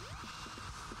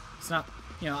 It's not,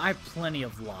 you know, I have plenty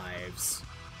of lives.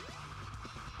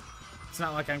 It's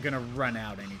not like I'm gonna run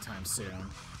out anytime soon.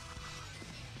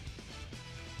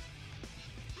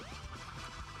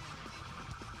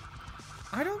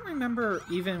 I don't remember,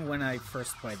 even when I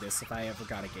first played this, if I ever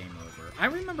got a game over. I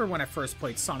remember when I first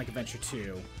played Sonic Adventure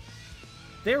 2,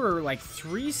 there were like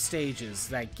 3 stages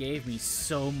that gave me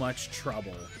so much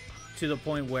trouble, to the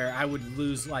point where I would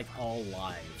lose like all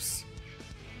lives.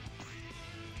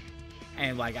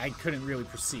 And like, I couldn't really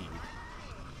proceed.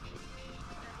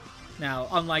 Now,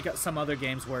 unlike some other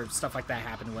games where stuff like that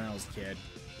happened when I was a kid,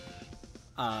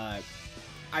 I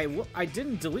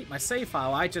didn't delete my save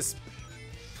file, I just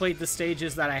played the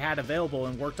stages that I had available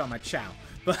and worked on my chow.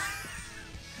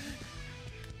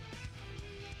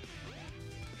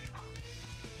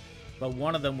 But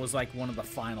one of them was like one of the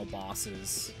final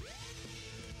bosses.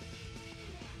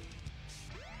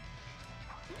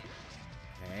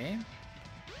 Okay.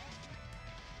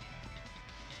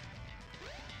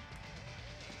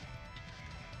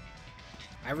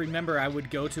 I remember I would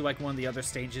go to like one of the other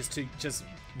stages to just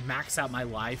max out my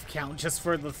life count just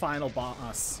for the final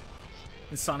boss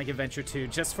in Sonic Adventure 2,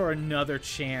 just for another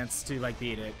chance to like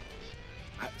beat it.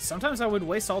 Sometimes I would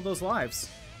waste all those lives.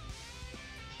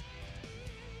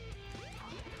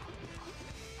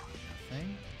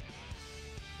 Nothing.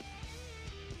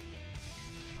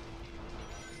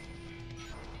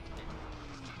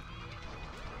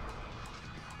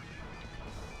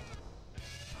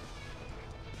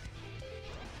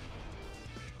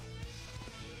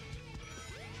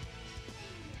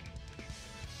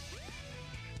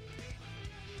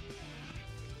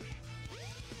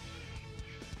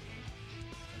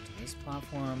 This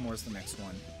platform, where's the next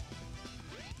one?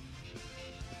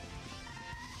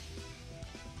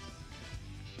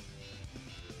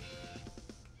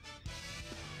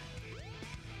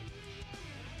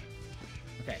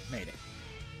 Okay, made it.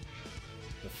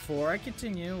 Before I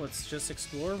continue, let's just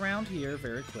explore around here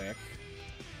very quick.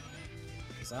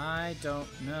 Because I don't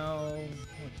know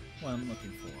what I'm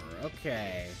looking for.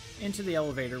 Okay, into the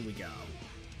elevator we go.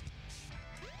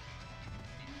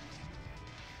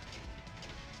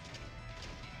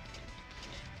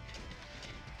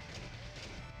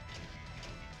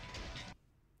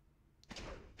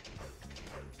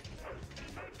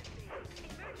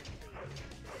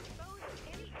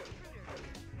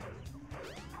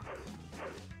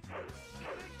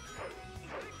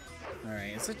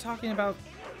 Alright, is it talking about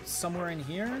somewhere in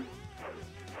here?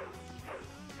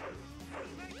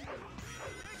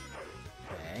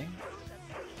 Okay.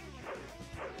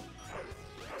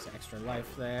 There's extra life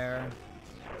there.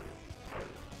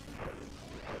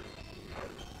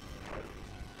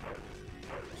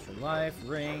 Extra life,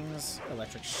 rings,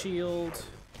 electric shield.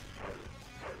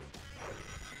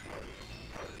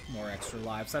 More extra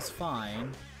lives, that's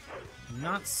fine. I'm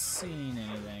not seeing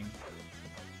anything.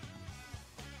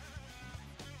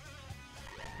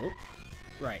 Oh,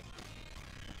 right.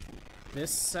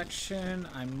 This section,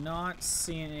 I'm not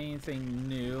seeing anything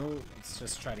new. Let's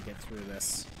just try to get through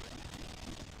this.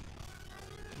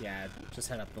 Yeah, just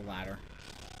head up the ladder.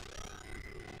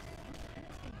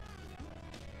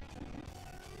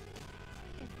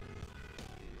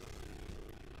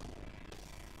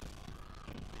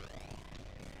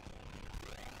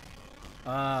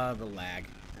 The lag.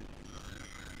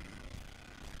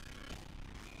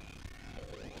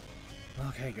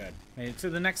 Okay, good. Made it to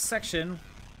the next section.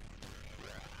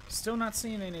 Still not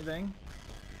seeing anything.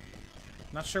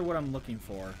 Not sure what I'm looking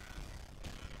for.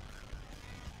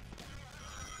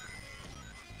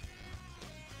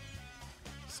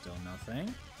 Still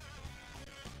nothing.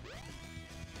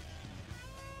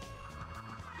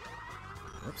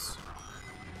 Whoops.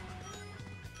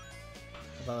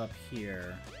 How about up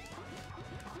here?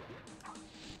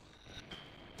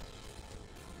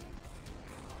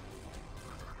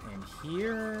 And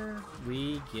here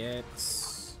we get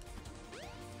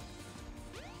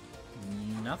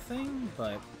nothing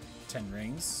but 10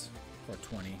 rings or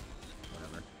 20,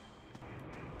 whatever.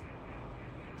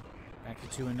 Back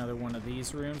to another one of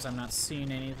these rooms. I'm not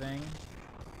seeing anything.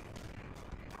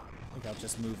 I think I'll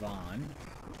just move on.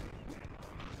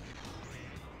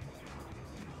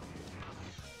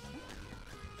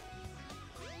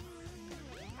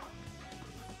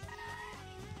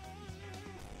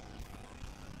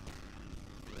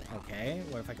 Okay,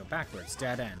 what if I go backwards?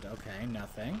 Dead end. Okay,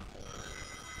 nothing.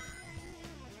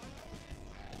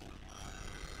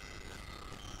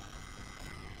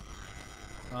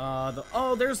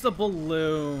 Oh, there's the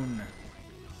balloon.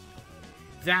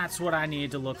 That's what I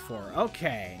need to look for.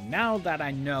 Okay, now that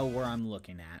I know where I'm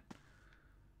looking at.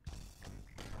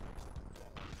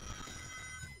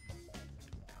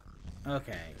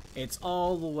 Okay, it's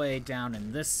all the way down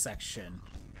in this section.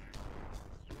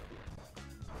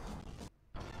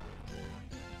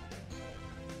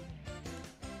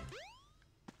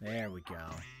 There we go.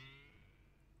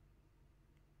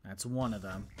 That's one of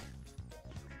them.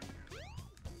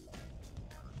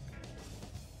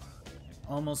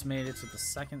 Almost made it to the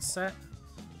second set.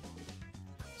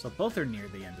 So both are near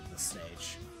the end of the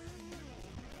stage.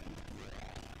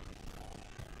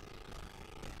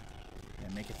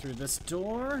 And make it through this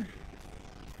door.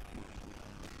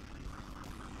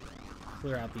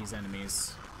 Clear out these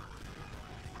enemies.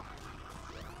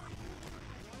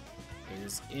 It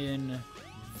is in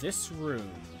this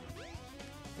room.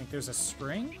 Think there's a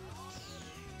spring?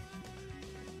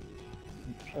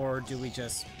 Or do we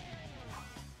just...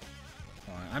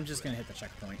 Hold on, I'm just gonna hit the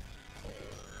checkpoint.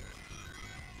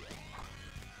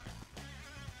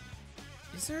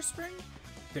 Is there a spring?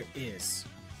 There is.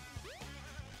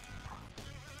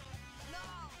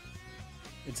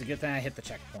 It's a good thing I hit the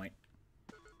checkpoint.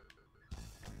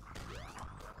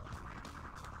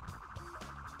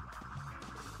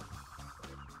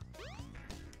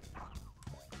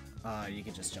 You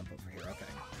can just jump over here, okay.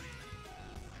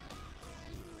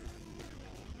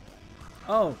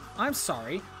 Oh, I'm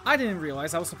sorry. I didn't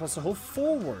realize I was supposed to hold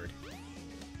forward.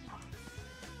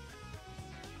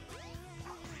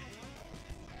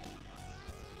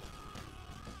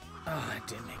 Oh, I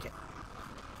didn't make it.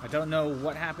 I don't know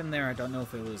what happened there. I don't know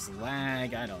if it was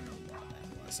lag. I don't know what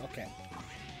that was. Okay.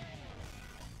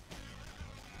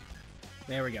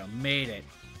 There we go. Made it.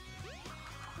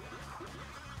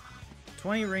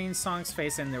 20 ring songs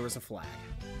face and there was a flag.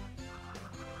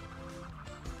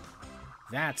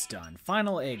 That's done.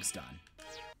 Final egg's done.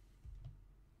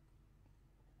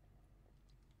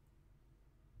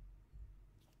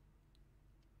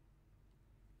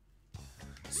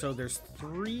 So there's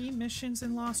 3 missions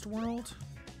in Lost World.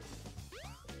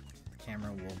 The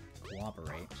camera will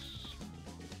cooperate.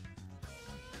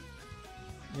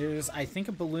 There's, I think,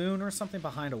 a balloon or something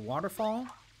behind a waterfall.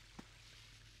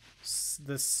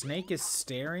 The snake is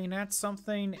staring at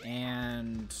something,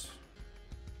 and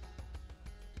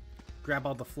grab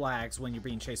all the flags when you're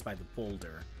being chased by the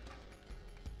boulder.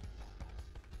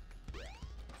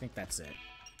 I think that's it.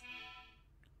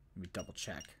 Let me double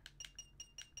check.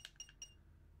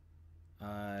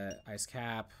 Ice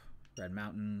Cap, Red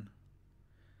Mountain.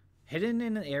 Hidden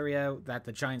in an area that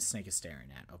the giant snake is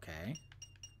staring at. Okay.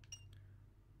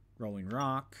 Rolling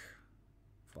Rock,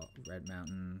 Red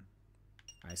Mountain,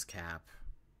 Ice Cap.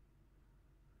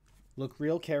 Look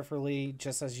real carefully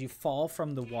just as you fall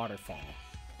from the waterfall.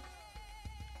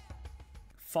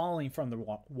 Falling from the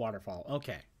waterfall.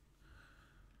 Okay.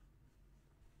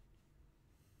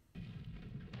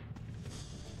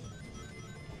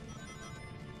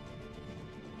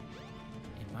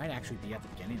 It might actually be at the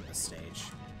beginning of this stage.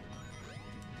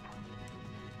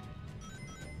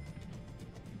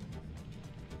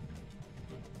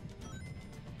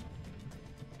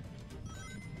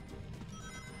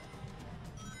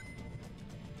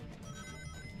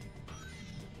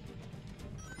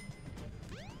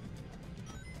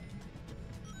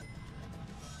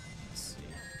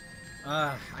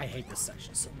 I hate this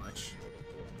section so much.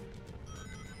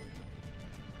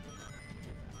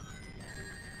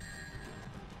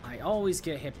 I always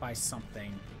get hit by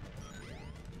something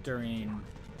during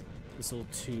this little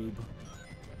tube.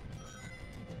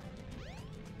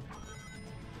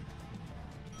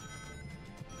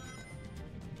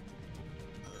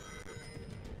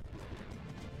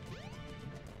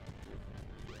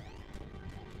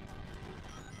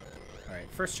 Alright,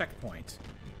 first checkpoint.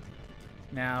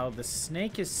 Now, the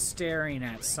snake is staring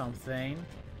at something,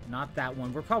 Not that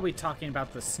one. We're probably talking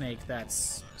about the snake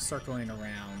that's circling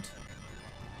around.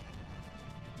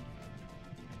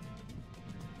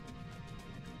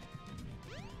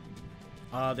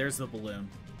 There's the balloon.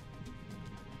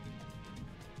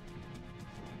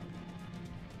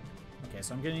 Okay,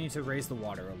 so I'm gonna need to raise the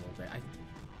water a little bit.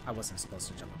 I wasn't supposed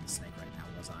to jump on the snake right now,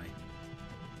 was I?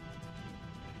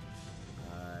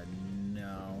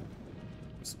 No.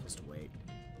 I was supposed to wait.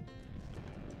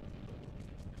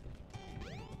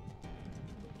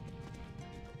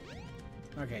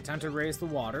 Okay, time to raise the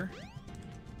water.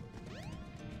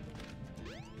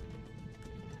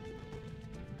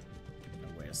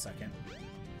 Oh, wait a second.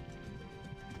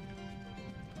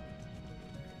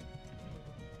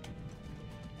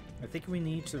 I think we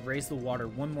need to raise the water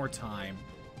one more time,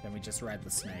 then we just ride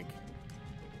the snake.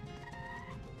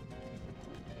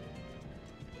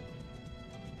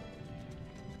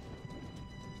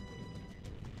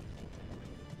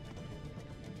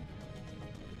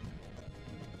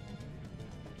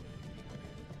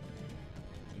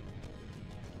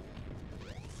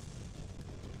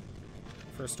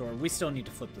 First door. We still need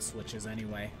to flip the switches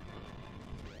anyway.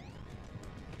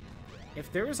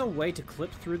 If there is a way to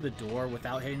clip through the door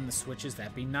without hitting the switches,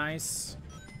 that'd be nice.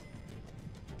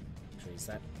 Actually,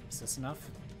 is this enough?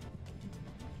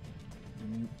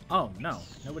 Oh, no.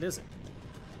 No, it isn't.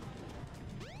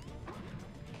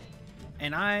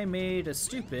 And I made a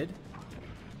stupid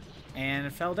and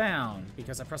it fell down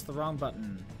because I pressed the wrong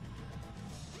button.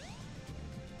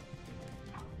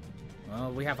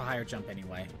 Well, we have a higher jump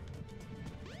anyway.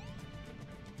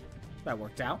 That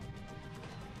worked out.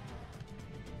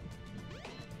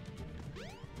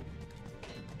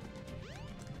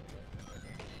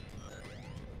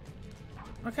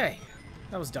 Okay,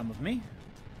 that was dumb of me.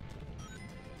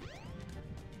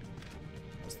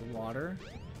 There's the water.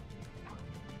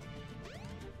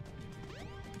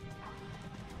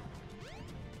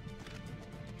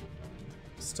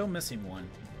 Still missing one.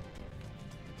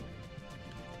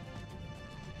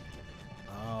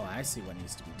 Oh, I see what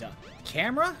needs to be done.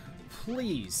 Camera?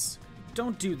 Please,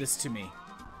 don't do this to me.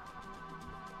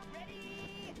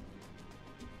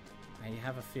 I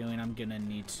have a feeling I'm gonna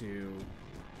need to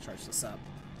charge this up.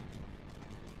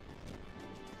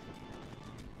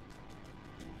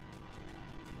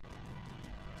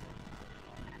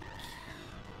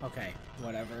 Okay,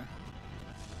 whatever.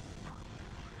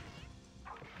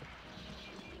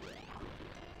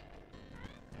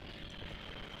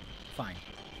 Fine.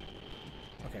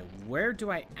 Okay, where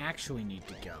do I actually need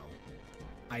to go?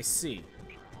 I see.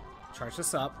 Charge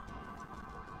this up.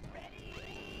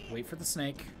 Wait for the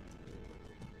snake.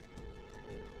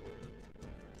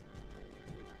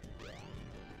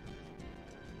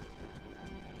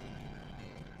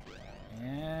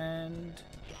 And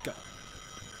go.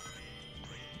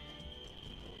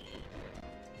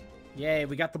 Yay,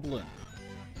 we got the balloon.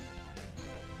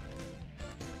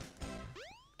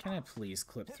 Can I please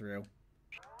clip through?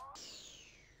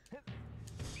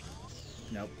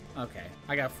 Nope. Okay.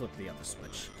 I gotta flip the other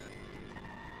switch.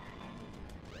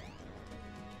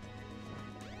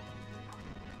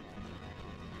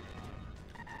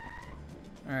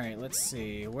 Alright, let's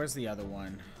see. Where's the other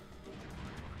one?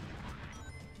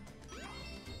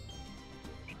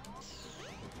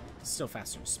 Still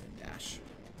faster to spin dash.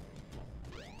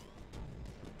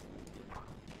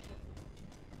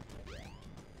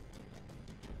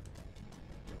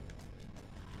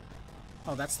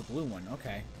 Oh, that's the blue one.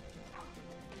 Okay.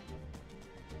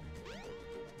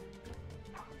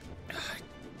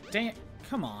 Dang it.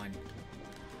 Come on.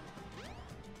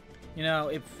 You know,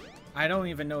 if... I don't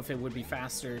even know if it would be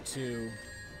faster to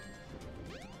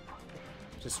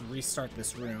just restart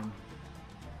this room.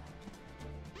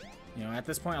 You know, at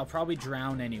this point, I'll probably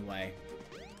drown anyway.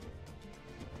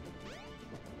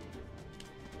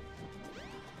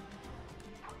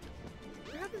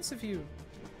 What happens if you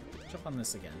jump on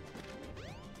this again?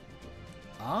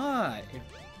 Ah, it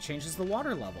changes the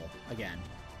water level again.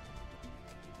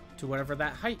 To whatever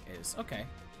that height is. Okay.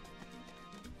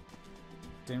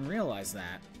 Didn't realize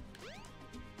that.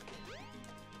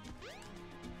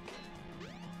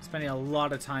 Spending a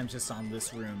lot of time just on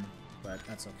this room, but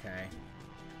that's okay.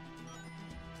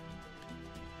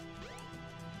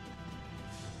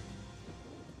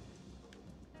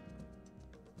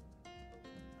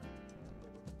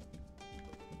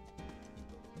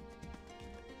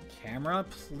 Camera,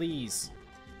 please.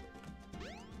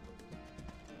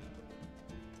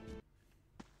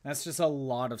 That's just a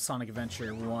lot of Sonic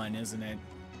Adventure 1, isn't it?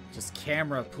 Just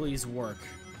camera, please work.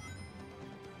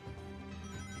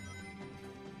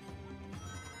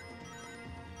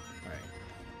 Alright.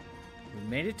 We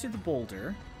made it to the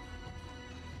boulder.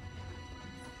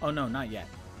 Oh no, not yet.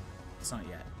 It's not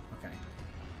yet. Okay.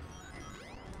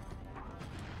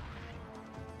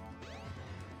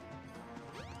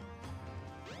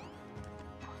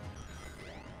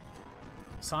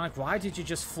 Sonic, why did you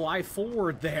just fly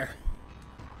forward there?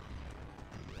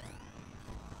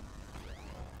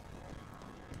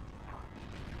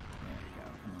 There we go.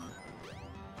 Come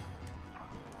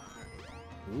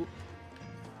on. Ooh.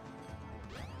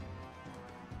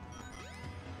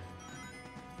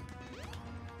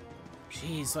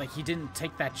 Jeez, like he didn't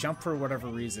take that jump for whatever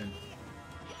reason.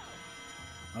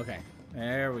 Okay,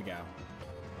 there we go.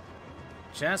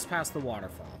 Just past the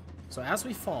waterfall. So as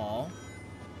we fall,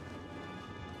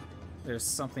 there's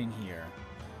something here.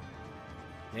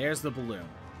 There's the balloon.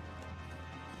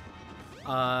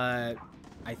 I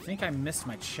think I missed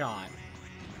my shot.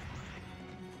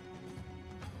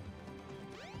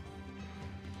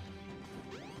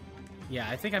 Yeah,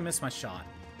 I think I missed my shot.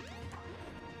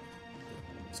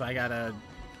 So I gotta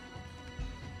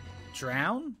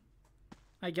drown?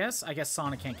 I guess? I guess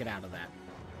Sonic can't get out of that.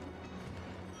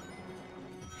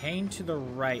 Hang to the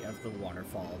right of the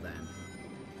waterfall, then.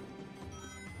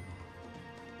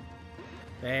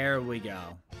 There we go.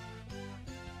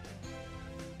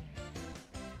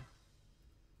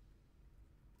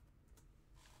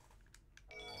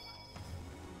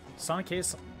 Sonic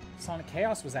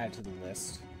Chaos was added to the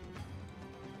list.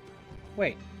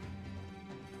 Wait.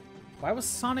 Why was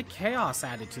Sonic Chaos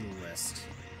added to the list?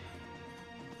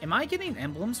 Am I getting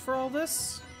emblems for all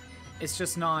this? It's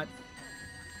just not...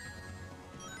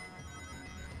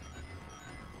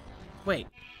 Wait,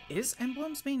 is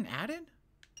emblems being added?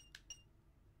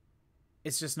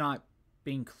 It's just not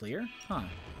being clear? Huh.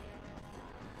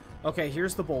 Okay,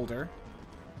 here's the boulder.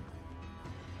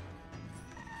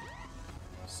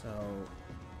 So,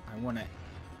 I want to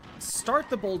start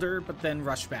the boulder, but then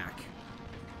rush back.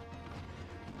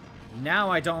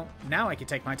 Now I don't... Now I can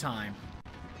take my time.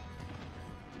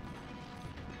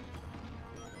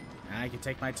 I can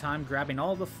take my time grabbing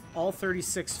all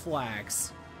 36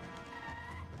 flags.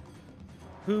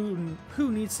 Who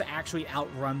needs to actually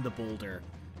outrun the boulder?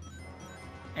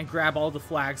 And grab all the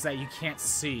flags that you can't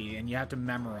see and you have to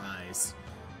memorize.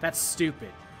 That's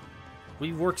stupid.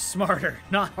 We work smarter,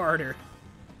 not harder.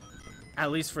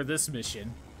 At least for this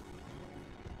mission.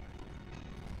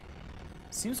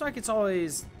 Seems like it's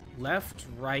always left,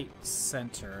 right,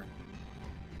 center.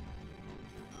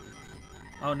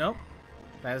 Oh, nope.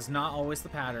 That is not always the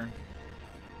pattern.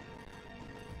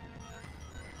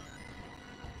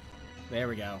 There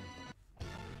we go.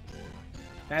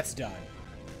 That's done.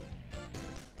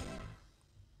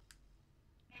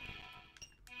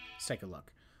 Let's take a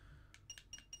look.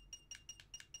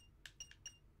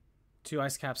 2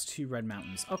 ice caps, 2 red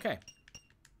mountains. Okay.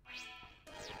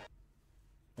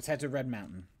 Let's head to Red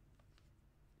Mountain.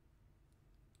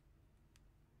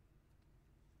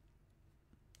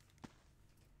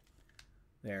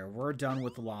 There, we're done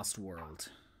with the Lost World.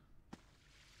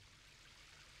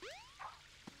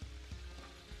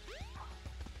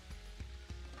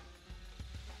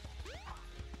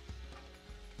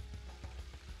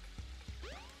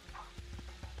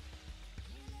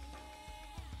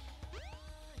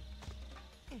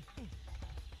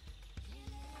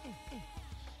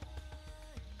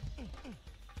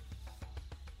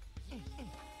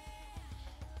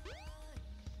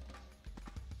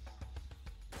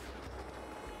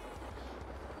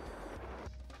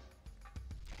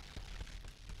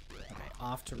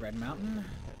 Off to Red Mountain.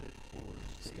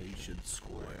 Station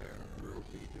Square will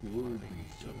be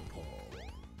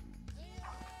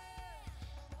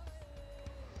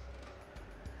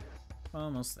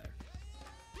almost there.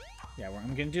 Yeah,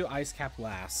 I'm gonna do Ice Cap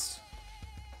last.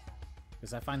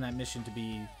 Because I find that mission to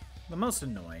be the most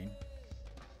annoying.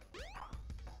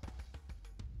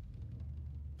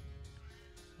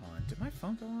 Oh, did my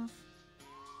phone go off?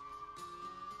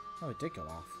 Oh, it did go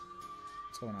off.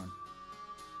 What's going on?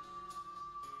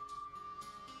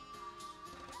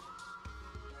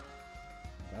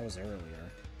 That was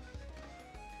earlier.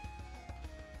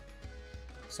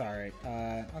 Sorry.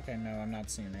 Okay, no, I'm not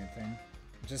seeing anything.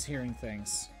 I'm just hearing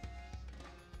things.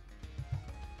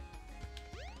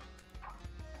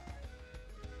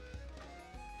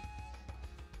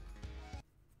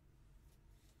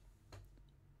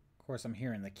 Of course, I'm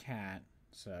hearing the cat,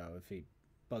 so if he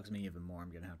bugs me even more, I'm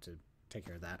gonna have to take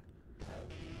care of that.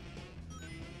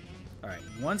 Alright,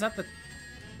 one's at the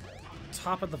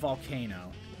top of the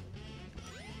volcano.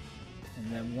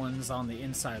 And then one's on the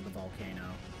inside of the volcano.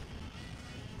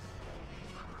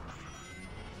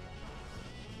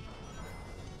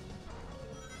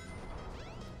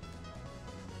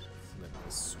 Flip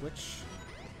the switch.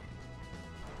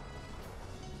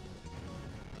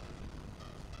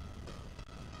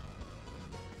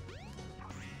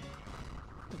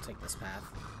 We'll take this path.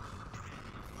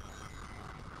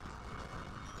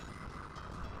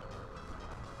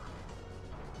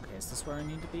 Okay, is this where I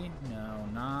need to be? No,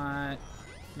 not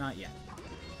yet.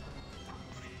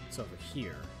 It's over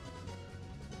here.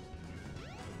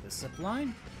 The zip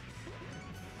line?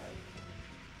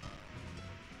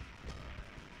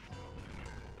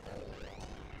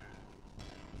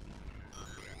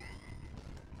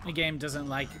 The game doesn't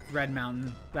like Red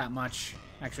Mountain that much.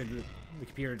 Actually, the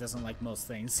computer doesn't like most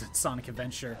things. It's Sonic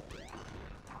Adventure.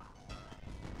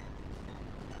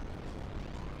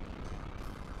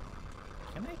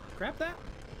 Can I grab that?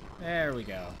 There we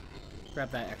go.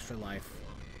 Grab that extra life.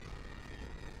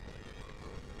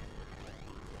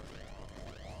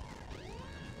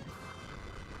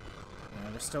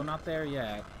 We're still not there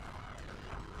yet.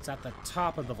 It's at the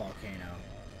top of the volcano.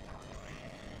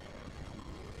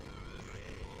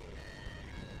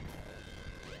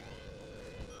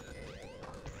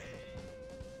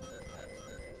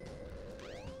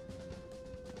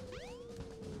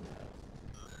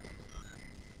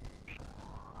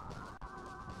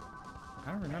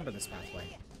 I don't remember this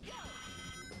pathway.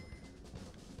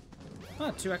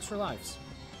 Oh, 2 extra lives.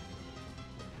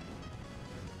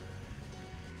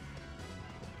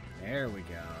 There we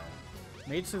go.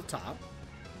 Made it to the top.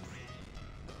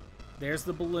 There's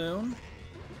the balloon.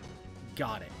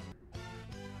 Got it.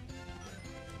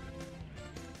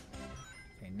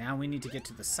 Okay, now we need to get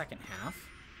to the second half.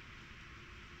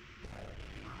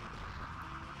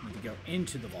 Need to go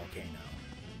into the volcano.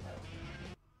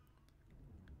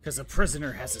 Because a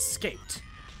prisoner has escaped.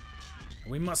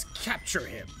 And we must capture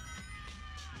him.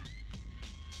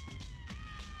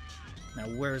 Now,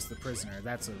 where's the prisoner?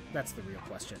 That's the real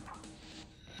question.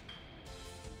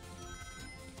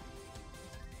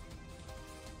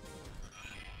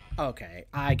 Okay,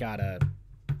 I gotta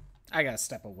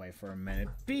step away for a minute.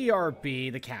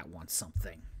 BRB, the cat wants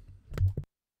something.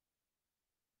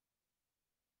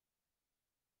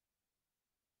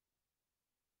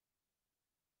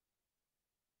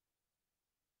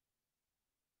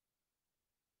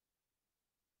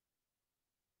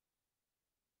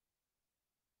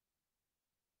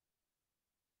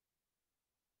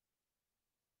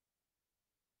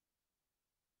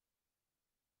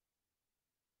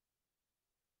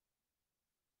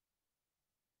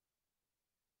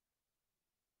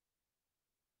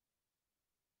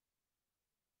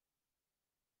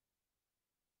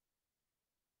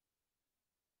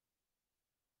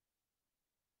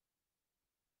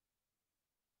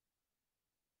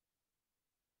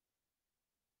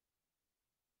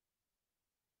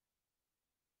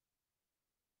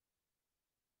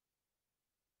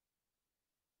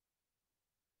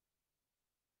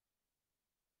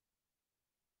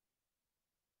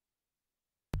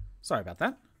 Sorry about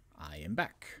that. I am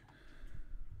back.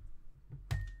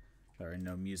 There are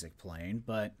no music playing,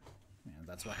 but you know,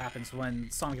 that's what happens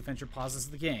when Sonic Adventure pauses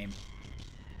the game.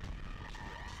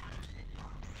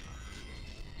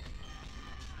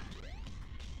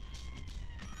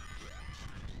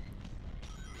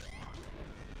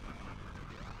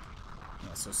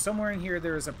 Yeah, so somewhere in here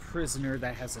there is a prisoner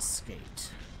that has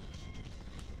escaped.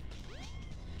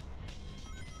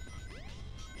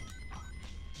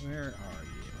 Where are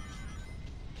you?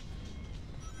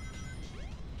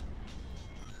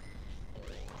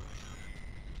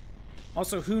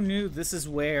 Also, who knew this is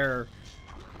where,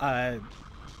 I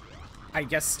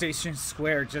guess Station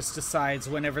Square just decides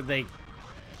whenever they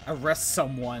arrest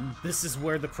someone, this is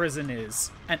where the prison is.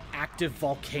 An active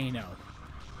volcano.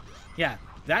 Yeah,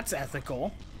 that's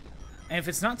ethical. And if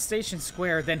it's not Station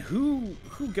Square, then who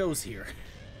goes here?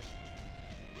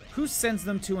 Who sends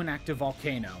them to an active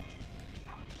volcano?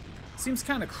 Seems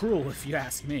kind of cruel if you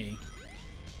ask me.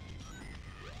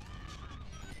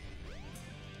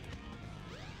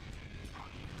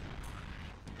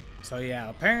 So yeah,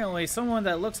 apparently someone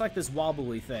that looks like this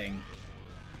wobbly thing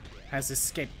has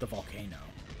escaped the volcano.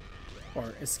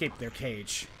 Or escaped their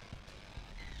cage.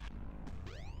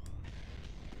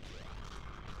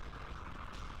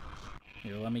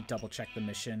 Here, let me double check the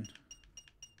mission.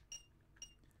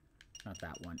 Not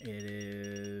that one. It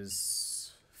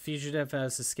is... Fugitive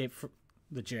has escaped from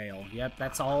the jail. Yep,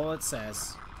 that's all it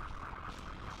says.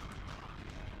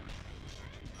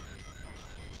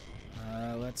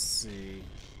 Let's see.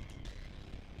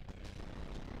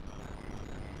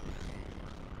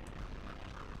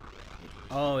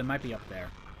 Oh, it might be up there.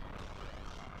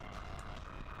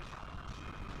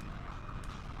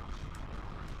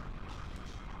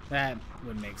 That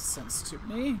would make sense to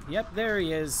me. Yep, there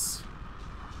he is.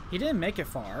 He didn't make it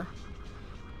far.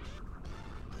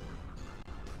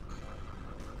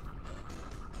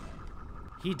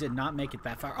 He did not make it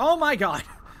that far. Oh my god!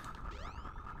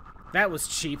 That was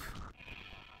cheap.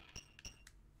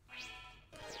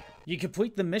 You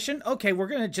complete the mission? Okay, we're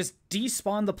gonna just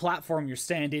despawn the platform you're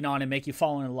standing on and make you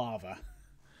fall in lava.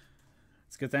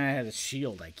 It's a good thing I had a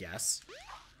shield, I guess.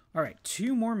 Alright,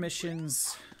 2 more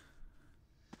missions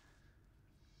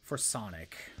for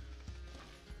Sonic.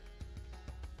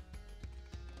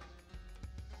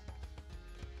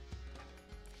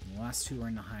 And the last 2 are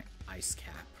in the ice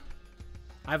cap.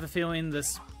 I have a feeling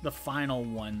the final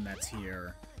one that's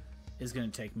here is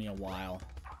going to take me a while.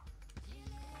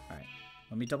 Alright,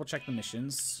 let me double check the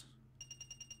missions.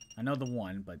 I know the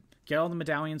one, but get all the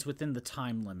medallions within the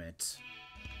time limit.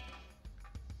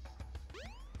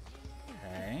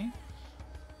 Okay.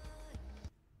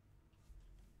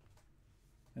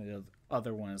 And the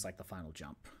other one is like the final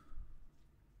jump.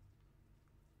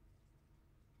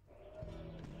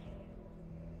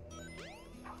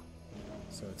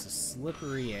 So it's a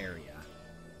slippery area.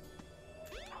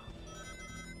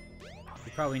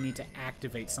 You probably need to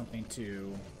activate something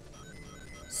to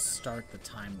start the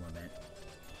time limit.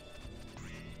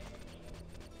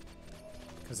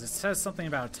 Because it says something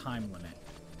about a time limit.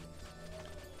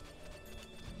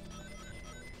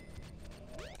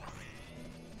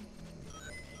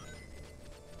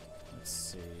 Let's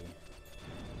see.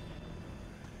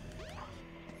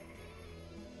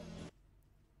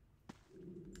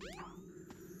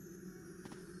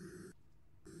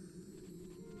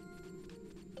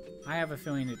 I have a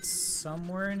feeling it's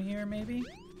somewhere in here, maybe?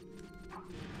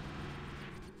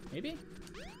 Maybe?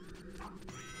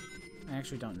 I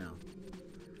actually don't know.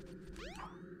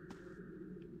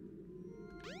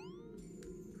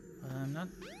 I'm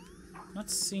not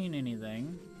seeing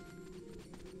anything.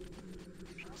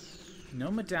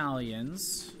 No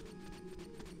medallions.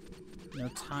 No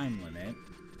time limit.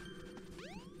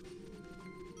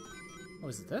 Oh,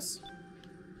 is it this?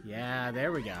 Yeah,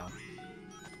 there we go.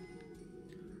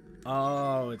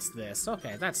 Oh, it's this.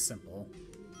 Okay, that's simple.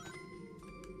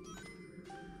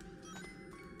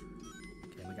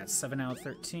 Okay, we got 7 out of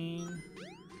 13.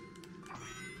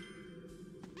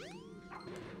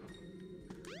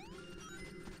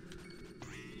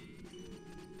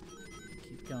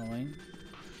 Keep going.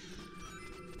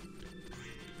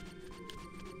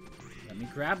 Let me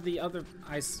grab the other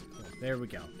ice. Oh, there we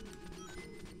go.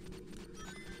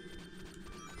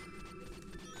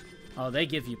 Oh, they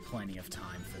give you plenty of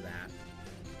time for that.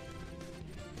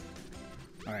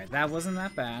 Alright, that wasn't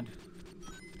that bad.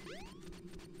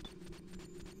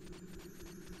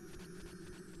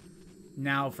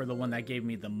 Now for the one that gave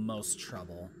me the most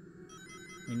trouble.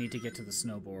 We need to get to the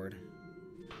snowboard.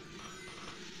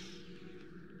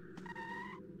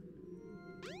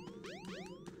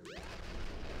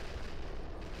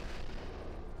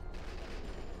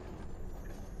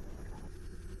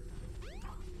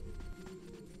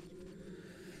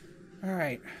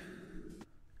 Alright.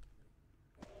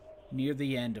 Near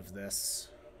the end of this.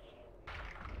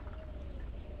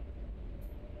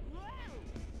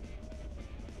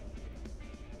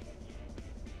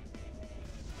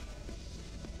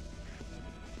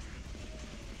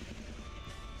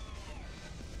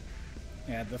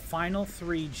 Yeah, the final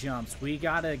 3 jumps, we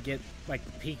gotta get, like,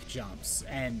 the peak jumps,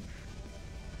 and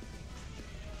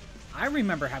I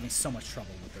remember having so much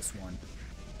trouble with this one.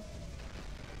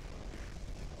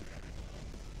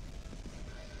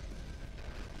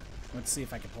 Let's see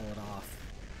if I can pull it off.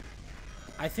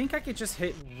 I think I could just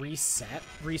hit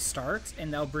restart,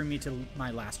 and that'll bring me to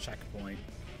my last checkpoint.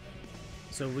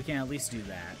 So we can at least do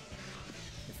that,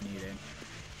 if needed.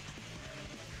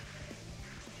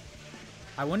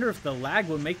 I wonder if the lag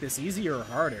would make this easier or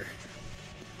harder.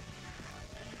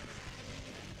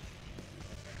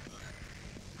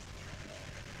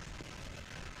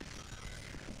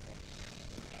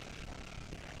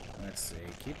 Let's see.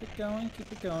 Keep it going,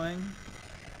 keep it going.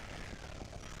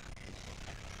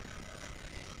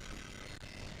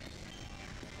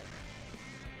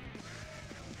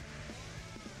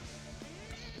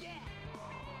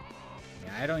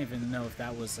 I don't even know if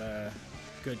that was a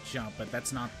good jump, but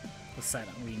that's not the set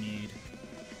we need.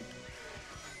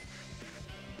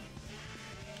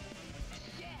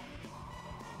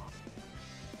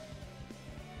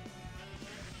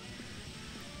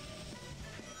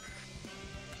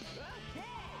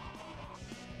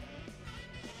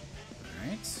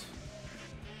 Alright.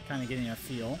 Kind of getting a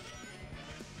feel.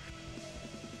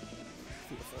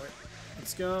 Feel for it.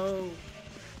 Let's go.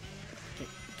 Get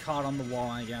caught on the wall,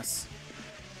 I guess.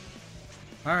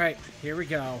 Alright, here we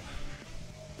go.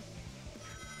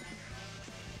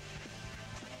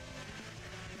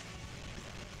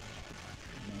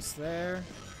 Almost there.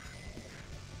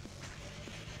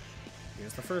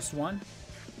 Here's the first one.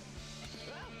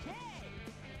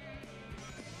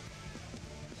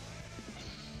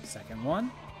 Second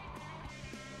one.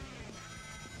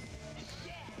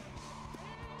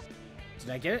 Did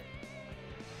I get it?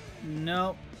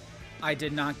 Nope. I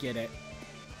did not get it.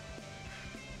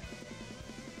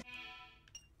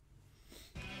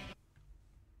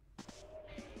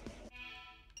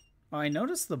 Oh, I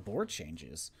noticed the board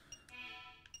changes.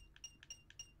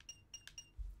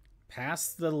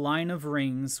 Past the line of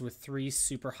rings with 3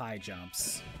 super high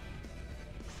jumps.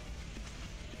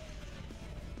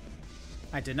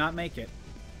 I did not make it.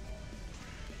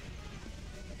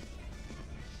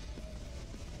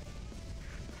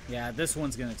 Yeah, this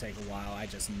one's gonna take a while. I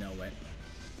just know it.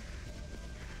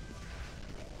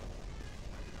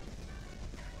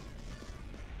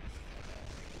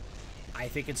 I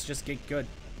think it's just get good.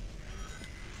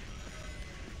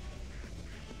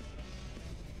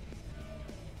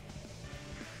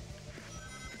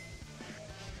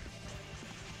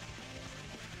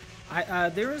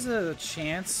 There is a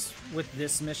chance with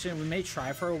this mission, we may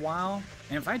try for a while,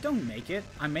 and if I don't make it,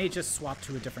 I may just swap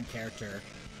to a different character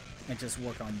and just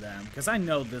work on them, because I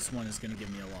know this one is going to give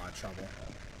me a lot of trouble.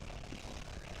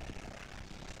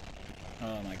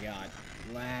 Oh my god.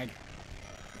 Lag.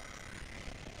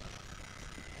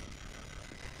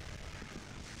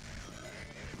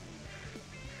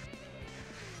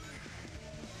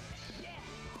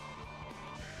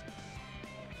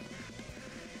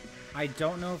 I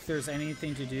don't know if there's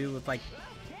anything to do with, like,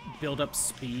 build up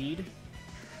speed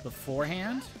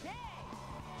beforehand.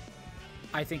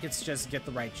 I think it's just get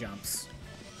the right jumps.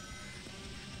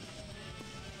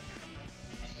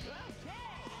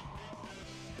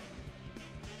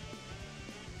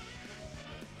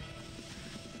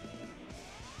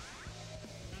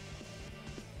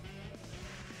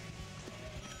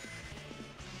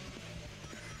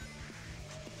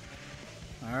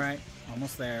 Alright,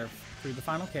 almost there. Through the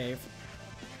final cave.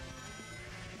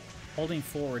 Holding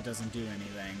forward doesn't do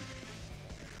anything.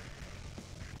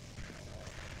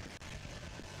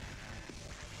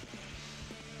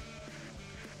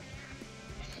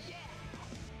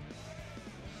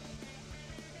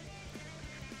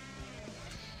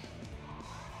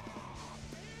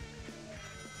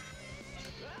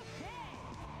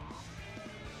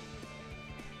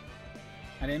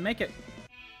 I didn't make it.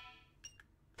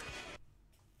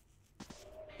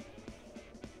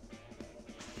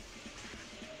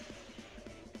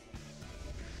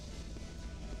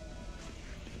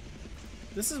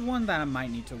 This is one that I might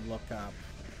need to look up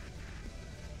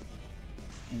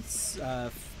and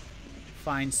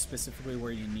find specifically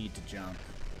where you need to jump.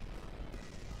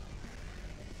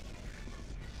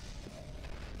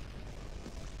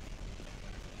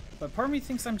 But part of me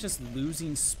thinks I'm just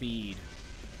losing speed,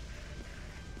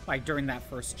 like during that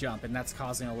first jump, and that's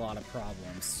causing a lot of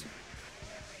problems.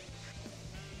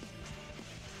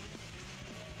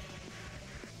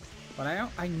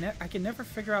 But I can never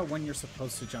figure out when you're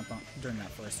supposed to jump on during that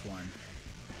first one.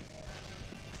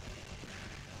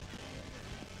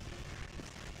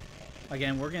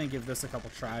 Again, we're gonna give this a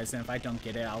couple tries, and if I don't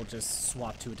get it, I'll just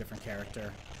swap to a different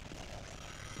character.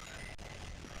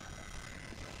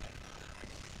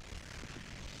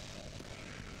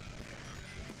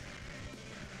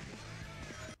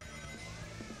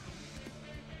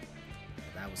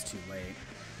 That was too late.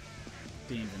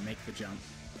 Didn't even make the jump.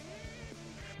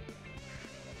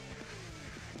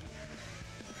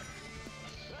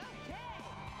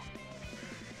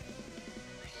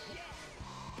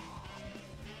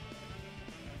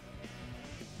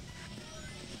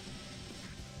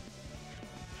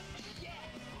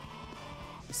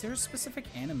 Is there a specific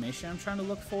animation I'm trying to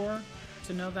look for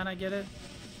to know that I get it?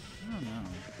 I don't know.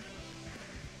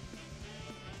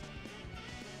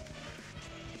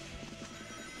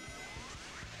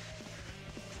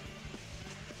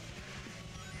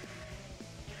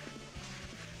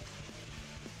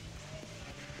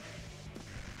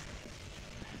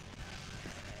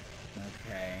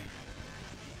 Okay.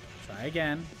 Try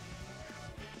again.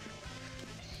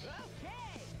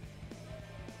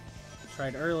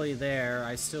 Tried early there,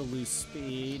 I still lose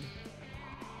speed.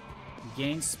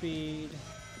 Gain speed.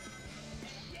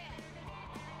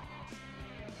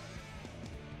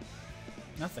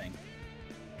 Nothing.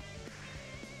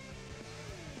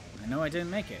 I know I didn't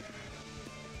make it.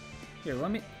 Here, let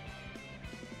me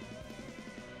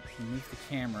move the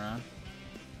camera.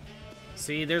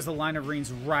 See, there's the line of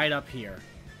rings right up here.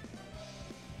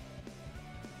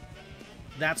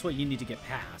 That's what you need to get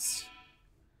past.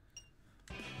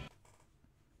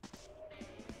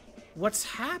 What's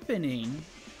happening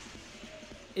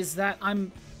is that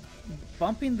I'm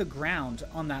bumping the ground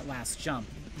on that last jump,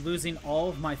 losing all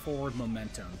of my forward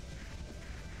momentum.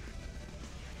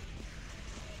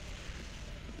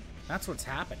 That's what's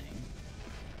happening.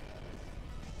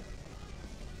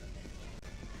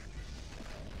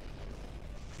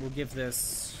 We'll give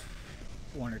this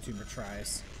 1 or 2 more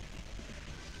tries.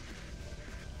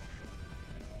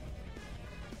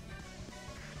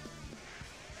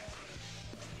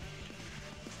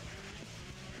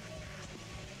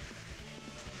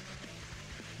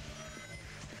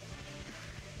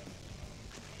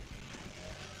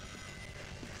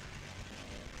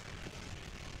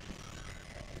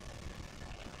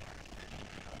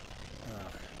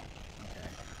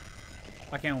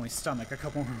 I can only stomach a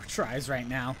couple more tries right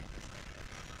now.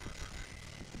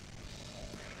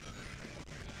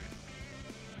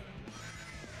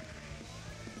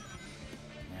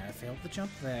 Yeah, I failed the jump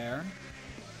there.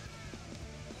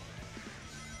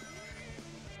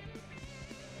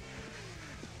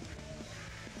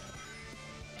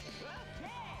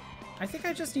 I think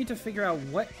I just need to figure out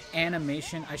what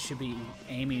animation I should be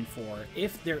aiming for,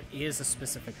 if there is a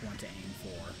specific one to aim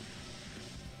for.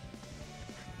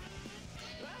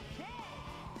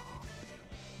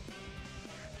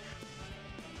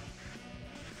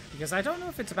 Because I don't know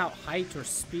if it's about height or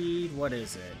speed. What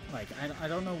is it? Like, I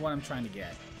don't know what I'm trying to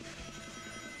get.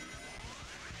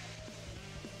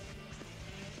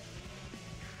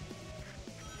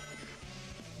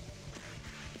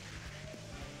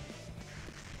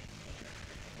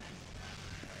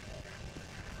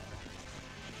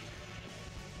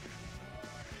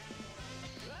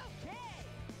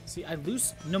 See, I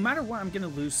lose... No matter what, I'm going to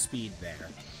lose speed there.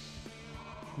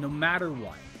 No matter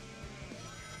what.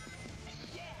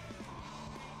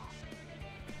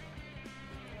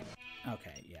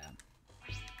 Okay, yeah.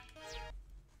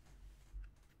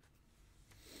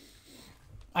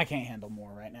 I can't handle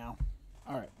more right now.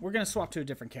 Alright, we're going to swap to a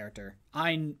different character.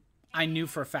 I knew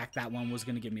for a fact that one was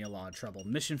going to give me a lot of trouble.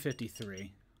 Mission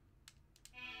 53.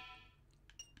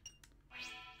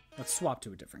 Let's swap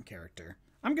to a different character.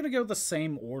 I'm going to go the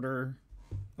same order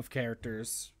of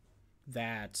characters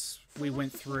that we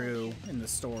went through in the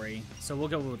story. So we'll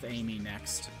go with Amy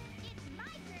next.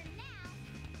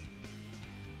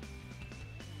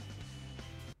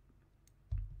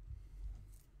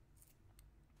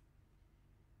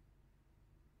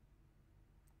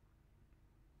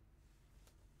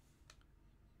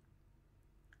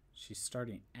 She's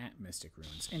starting at Mystic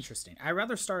Ruins. Interesting. I'd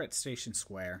rather start at Station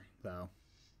Square, though.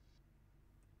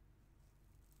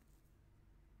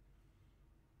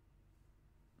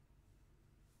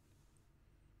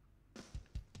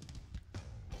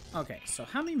 Okay, so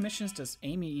how many missions does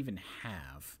Amy even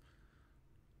have?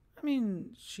 I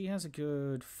mean, she has a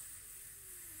good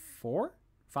 4?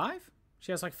 5?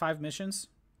 She has like 5 missions?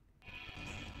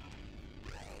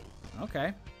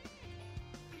 Okay.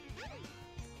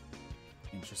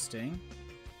 Interesting.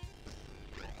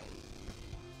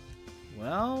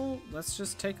 Well, let's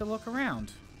just take a look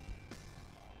around.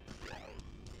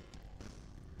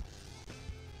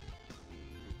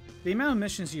 The amount of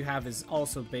missions you have is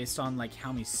also based on like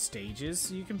how many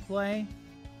stages you can play.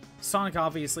 Sonic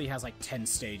obviously has like 10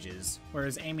 stages,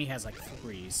 whereas Amy has like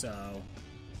 3, so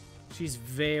she's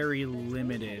very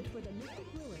limited.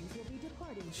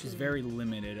 She's very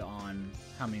limited on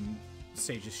how many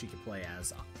stages she can play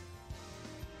as.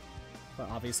 But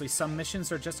obviously some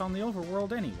missions are just on the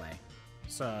overworld anyway,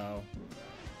 so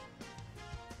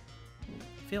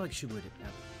I feel like she would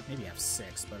have, maybe have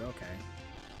 6, but okay.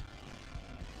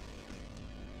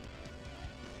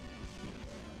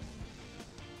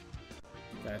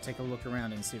 Gotta take a look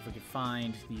around and see if we can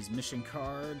find these mission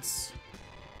cards.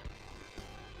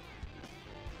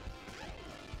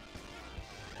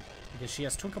 Because she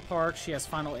has Twinkle Park, she has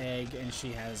Final Egg, and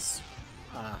she has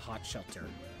Hot Shelter.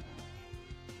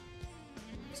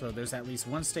 So there's at least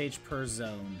 1 stage per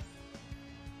zone.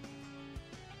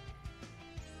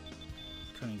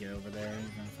 Couldn't get over there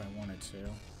even if I wanted to.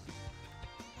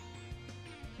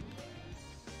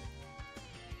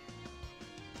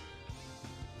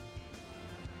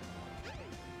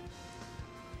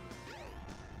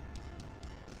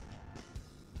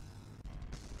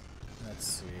 Let's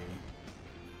see.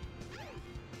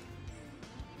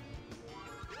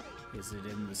 Is it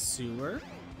in the sewer?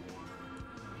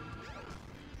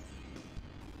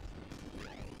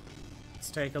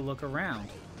 Let's take a look around.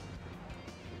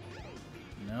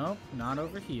 Nope, not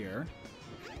over here.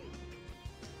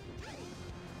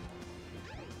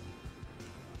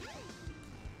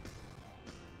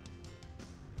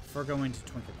 If we're going to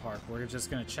Twinkle Park, we're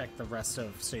just going to check the rest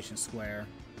of Station Square.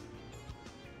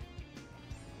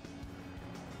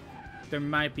 There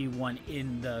might be one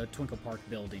in the Twinkle Park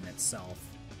building itself.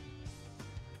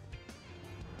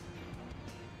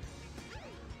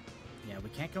 Yeah, we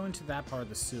can't go into that part of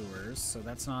the sewers, so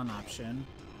that's not an option.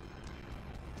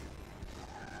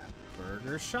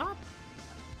 Burger shop?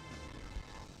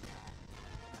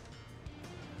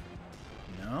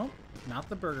 No, not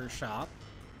the burger shop.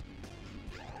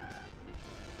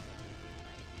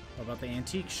 What about the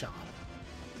antique shop?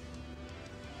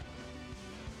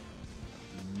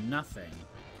 Nothing.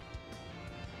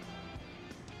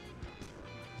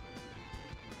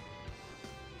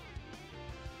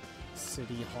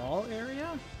 City Hall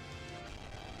area?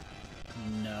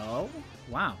 No.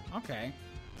 Wow, okay.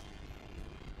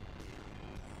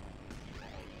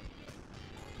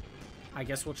 I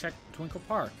guess we'll check Twinkle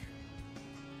Park.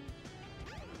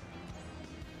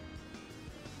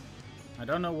 I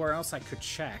don't know where else I could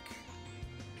check.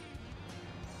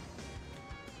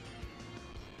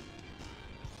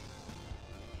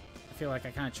 I feel like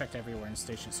I kind of checked everywhere in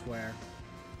Station Square.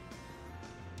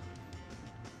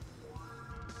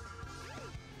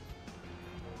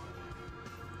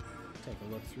 Take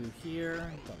a look through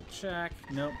here, double check.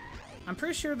 Nope. I'm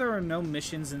pretty sure there are no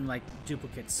missions in, like,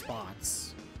 duplicate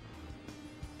spots.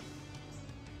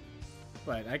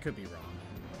 But I could be wrong.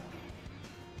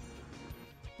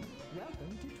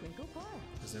 Welcome to Twinkle Park.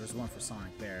 Because there was one for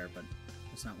Sonic there, but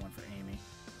there's not one for Amy.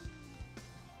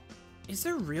 Is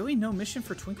there really no mission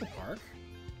for Twinkle Park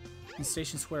in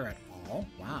Station Square at all?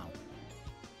 Wow.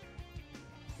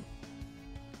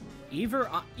 Either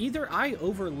I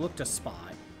overlooked a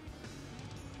spot,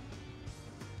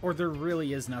 or there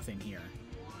really is nothing here.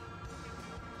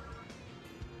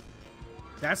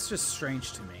 That's just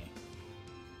strange to me.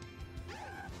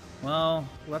 Well,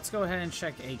 let's go ahead and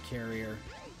check Egg Carrier.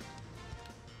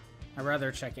 I'd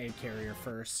rather check Egg Carrier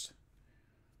first.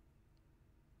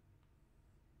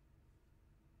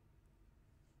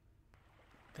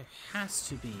 There has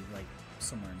to be, like,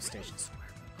 somewhere in Station Square.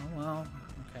 Oh, well,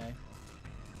 okay.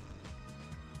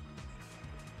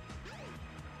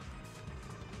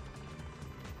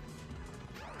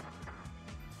 Okay,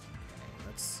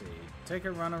 let's see. Take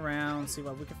a run around, see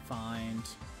what we can find.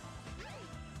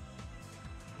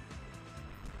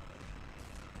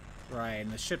 Right,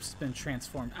 and the ship's been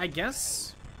transformed. I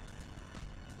guess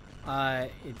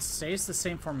it stays the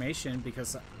same formation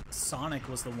because Sonic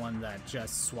was the one that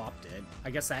just swapped it.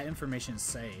 I guess that information is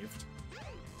saved.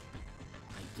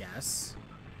 I guess.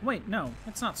 Wait, no,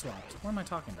 it's not swapped. What am I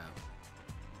talking about?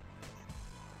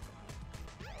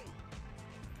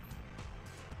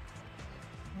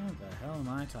 What the hell am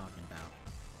I talking about?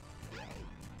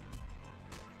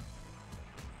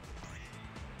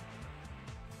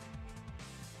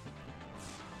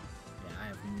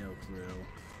 No clue.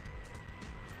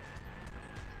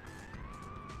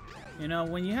 You know,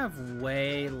 when you have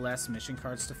way less mission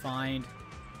cards to find,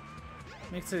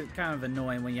 it makes it kind of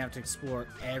annoying when you have to explore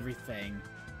everything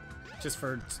just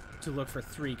to look for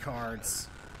 3 cards.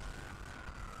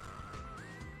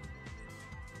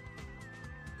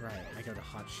 Right, I go to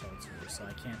Hot Shelter, so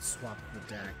I can't swap the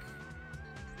deck.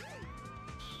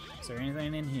 Is there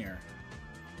anything in here?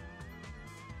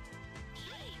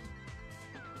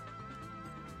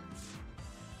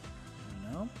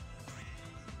 No.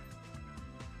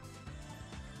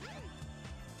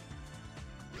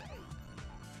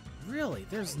 Really?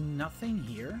 There's nothing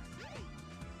here?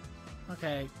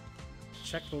 Okay.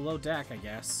 Check below deck, I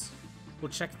guess. We'll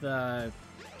check the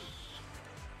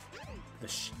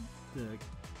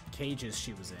cages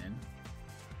she was in,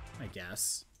 I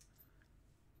guess.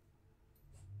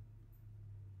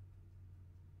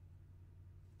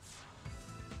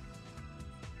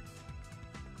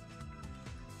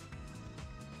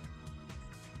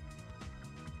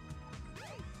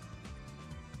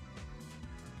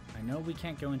 I know we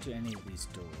can't go into any of these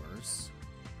doors.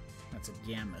 That's a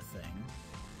gamma thing.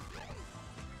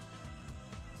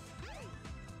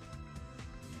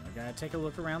 I gotta take a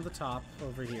look around the top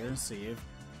over here and see if,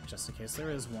 just in case there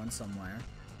is one somewhere.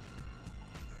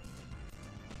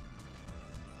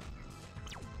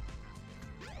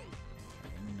 Okay,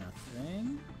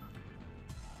 nothing.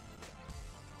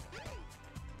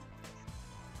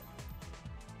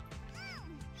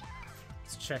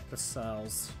 Let's check the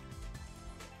cells.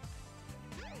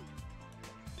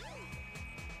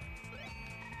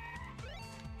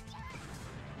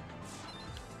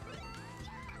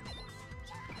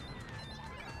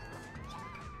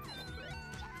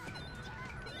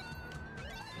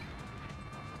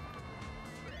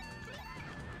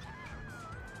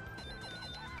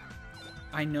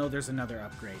 I know there's another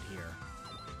upgrade here.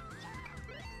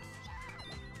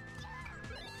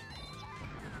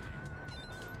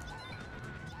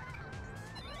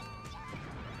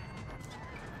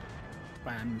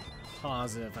 But I'm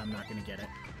positive I'm not gonna get it.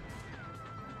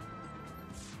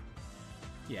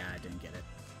 Yeah, I didn't get it.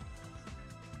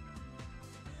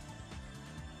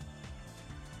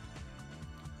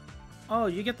 Oh,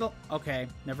 you get the... Okay,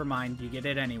 never mind. You get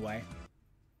it anyway.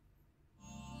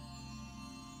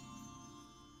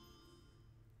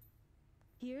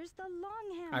 There's the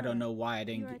long hammer. I don't know why I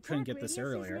Your couldn't attack get this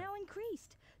radius earlier. Is now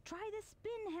increased. Try the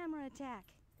spin hammer attack.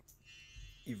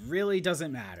 It really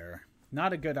doesn't matter.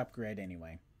 Not a good upgrade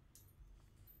anyway.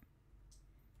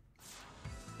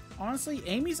 Honestly,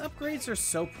 Amy's upgrades are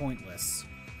so pointless.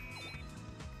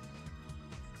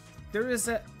 There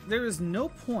is no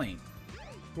point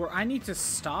where I need to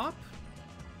stop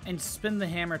and spin the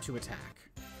hammer to attack.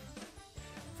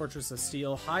 Fortress of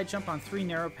Steel, high jump on 3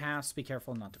 narrow paths. Be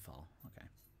careful not to fall. Okay.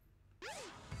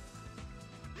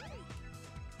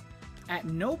 At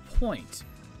no point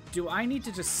do I need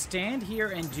to just stand here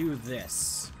and do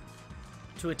this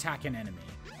to attack an enemy.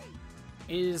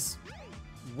 It is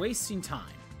wasting time.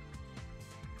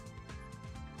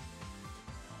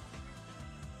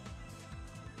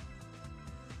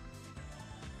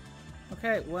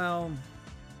 Okay, well,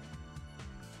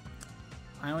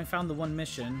 I only found the one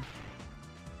mission.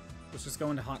 Let's just go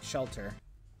into Hot Shelter,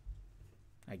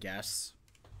 I guess.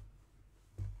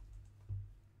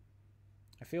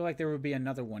 I feel like there would be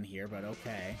another one here, but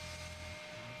okay.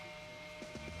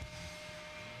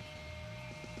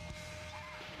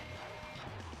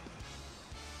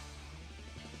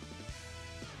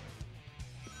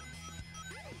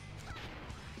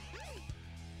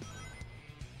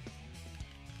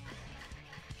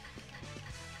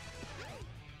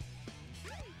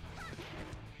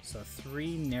 So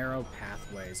 3 narrow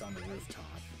pathways on the rooftop.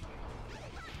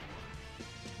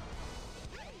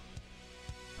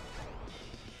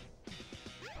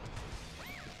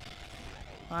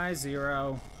 Hi,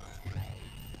 Zero.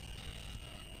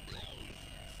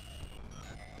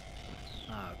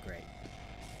 Oh, great.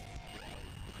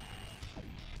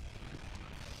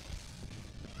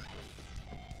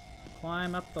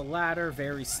 Climb up the ladder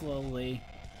very slowly.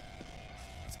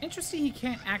 It's interesting he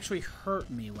can't actually hurt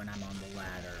me when I'm on the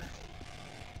ladder.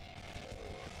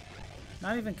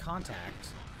 Not even contact.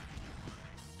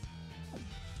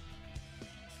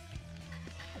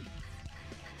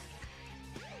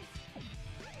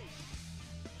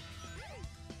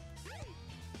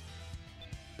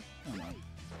 Come on.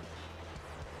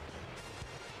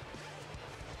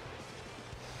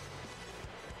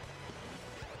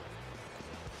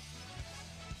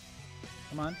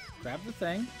 Come on, grab the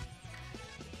thing.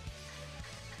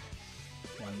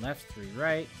 1 left, 3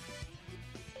 right.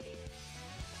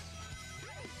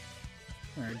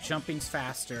 Jumping's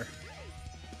faster.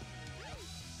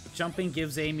 Jumping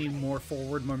gives Amy more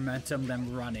forward momentum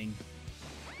than running.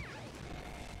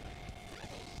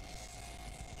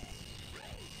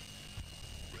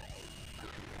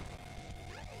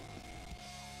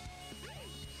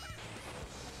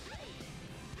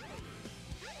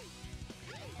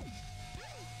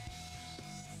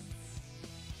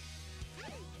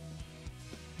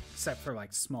 Except for,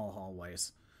 like, small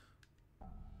hallways.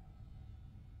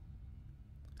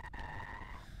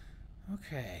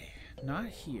 Okay, not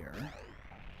here.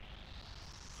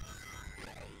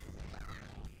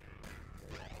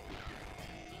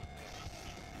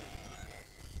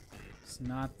 It's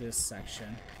not this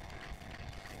section.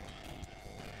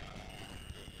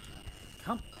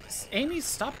 Come, Amy,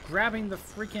 stop grabbing the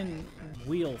freaking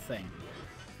wheel thing.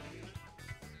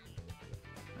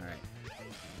 Alright.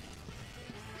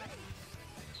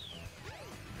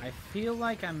 I feel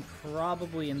like I'm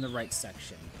probably in the right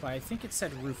section, but I think it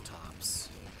said rooftops.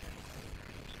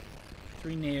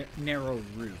 3 narrow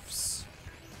roofs.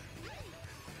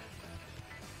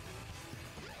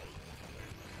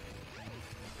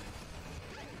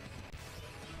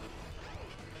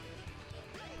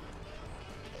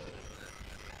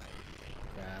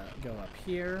 Go up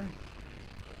here.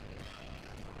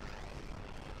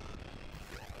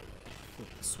 Flip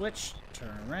the switch,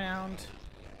 turn around.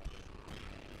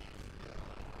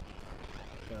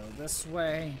 Go this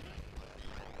way.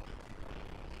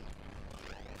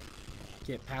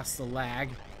 Get past the lag.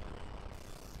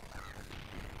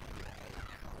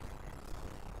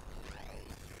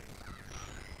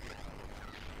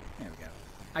 There we go.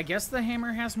 I guess the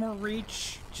hammer has more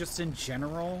reach, just in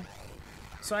general.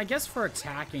 So I guess for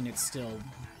attacking, it's still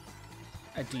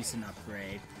a decent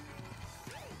upgrade.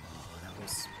 Oh, that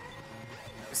was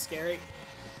scary.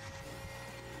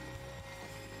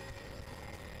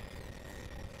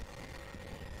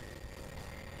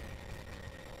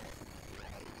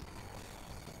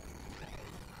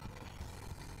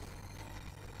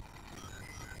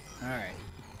 Alright.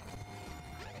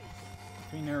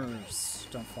 3 nerves.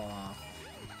 Don't fall off.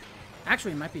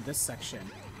 Actually, it might be this section.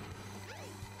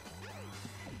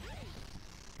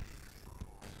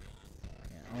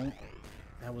 Yeah, oh,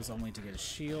 that was only to get a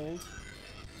shield.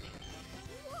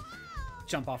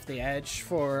 Jump off the edge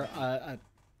for a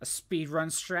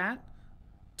speedrun strat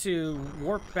to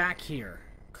warp back here.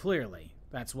 Clearly,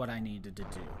 that's what I needed to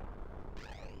do.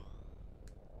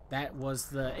 That was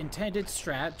the intended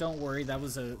strat. Don't worry, that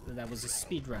was a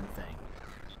speedrun thing.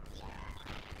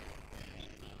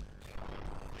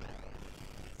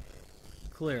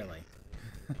 Clearly.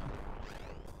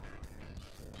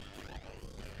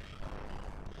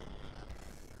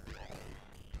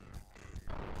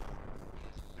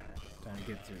 Time to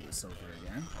get through this over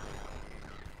again.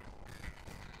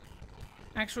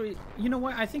 Actually, you know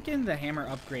what? I think in the hammer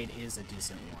upgrade is a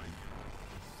decent one.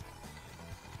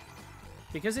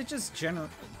 Because it just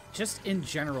in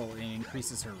general, it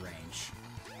increases her range.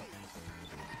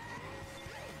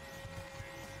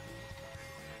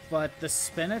 But the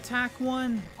spin attack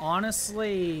one,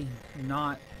 honestly,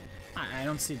 not... I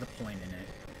don't see the point in it.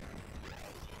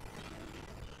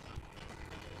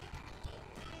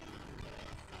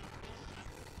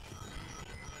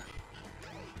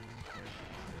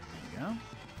 There you go.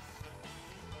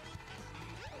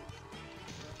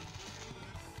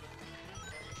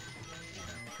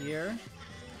 Here.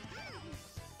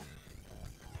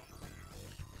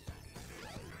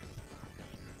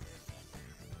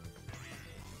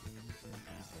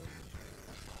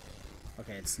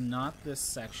 Okay, it's not this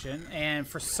section, and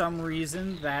for some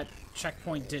reason that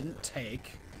checkpoint didn't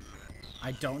take.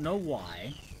 I don't know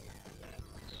why.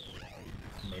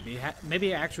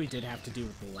 Maybe it actually did have to do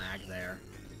with the lag there.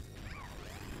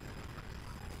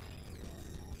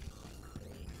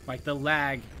 Like the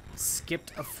lag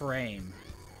skipped a frame.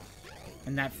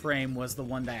 And that frame was the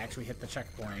one that actually hit the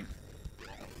checkpoint.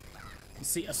 You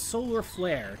see, a solar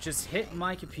flare just hit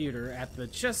my computer at the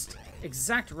just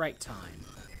exact right time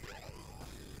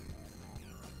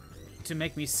to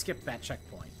make me skip that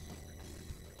checkpoint.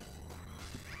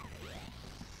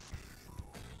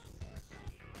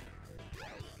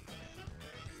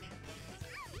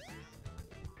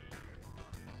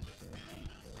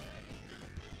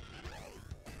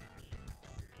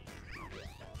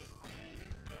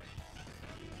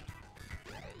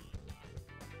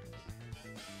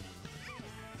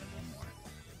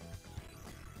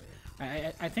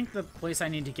 I think the place I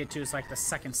need to get to is like the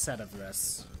second set of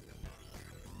this.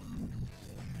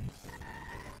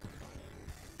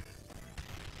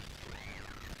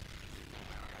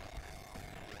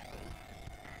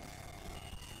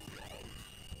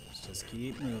 Let's just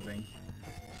keep moving.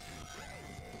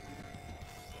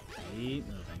 Keep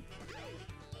moving.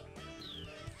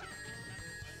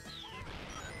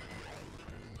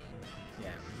 Yeah,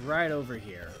 right over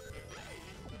here.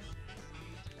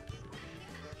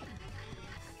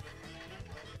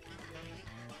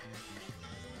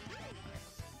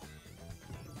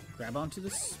 Grab onto the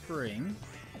spring.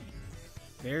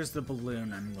 There's the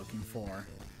balloon I'm looking for.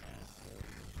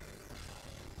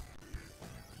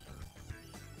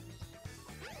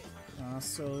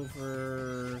 Cross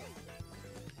over.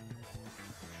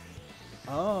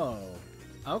 Oh,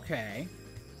 okay.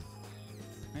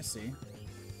 I see.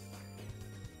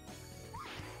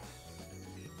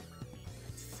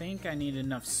 I think I need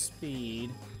enough speed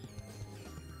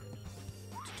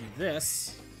to do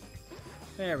this.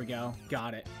 There we go.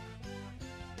 Got it.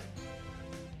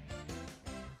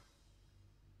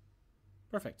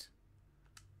 Perfect.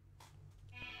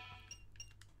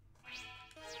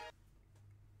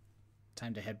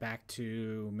 Time to head back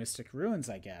to Mystic Ruins,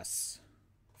 I guess.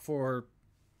 For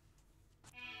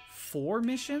 4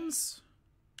 missions?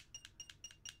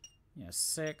 Yeah,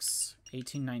 6,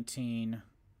 18, 19,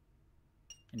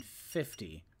 and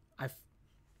 50.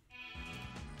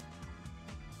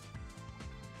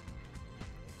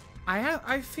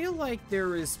 I feel like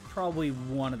there is probably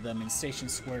one of them in Station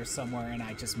Square somewhere and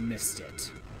I just missed it.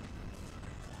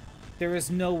 There is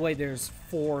no way there's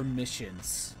 4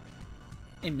 missions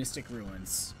in Mystic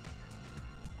Ruins.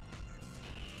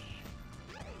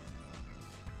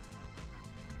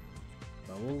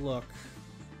 But we'll look.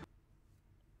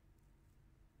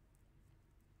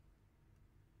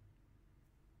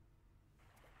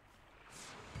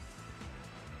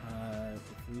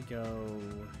 If we go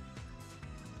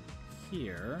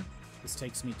here, this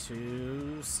takes me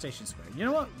to Station Square. You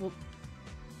know what? Well,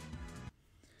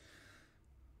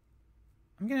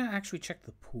 I'm gonna actually check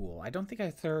the pool. I don't think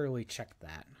I thoroughly checked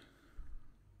that.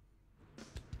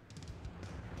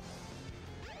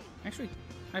 Actually,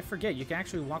 I forget. You can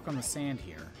actually walk on the sand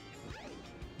here.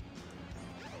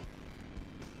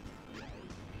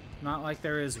 Not like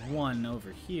there is one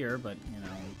over here, but, you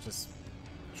know, just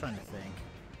trying to think.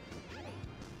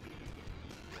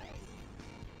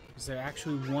 Is there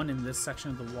actually one in this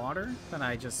section of the water that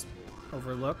I just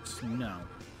overlooked? No.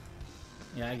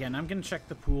 Yeah, again, I'm gonna check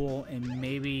the pool and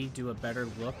maybe do a better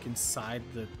look inside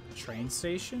the train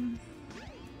station.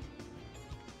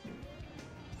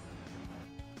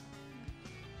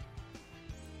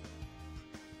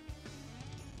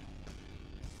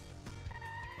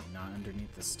 not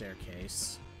underneath the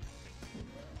staircase.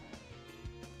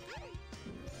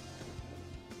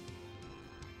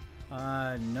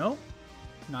 Nope.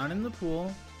 Not in the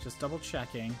pool. Just double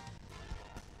checking.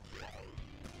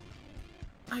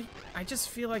 I just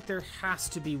feel like there has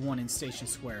to be one in Station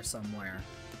Square somewhere.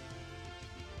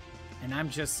 And I'm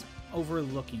just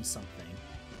overlooking something.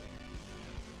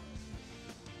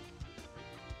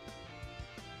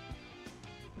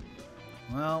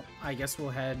 Well, I guess we'll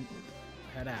head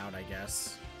out, I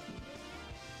guess.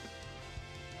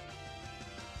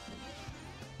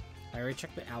 I already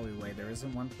checked the alleyway. There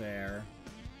isn't one there.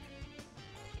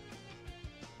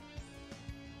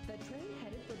 The train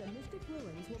headed for the Mystic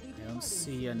Ruins will be I don't departing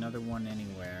see soon. another one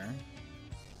anywhere.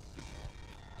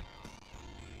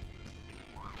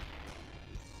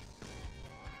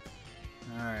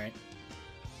 Alright.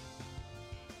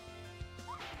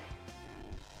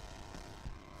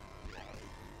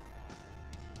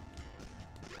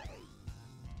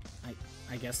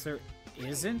 I guess there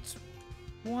isn't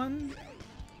one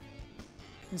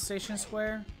in Station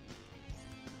Square?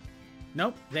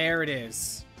 Nope, there it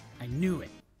is. I knew it.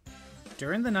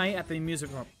 During the night at the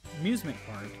amusement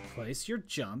park, place your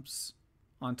jumps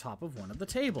on top of one of the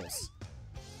tables.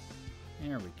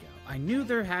 There we go. I knew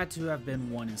there had to have been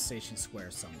one in Station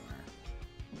Square somewhere.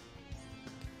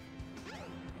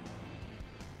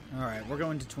 Alright, we're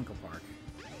going to Twinkle Park.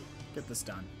 Get this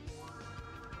done.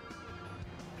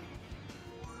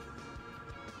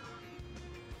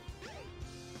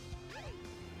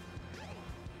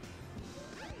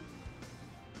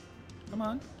 Come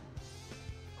on.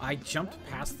 I jumped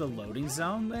past the loading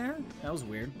zone there? That was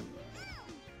weird.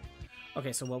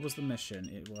 Okay, so what was the mission?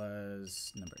 It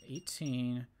was number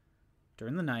 18.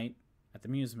 During the night, at the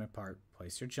amusement park,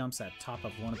 place your jumps at top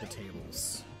of one of the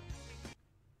tables.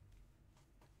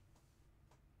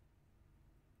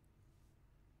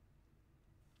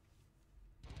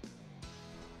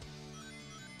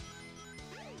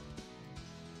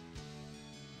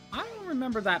 I don't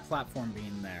remember that platform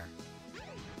being there.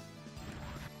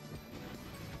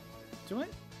 Do I?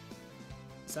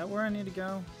 Is that where I need to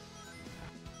go?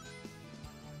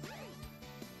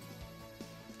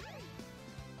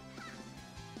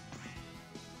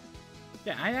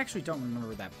 Yeah, I actually don't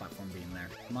remember that platform being there.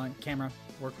 Come on, camera,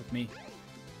 work with me.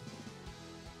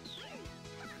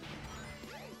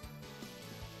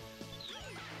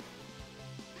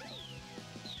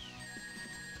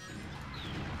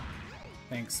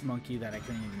 Thanks, monkey, that I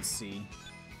couldn't even see.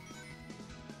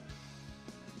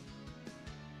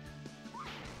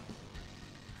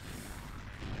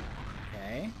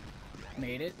 Okay,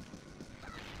 made it.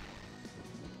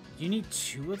 You need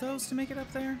 2 of those to make it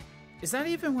up there? Is that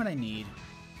even what I need?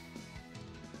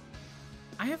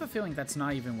 I have a feeling that's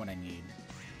not even what I need.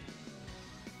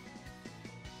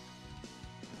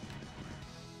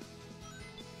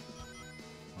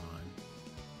 Come on.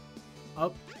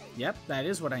 Oh, yep, that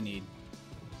is what I need.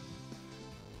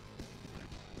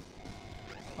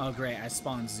 Oh, great, I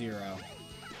spawned 0.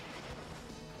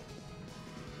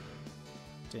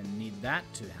 Didn't need that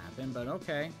to happen, but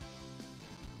okay.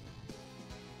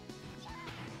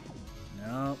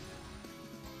 Nope.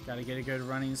 Gotta get a good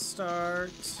running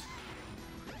start.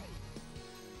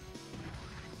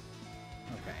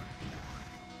 Okay.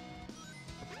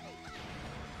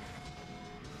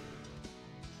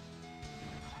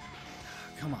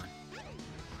 Come on.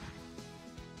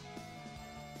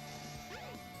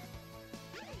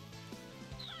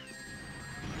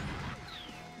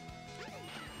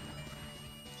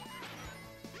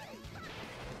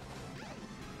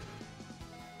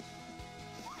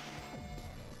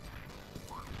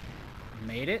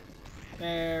 Made it.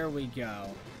 There we go.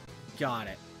 Got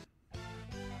it.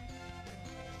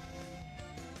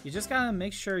 You just gotta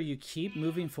make sure you keep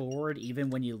moving forward even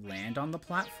when you land on the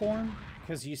platform,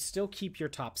 because you still keep your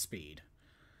top speed.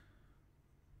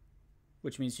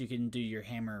 Which means you can do your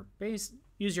hammer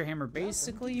use your hammer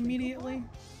basically immediately.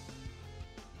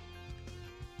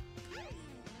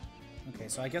 Okay,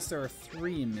 so I guess there are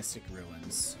 3 in Mystic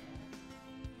Ruins.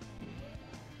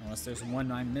 Unless there's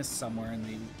one I missed somewhere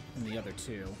in the other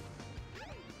 2.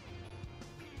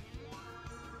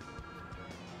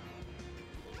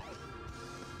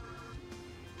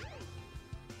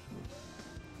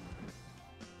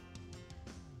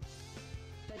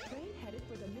 The train headed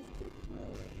for the Mystic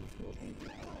Ruins will be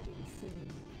departing soon.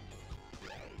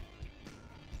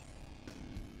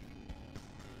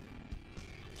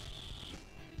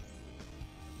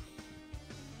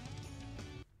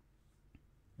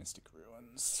 Mystic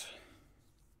Ruins.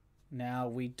 Now,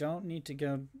 we don't need to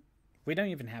go... We don't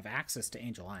even have access to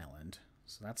Angel Island,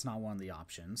 so that's not one of the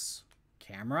options.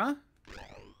 Camera?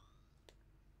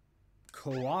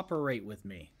 Cooperate with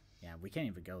me. Yeah, we can't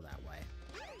even go that way.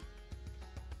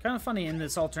 Kind of funny, in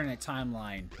this alternate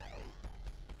timeline,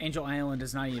 Angel Island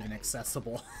is not even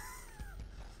accessible.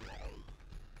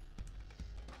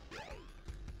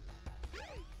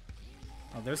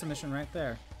 Oh, there's a mission right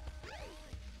there.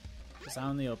 Just out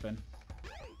in the open.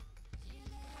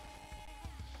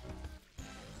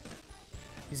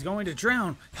 He's going to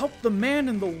drown. Help the man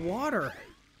in the water.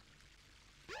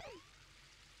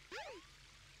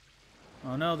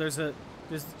 Oh no, there's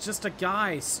just a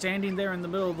guy standing there in the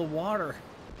middle of the water,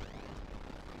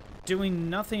 doing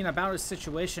nothing about his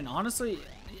situation. Honestly,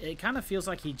 it kind of feels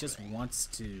like he just wants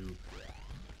to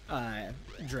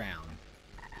drown.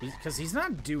 Because he's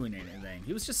not doing anything.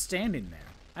 He was just standing there.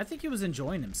 I think he was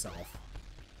enjoying himself.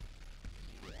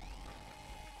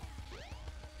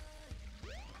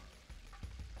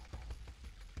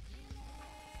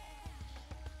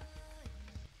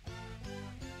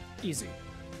 Easy.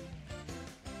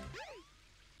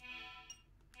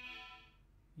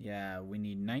 Yeah, we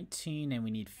need 19 and we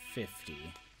need 50.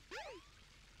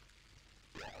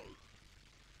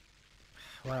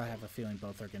 Well, I have a feeling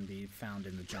both are going to be found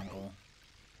in the jungle.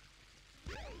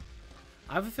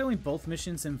 I have a feeling both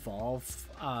missions involve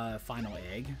Final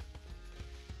Egg.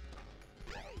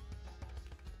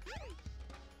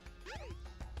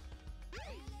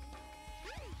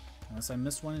 Unless I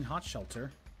missed one in Hot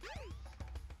Shelter.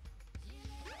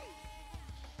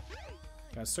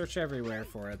 Gotta search everywhere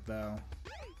for it, though.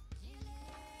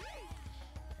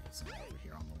 It's not over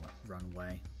here on the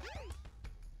runway.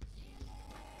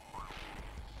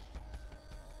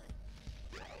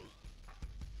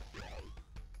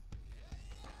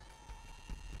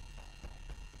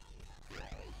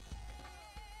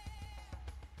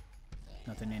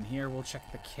 Nothing in here. We'll check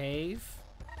the cave.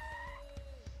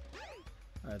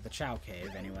 The Chow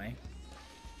Cave, anyway.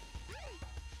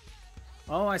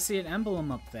 Oh, I see an emblem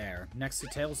up there, next to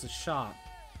Tails' shop.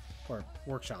 Or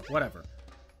workshop, whatever.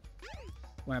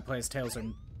 When I play as Tails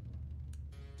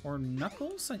or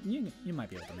Knuckles? You might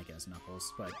be able to make it as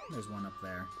Knuckles, but there's one up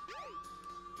there.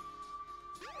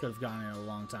 Could have gotten it a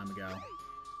long time ago.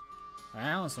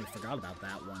 I honestly forgot about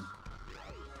that one.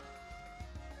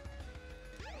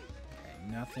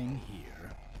 Okay, nothing here.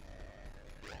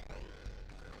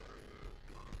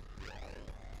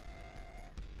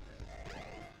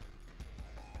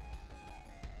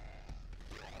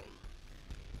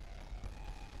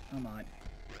 Come on.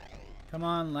 Come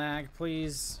on, lag,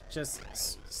 please. Just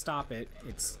stop it.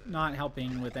 It's not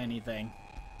helping with anything.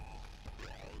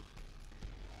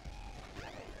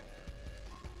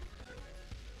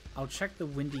 I'll check the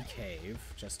Windy Cave,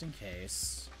 just in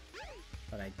case.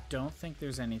 But I don't think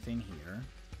there's anything here.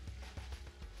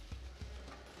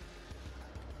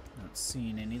 Not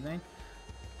seeing anything.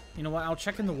 You know what? I'll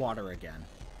check in the water again.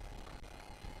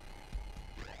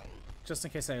 Just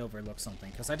in case I overlook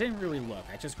something, because I didn't really look.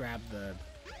 I just grabbed the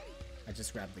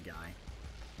guy.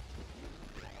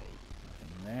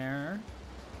 Nothing there.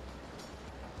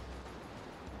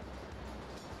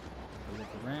 Look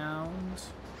around.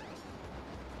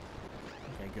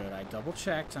 Okay, good. I double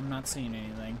checked. I'm not seeing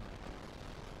anything.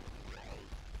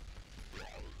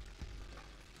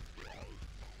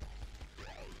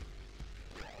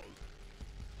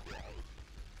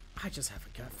 I just have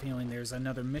a gut feeling there's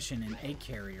another mission in Egg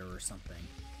Carrier or something.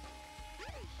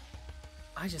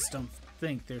 I just don't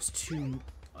think there's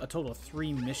a total of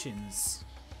 3 missions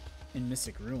in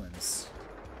Mystic Ruins.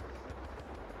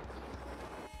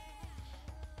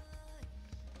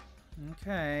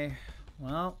 Okay,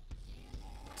 well,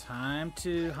 time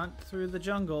to hunt through the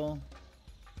jungle.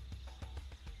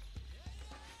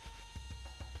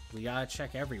 We gotta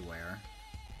check everywhere.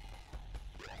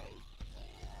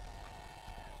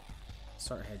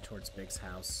 Start head towards Big's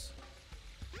house.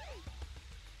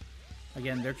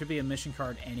 Again, there could be a mission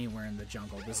card anywhere in the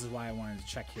jungle. This is why I wanted to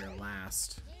check here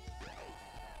last.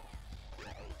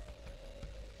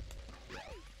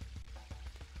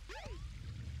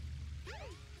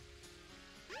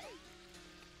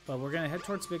 But we're going to head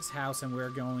towards Big's house, and we're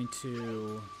going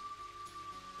to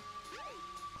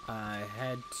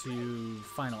head to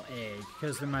Final Egg,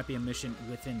 because there might be a mission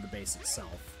within the base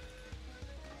itself.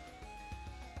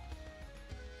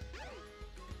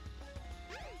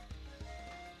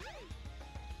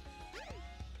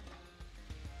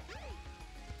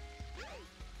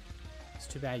 It's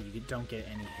too bad you don't get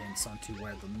any hints onto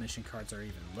where the mission cards are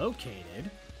even located.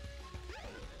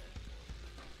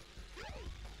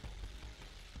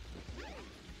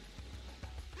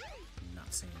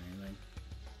 Not seeing anything.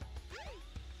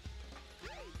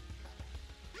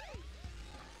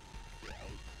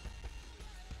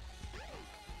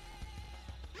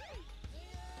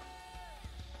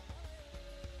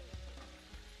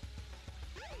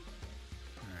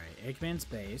 Eggman's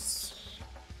base.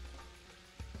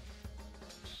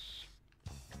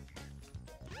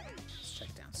 Let's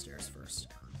check downstairs first.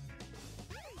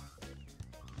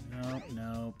 Nope,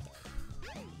 nope.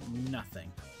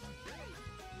 Nothing.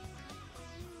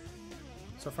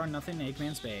 So far, nothing in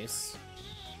Eggman's base.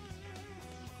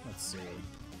 Let's see.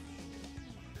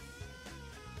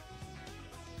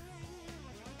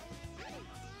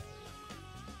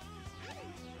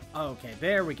 Okay,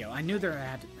 there we go. I knew there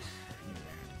had to be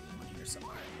one here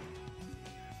somewhere.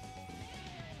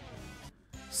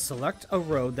 Select a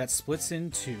road that splits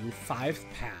into 5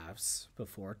 paths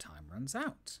before time runs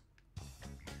out.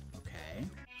 Okay.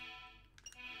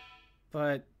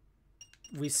 But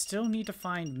we still need to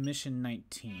find Mission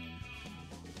 19.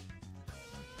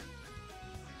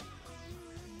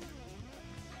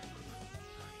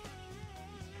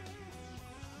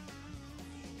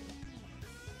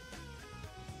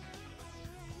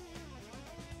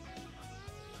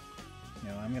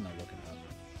 No, I'm gonna look it up.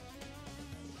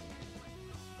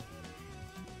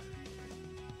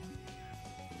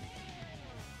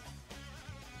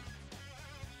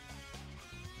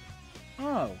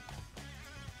 Oh.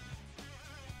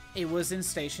 It was in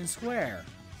Station Square.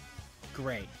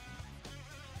 Great.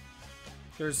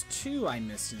 There's 2 I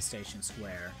missed in Station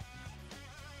Square.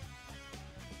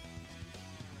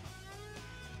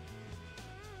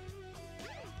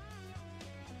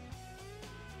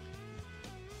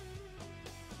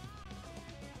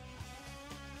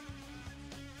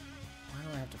 Why do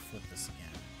I have to flip this again?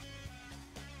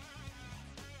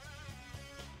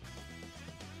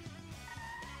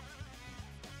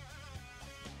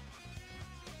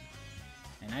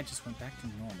 And I just went back to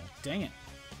normal. Dang it.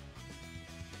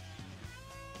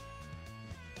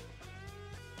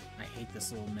 I hate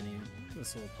this little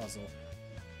puzzle.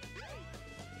 Okay,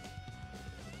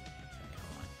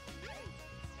 hold on.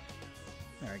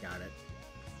 There, I got it.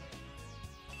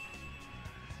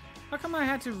 How come I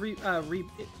had to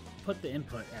put the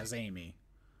input as Amy,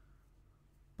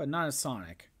 but not as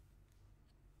Sonic?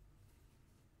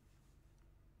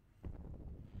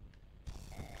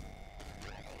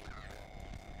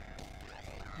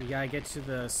 We gotta get to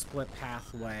the split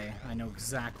pathway. I know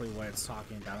exactly what it's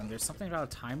talking about. And there's something about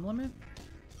a time limit?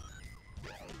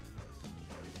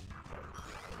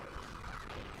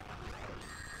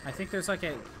 I think there's like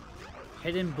a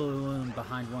hidden balloon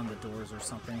behind one of the doors or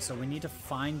something. So we need to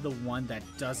find the one that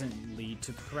doesn't lead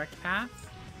to the correct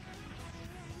path.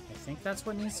 I think that's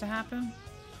what needs to happen.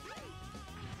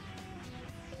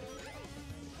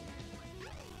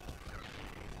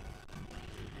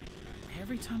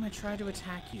 Every time I try to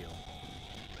attack you.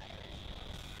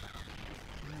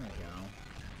 There we go.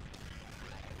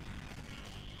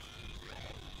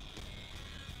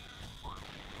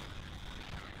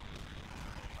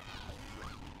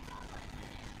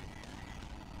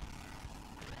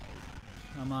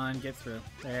 Come on, get through.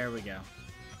 There we go.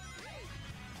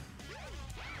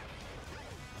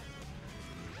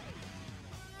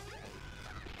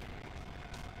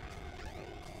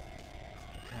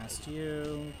 Past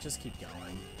you. Just keep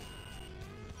going.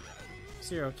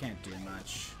 Zero can't do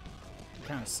much. It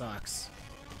kind of sucks.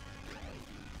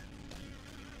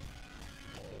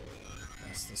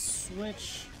 Press the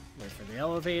switch. Wait for the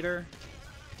elevator.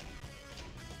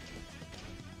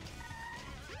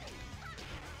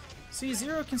 See,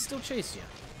 Zero can still chase you.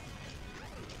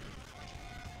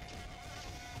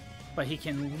 But he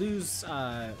can lose,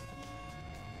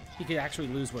 he could actually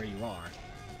lose where you are.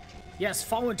 Yes,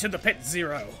 fall into the pit,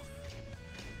 Zero!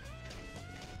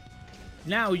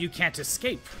 Now you can't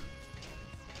escape.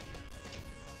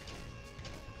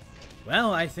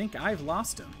 Well, I think I've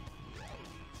lost him.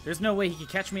 There's no way he could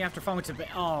catch me after falling to the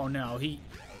pit. Oh no, he's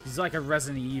like a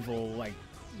Resident Evil, like,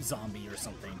 zombie or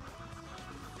something.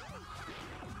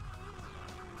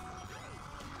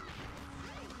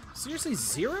 Seriously,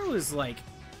 Zero is like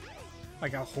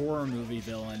a horror movie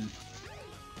villain.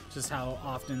 Just how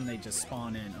often they just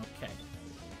spawn in. Okay.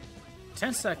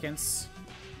 10 seconds.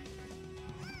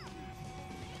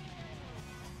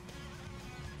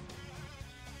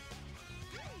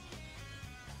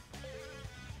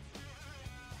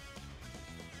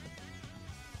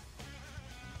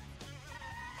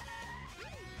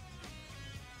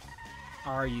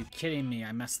 Are you kidding me?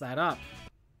 I messed that up.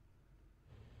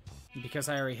 Because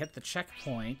I already hit the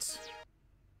checkpoint.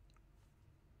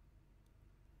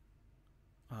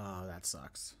 Oh, that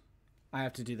sucks. I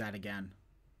have to do that again.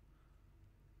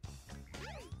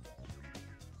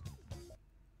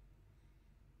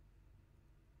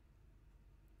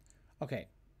 Okay.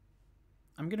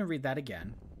 I'm gonna read that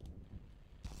again.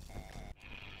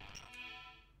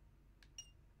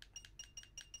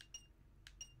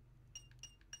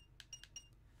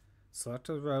 Select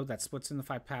a road that splits into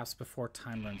 5 paths before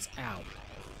time runs out.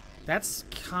 That's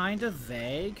kind of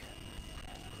vague.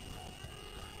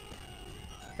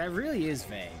 That really is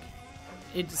vague.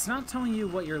 It's not telling you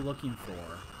what you're looking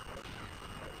for.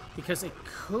 Because it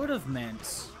could have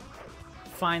meant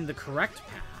find the correct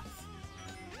path.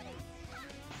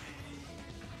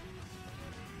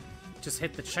 Just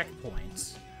hit the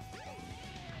checkpoint.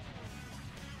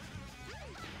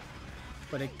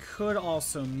 But it could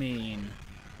also mean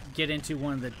get into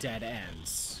one of the dead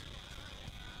ends.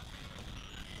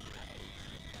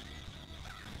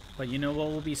 But you know what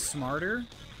will be smarter?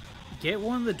 Get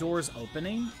one of the doors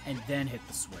opening and then hit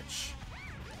the switch.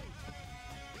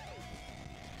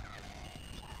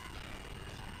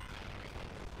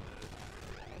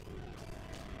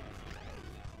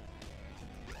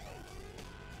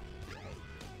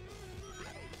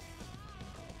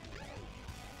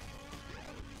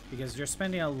 Because you're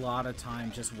spending a lot of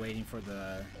time just waiting for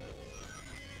the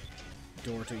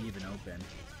door to even open.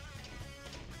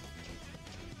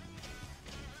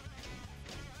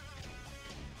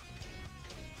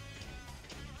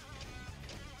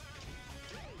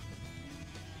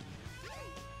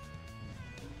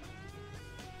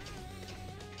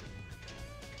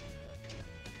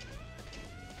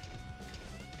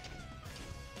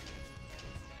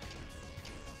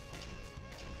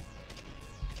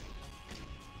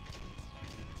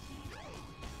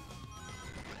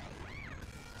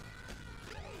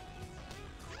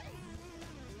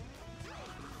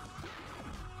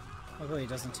 Luckily, it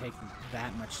doesn't take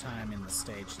that much time in the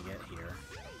stage to get here.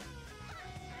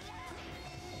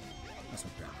 Let's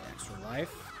grab the extra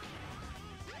life.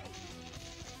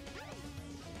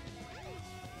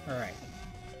 Alright.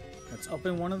 Let's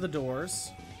open one of the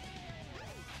doors.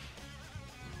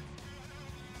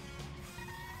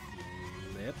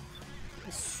 Flip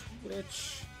the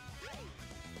switch.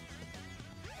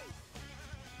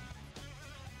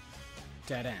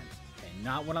 Dead end. Okay,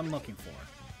 not what I'm looking for.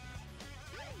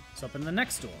 Let's open the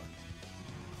next door.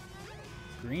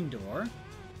 Green door.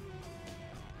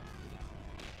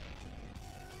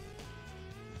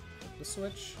 Flip the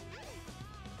switch.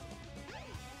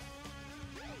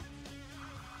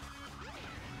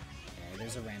 Okay,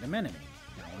 there's a random enemy.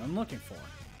 Not what I'm looking for.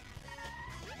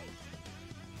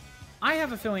 I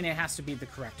have a feeling it has to be the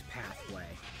correct pathway.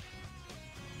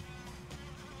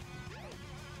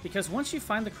 Because once you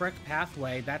find the correct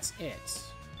pathway, that's it.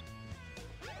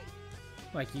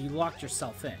 Like, you locked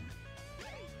yourself in.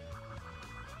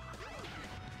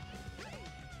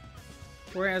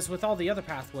 Whereas with all the other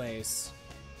pathways,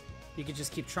 you could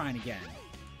just keep trying again.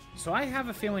 So I have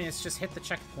a feeling it's just hit the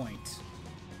checkpoint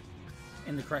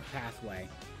in the correct pathway.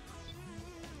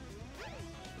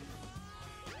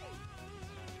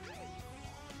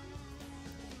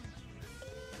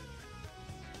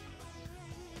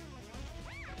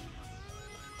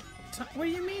 What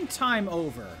do you mean, time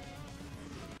over?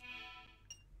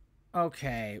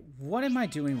 Okay, what am I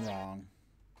doing wrong?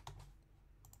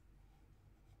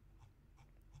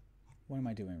 What am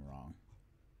I doing wrong?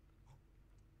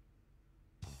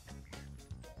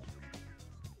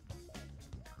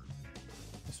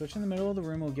 The switch in the middle of the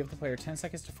room will give the player 10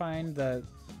 seconds to find the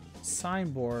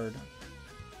signboard.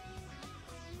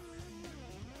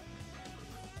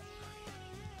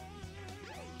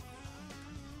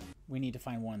 We need to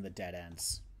find one of the dead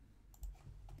ends.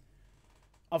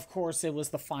 Of course, it was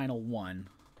the final one.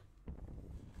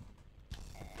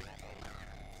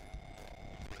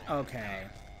 Okay.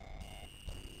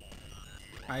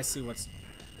 I see what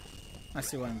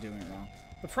I'm doing wrong.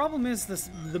 The problem is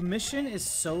the mission is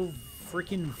so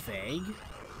freaking vague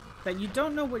that you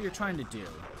don't know what you're trying to do.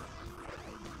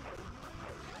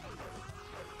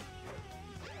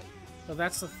 So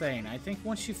that's the thing. I think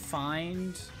once you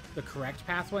find the correct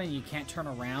pathway and you can't turn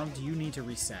around, you need to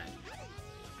reset.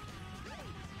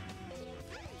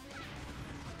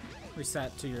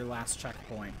 Reset to your last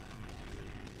checkpoint.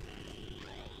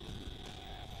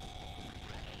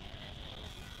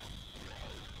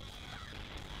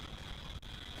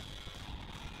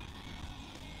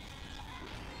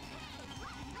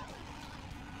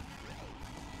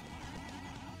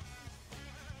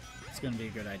 It's going to be a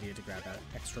good idea to grab that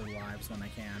extra lives when I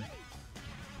can.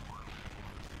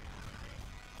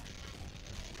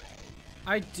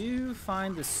 I do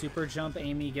find the super jump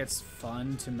Amy gets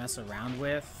fun to mess around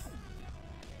with.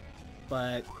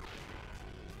 But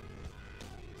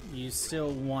you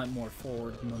still want more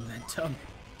forward momentum.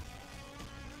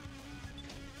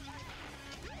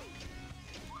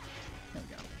 There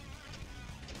we go.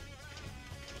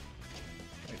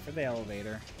 Wait for the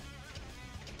elevator.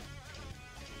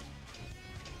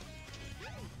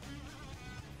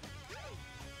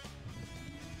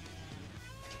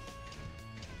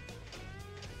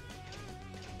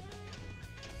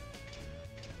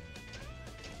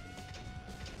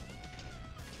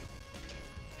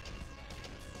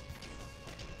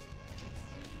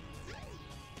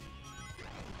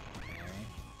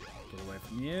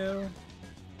 you.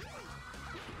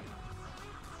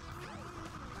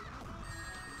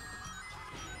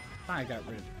 I got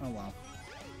rid of... Oh, well.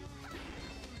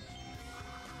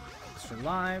 Extra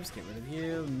lives. Get rid of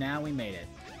you. Now we made it.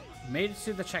 Made it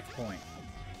to the checkpoint.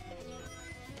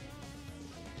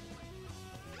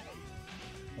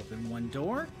 Open one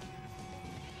door.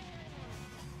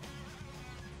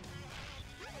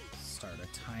 Start a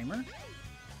timer.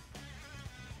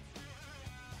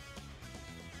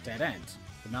 Dead end.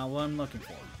 But not what I'm looking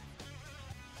for.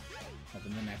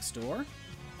 Open the next door.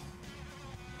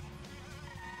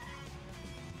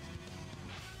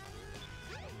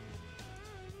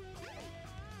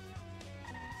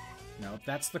 Nope,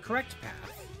 that's the correct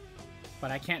path.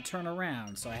 But I can't turn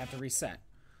around, so I have to reset.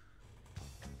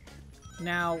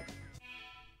 Now,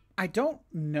 I don't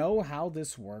know how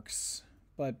this works,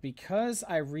 but because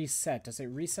I reset, does it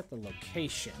reset the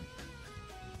location?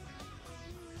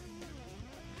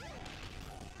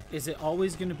 Is it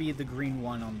always going to be the green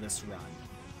one on this run?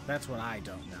 That's what I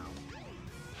don't know.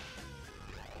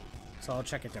 So I'll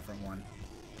check a different one.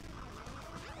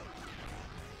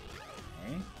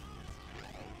 Okay.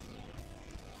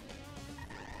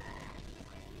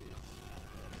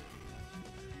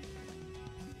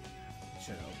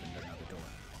 Should have opened another door.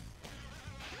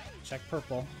 Check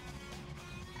purple.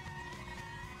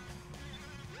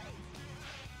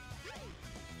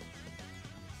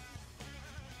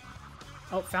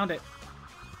 Oh, found it.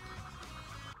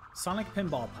 Sonic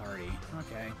Pinball Party.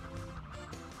 Okay.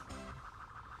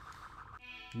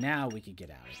 Now we could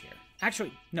get out of here.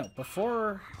 Actually, no,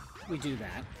 before we do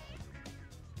that,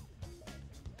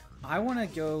 I want to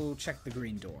go check the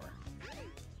green door.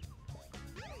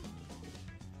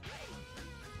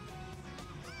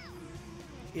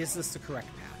 Is this the correct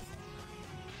path?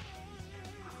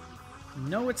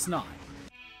 No, it's not.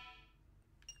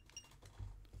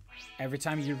 Every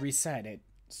time you reset, it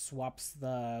swaps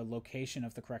the location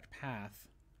of the correct path.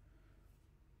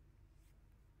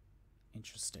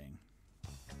 Interesting.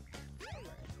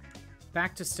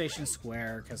 Back to Station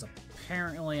Square, because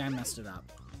apparently I messed it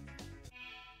up.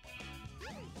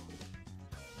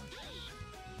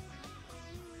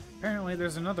 Apparently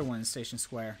there's another one in Station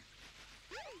Square.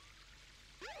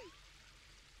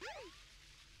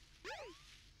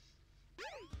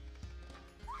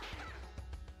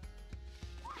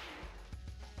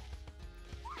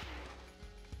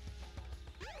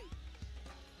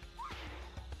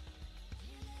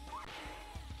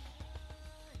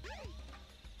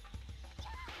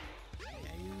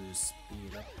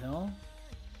 Speed uphill.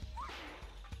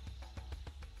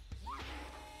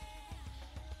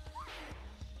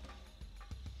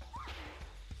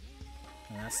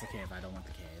 Oh, that's the cave. I don't want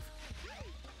the cave.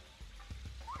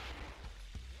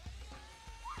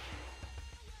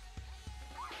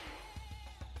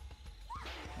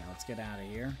 Now let's get out of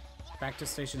here. Back to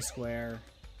Station Square.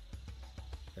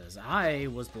 Because I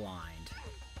was blind.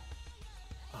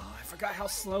 Oh, I forgot how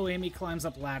slow Amy climbs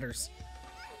up ladders.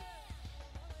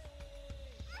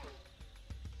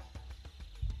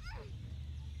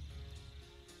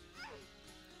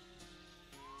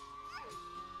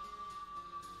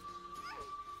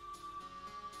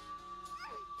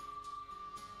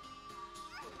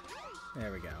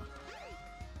 There we go.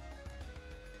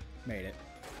 Made it.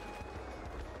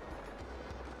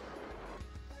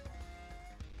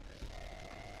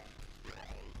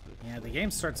 Yeah, the game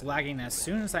starts lagging as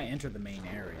soon as I enter the main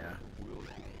area.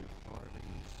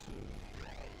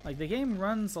 Like, the game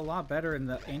runs a lot better in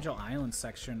the Angel Island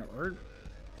section, or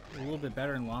a little bit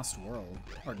better in Lost World.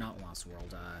 Or not Lost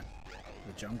World,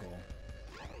 the jungle.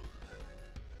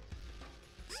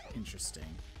 It's interesting.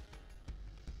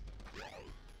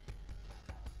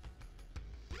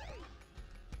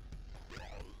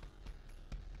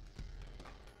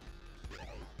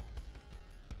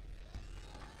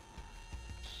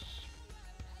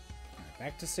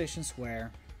 Back to Station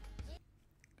Square,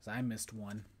 because I missed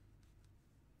one.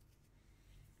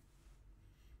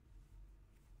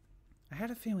 I had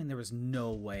a feeling there was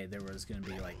no way there was going to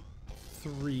be like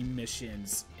 3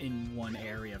 missions in one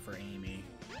area for Amy.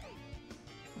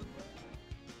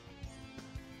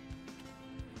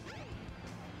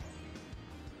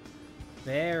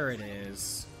 There it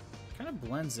is. Kind of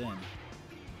blends in.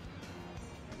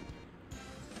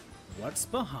 What's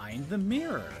behind the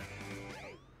mirror?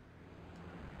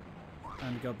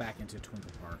 Time to go back into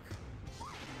Twinkle Park.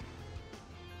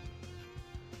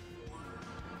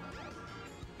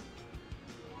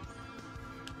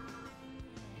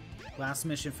 Last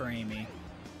mission for Amy.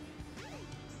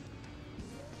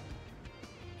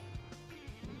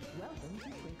 Welcome to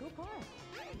Twinkle Park.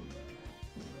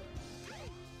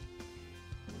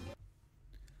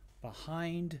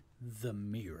 Behind The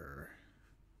mirror.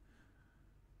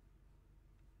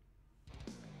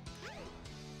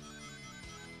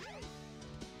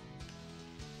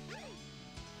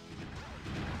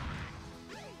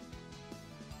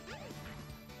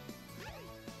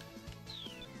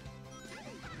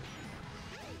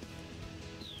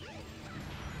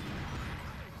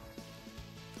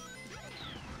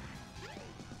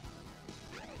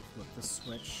 Flip the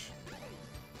switch.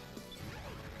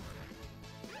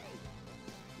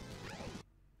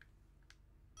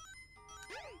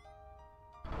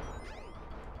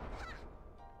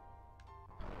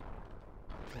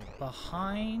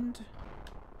 Behind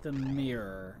the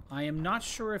mirror. I am not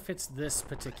sure if it's this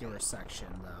particular section,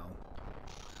 though.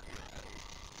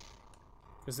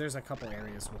 Because there's a couple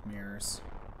areas with mirrors.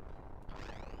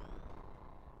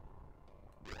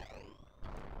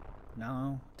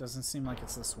 No, doesn't seem like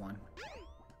it's this one.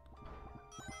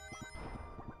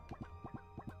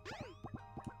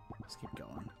 Let's keep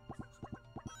going.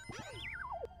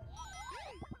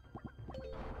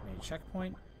 Main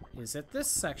checkpoint is at this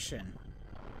section.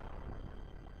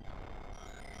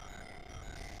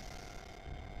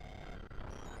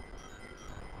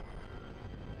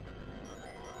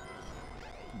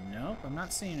 Nope, I'm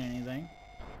not seeing anything.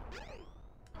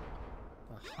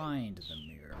 Behind the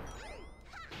mirror.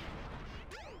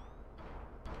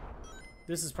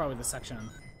 This is probably the section I'm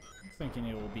thinking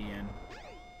it will be in.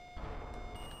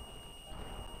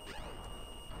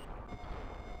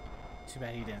 Too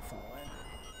bad he didn't fall in.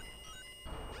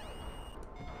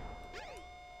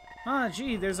 Ah,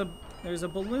 gee, there's a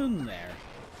balloon there.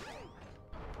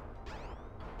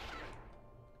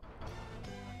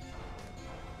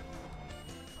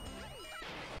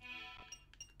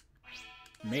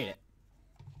 Made it.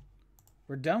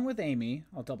 We're done with Amy.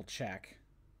 I'll double check.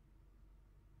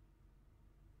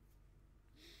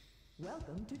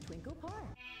 Welcome to Twinkle Park.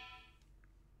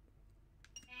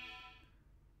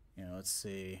 Yeah, let's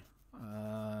see.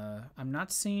 I'm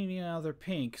not seeing any other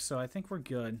pink, so I think we're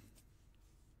good.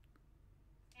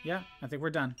 Yeah, I think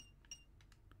we're done.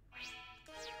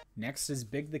 Next is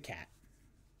Big the Cat.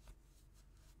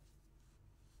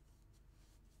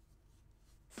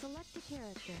 Select a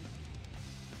character.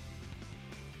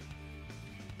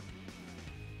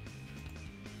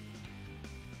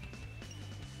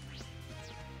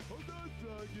 Hold on,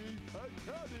 Froggy. I'm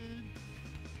coming.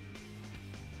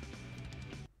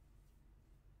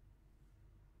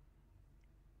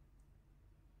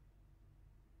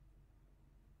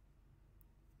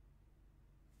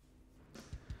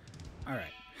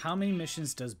 Alright, how many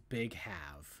missions does Big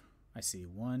have? I see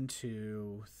 1,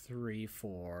 2, 3,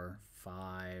 4,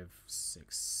 5,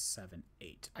 6, 7,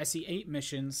 8. I see 8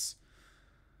 missions.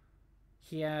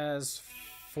 He has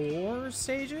 4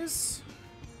 stages?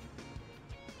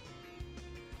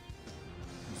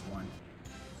 There's one.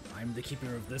 I'm the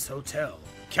keeper of this hotel.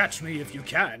 Catch me if you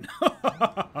can.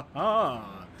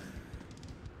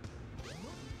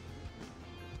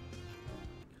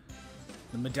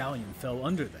 The medallion fell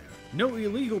under there. No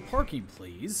illegal parking,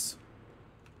 please.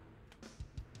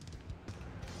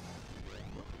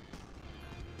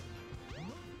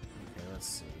 Okay, let's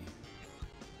see.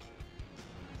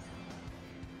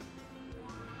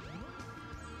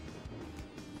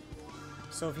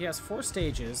 So if he has 4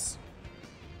 stages,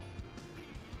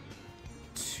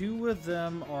 2 of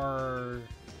them are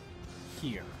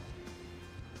here.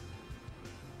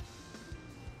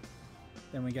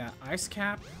 Then we got Ice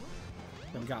Cap.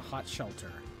 Then we got Hot Shelter.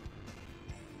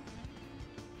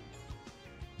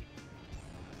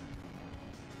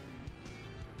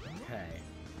 Okay.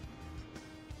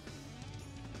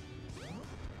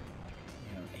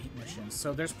 8 missions.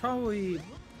 So there's probably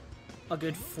a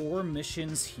good 4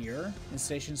 missions here in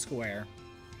Station Square.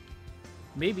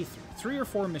 Maybe 3 or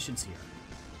 4 missions here.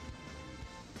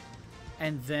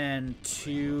 And then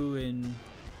 2 in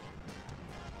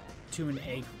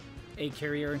Egg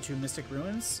Carrier and 2 Mystic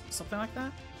Ruins, something like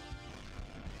that.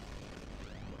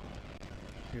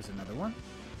 Here's another one.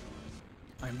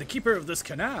 I'm the keeper of this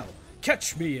canal.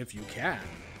 Catch me if you can.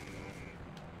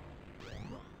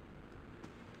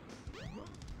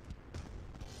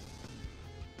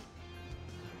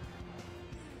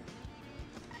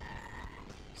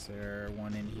 Is there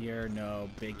one in here? No,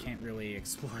 Big can't really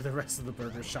explore the rest of the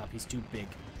burger shop. He's too big.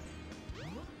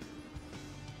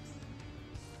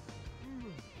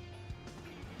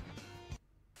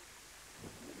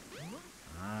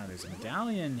 There's a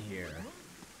medallion here.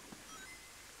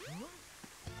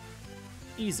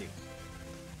 Easy.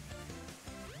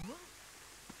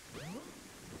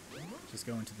 Just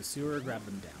go into the sewer, grab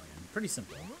the medallion. Pretty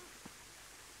simple.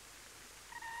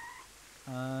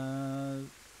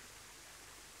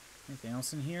 Anything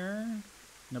else in here?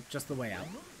 Nope, just the way out.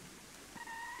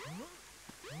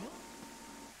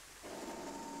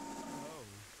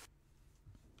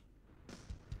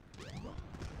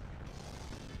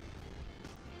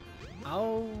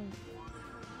 I'll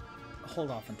hold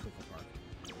off on Twinkle Park.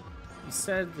 You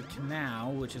said the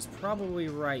canal, which is probably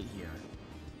right here.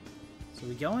 So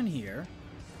we go in here.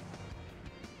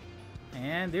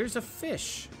 And there's a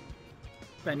fish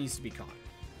that needs to be caught.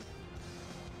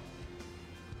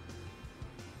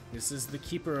 This is the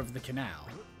keeper of the canal.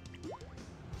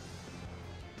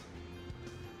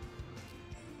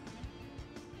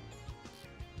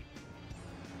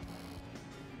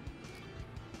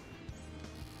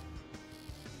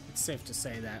 It's safe to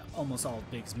say that almost all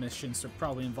of Big's missions would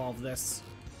probably involve this.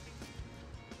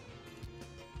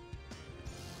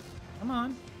 Come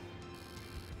on.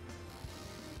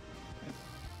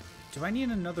 Do I need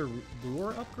another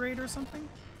lure upgrade or something?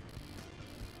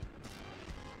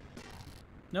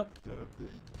 Nope.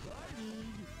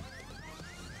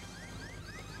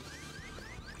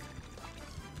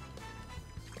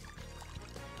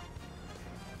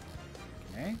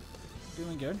 Okay.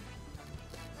 Doing good.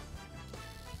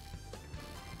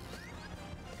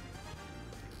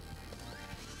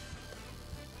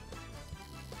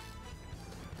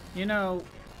 You know,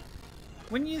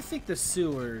 when you think the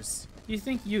sewers, you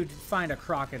think you'd find a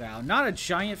crocodile, not a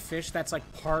giant fish that's like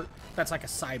a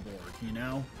cyborg, you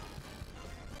know?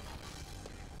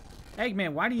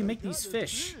 Eggman, why do you make these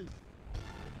fish?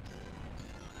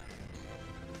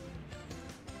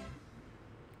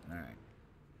 Alright.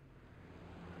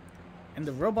 And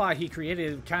the robot he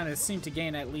created kind of seemed to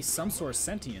gain at least some sort of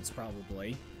sentience,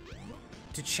 probably.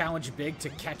 To challenge Big to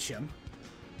catch him.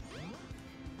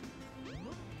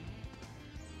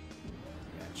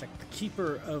 Check the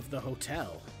keeper of the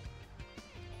hotel.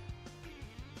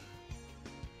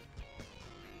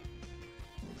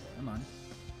 Come on.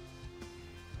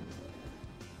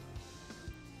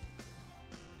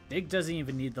 Big doesn't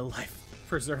even need the life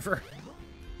preserver.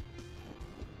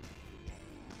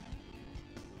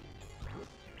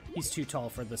 He's too tall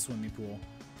for the swimming pool.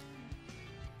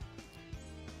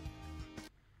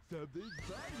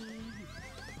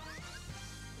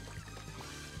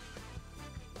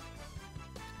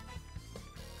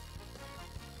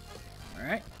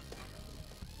 Alright.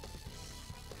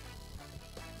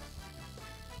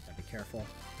 Gotta be careful.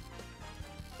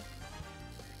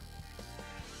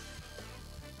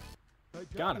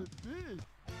 Got him.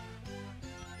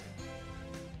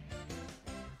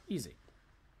 Easy.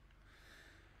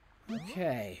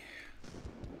 Okay.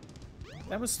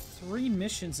 That was 3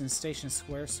 missions in Station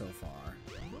Square so far.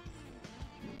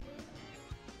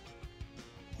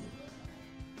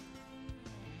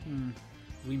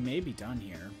 We may be done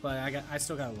here, but I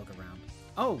still gotta look around.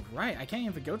 Oh, right, I can't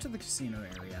even go to the casino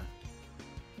area.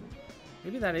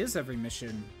 Maybe that is every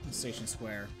mission in Station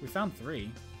Square. We found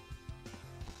 3.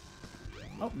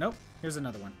 Oh, nope. Here's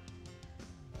another one.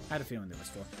 I had a feeling there was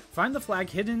 4. Find the flag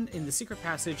hidden in the secret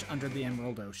passage under the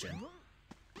Emerald Ocean.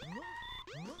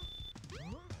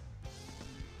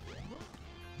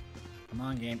 Come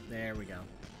on, game. There we go.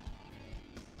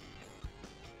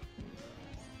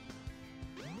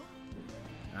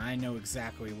 I know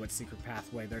exactly what secret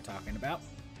pathway they're talking about.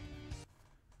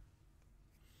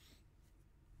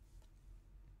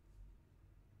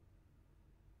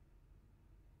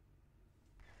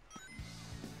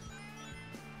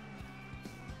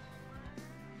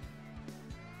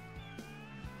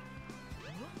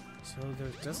 So there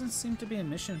doesn't seem to be a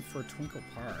mission for Twinkle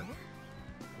Park.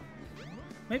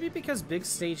 Maybe because big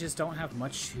stages don't have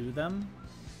much to them,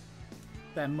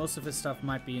 that most of his stuff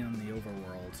might be in the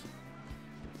overworld.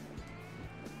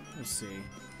 We'll see.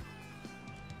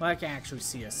 Well, I can actually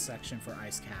see a section for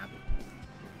Ice Cap.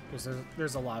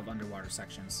 There's a lot of underwater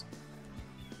sections.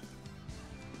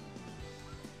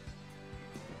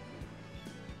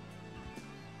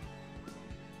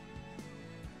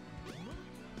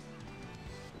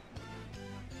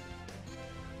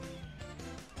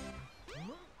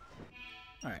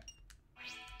 Alright.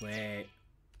 Wait.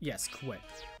 Yes, quit.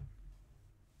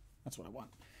 That's what I want.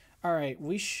 Alright,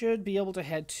 we should be able to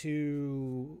head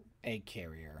to Egg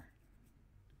Carrier.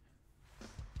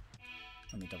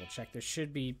 Let me double check. There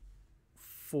should be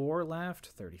 4 left.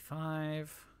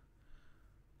 35.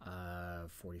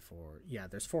 44. Yeah,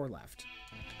 there's 4 left.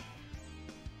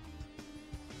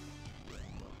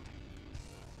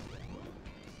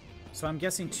 So I'm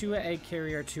guessing 2 at Egg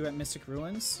Carrier, 2 at Mystic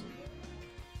Ruins.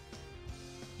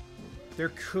 There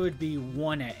could be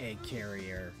 1 at Egg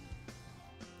Carrier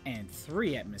and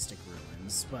 3 at Mystic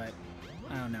Ruins, but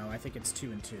I don't know. I think it's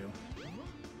 2 and 2.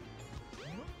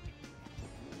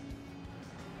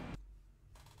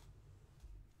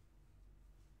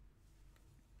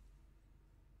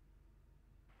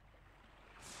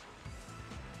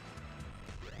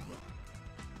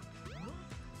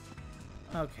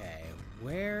 Okay,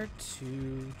 where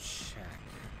to check?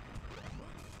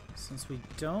 Since we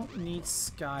don't need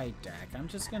Sky Deck, I'm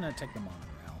just gonna take the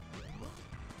monorail.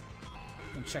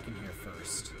 I'm checking here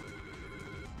first.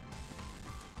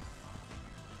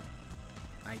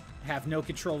 I have no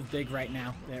control of Big right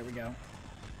now. There we go.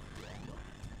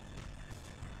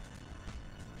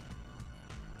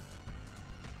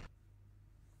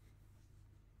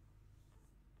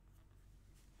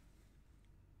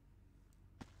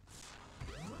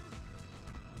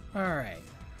 Alright.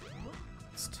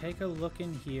 Let's take a look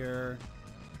in here.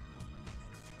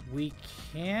 We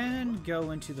can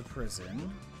go into the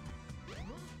prison.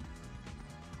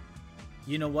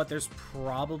 You know what? There's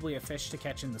probably a fish to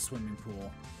catch in the swimming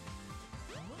pool.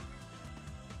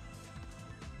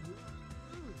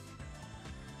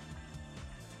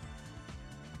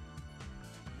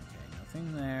 Okay,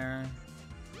 nothing there.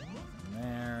 Nothing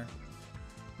there.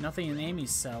 Nothing in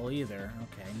Amy's cell either.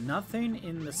 Okay, nothing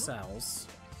in the cells.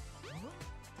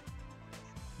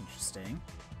 Interesting.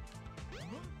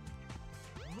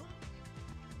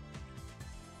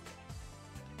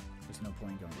 There's no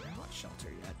point in going to the hot shelter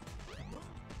yet.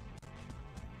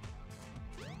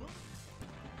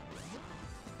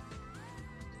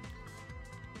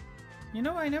 You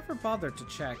know, I never bothered to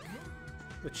check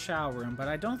the chow room, but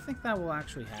I don't think that will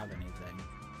actually have anything.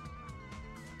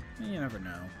 You never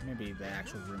know. Maybe the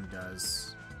actual room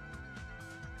does.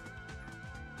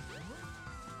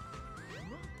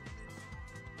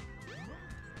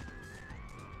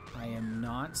 I am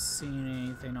not seeing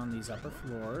anything on these upper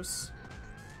floors.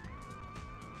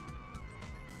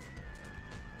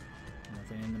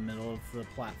 Nothing in the middle of the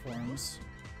platforms.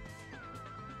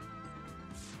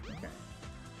 Okay.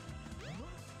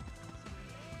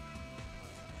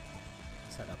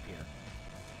 Let's head up here.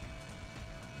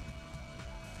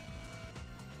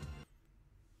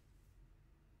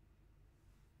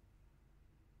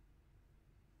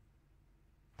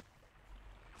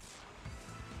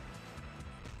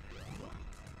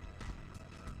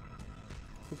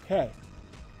 Okay.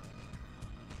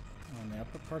 On the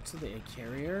upper parts of the egg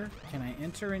carrier, can I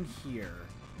enter in here?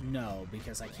 No,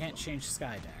 because I can't change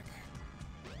Sky Deck.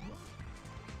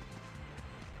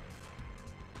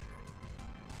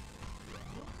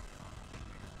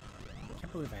 I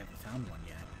can't believe I haven't found one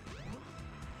yet.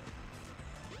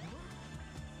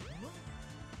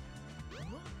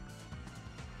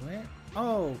 Where?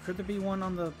 Oh, could there be one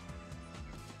on the...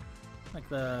 like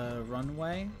the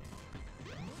runway?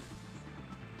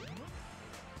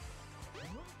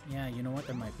 Yeah, you know what?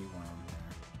 There might be one on there.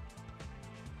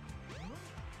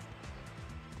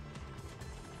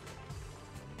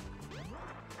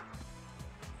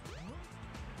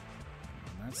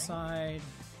 On that side.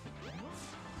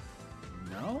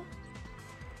 No?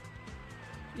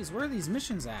 Jeez, where are these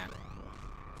missions at?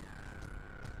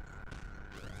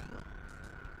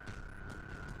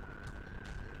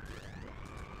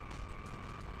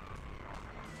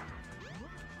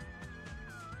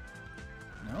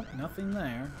 Nope, nothing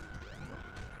there.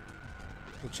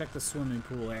 We'll check the swimming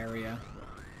pool area.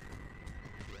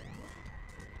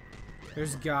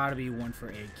 There's gotta be one for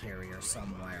egg carrier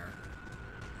somewhere.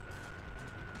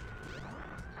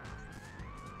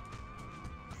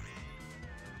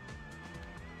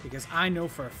 Because I know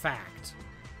for a fact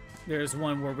there's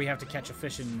one where we have to catch a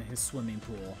fish in his swimming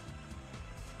pool.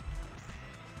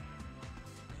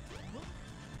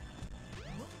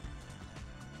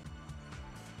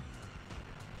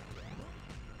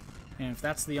 And if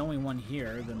that's the only one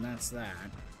here, then that's that.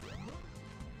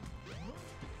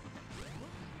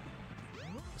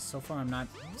 So far, I'm not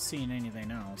seeing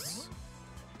anything else.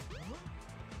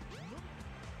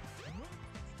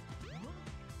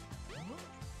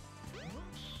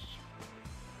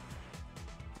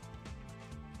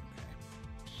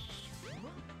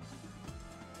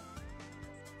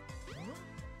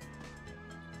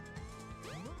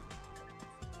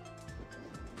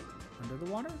 Under the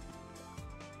water?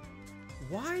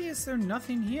 Why is there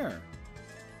nothing here?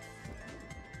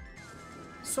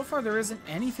 So far, there isn't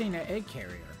anything at egg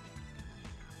carrier.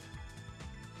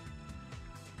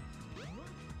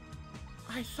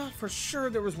 I thought for sure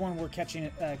there was one where catching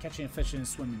a fish in a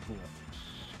swimming pool.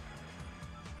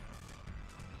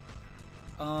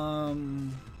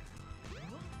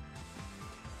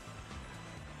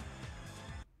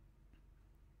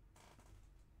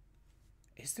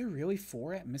 Is there really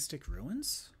 4 at Mystic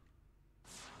Ruins?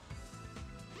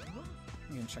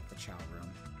 I'm gonna check the chow room.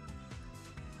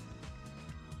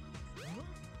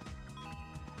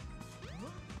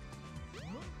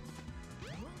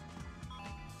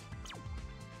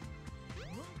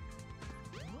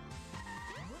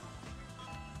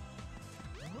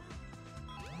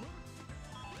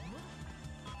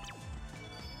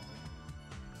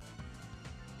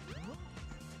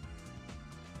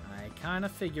 kind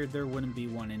of figured there wouldn't be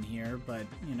one in here, but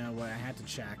you know what? I had to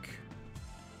check.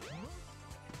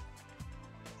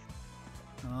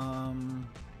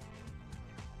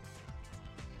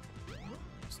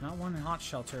 There's not one in Hot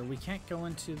Shelter. We can't go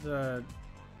into the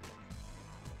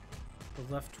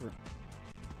left room.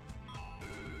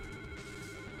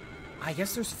 I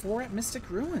guess there's 4 at Mystic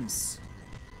Ruins.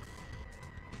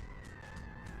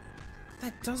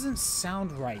 That doesn't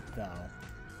sound right, though.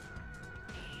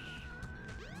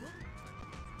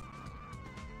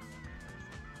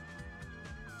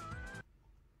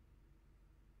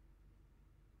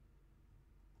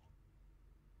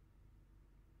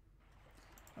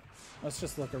 Let's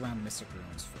just look around Mystic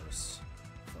Ruins first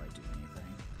before I do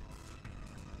anything.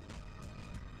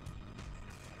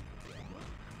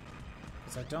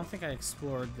 Because I don't think I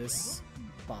explored this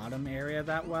bottom area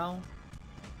that well.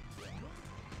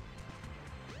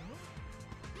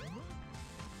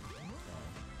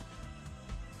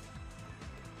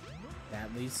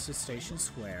 That leads to Station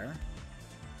Square.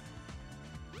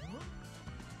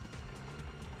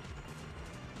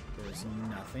 There's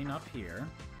nothing up here.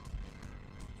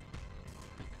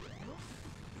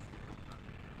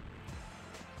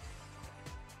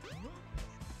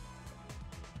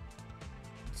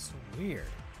 So weird.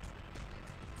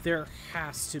 There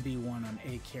has to be one on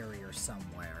a carrier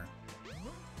somewhere.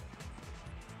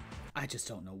 I just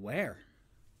don't know where.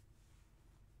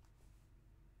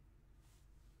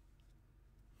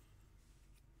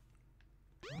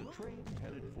 The train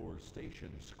headed for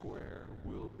Station Square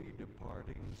will be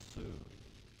departing soon.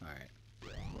 Alright.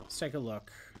 Let's take a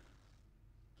look.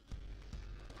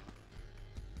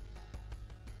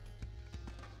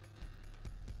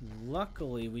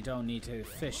 Luckily, we don't need to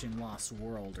fish in Lost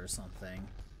World or something.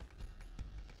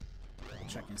 I'll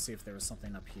check and see if there was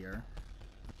something up here.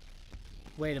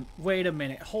 Wait a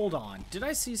minute. Hold on. Did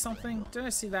I see something? Did I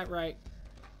see that right?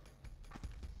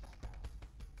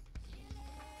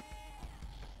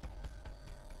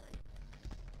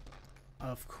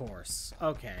 Of course.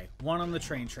 Okay. One on the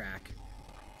train track.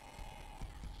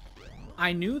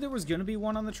 I knew there was going to be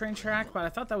one on the train track, but I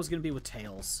thought that was going to be with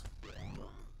Tails.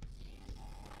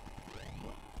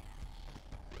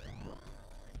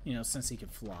 You know, since he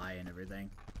could fly and everything.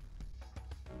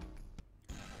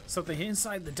 Something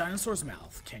inside the dinosaur's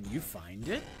mouth. Can you find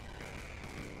it?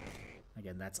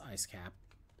 Again, that's Ice Cap.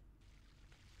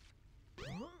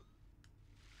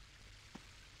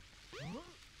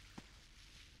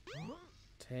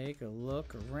 Take a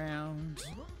look around.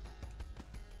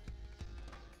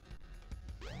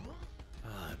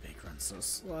 Ah, Big Run's so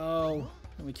slow.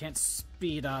 And we can't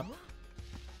speed up.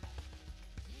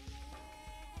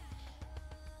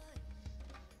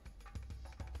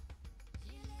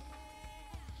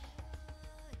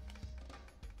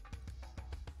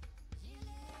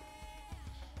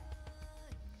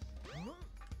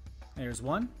 There's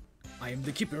one. I am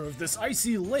the keeper of this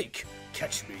icy lake.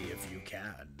 Catch me if you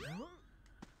can.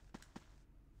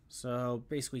 So,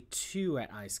 basically 2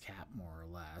 at Ice Cap, more or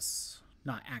less.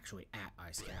 Not actually at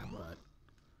Ice Cap, but...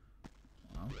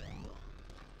 Well.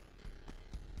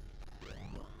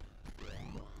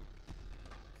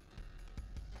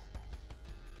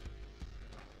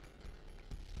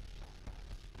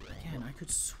 Again, I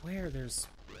could swear there's...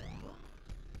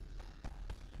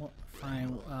 Well, fine,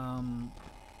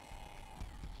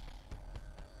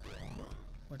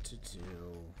 what to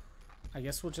do? I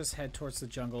guess we'll just head towards the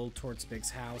jungle, towards Big's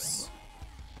house.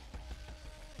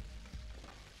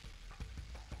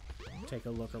 Take a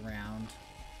look around.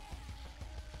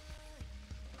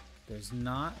 There's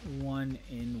not one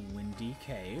in Windy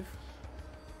Cave.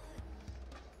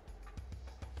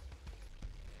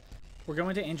 We're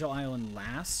going to Angel Island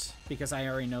last, because I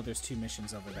already know there's 2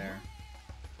 missions over there.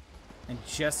 And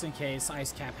just in case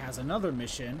Ice Cap has another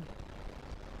mission,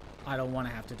 I don't want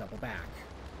to have to double back.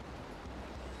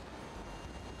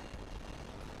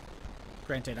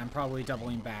 Granted, I'm probably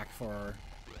doubling back for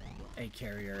a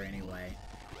carrier anyway.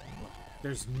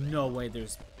 There's no way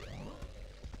there's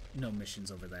no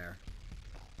missions over there.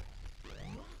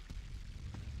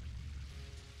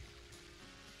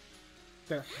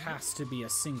 There has to be a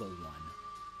single one.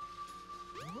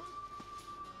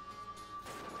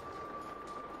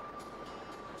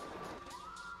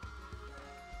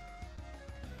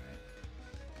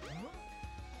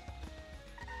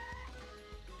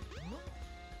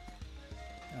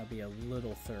 That'll be a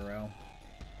little thorough.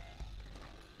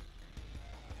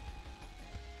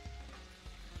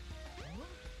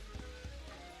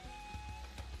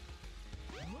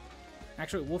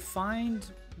 Actually, we'll find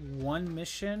one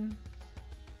mission,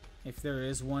 if there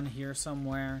is one here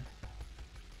somewhere,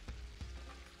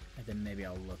 and then maybe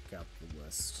I'll look up the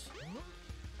list.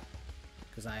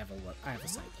 because I have a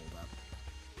site pulled up.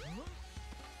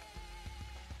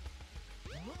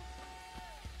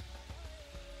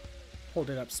 Pulled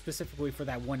it up specifically for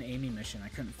that one Amy mission I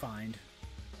couldn't find.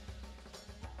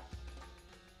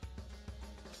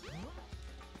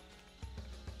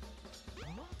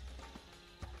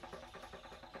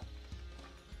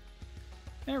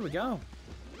 There we go.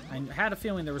 I had a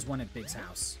feeling there was one at Big's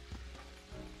house.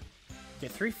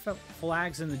 Get 3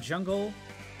 flags in the jungle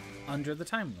under the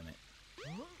time limit.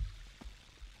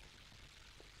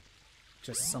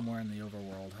 Just somewhere in the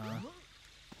overworld, huh?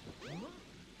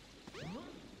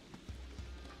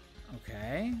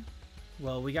 Okay.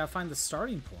 Well, we gotta find the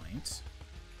starting point.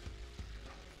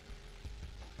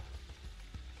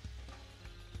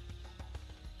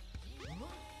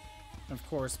 Of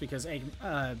course, because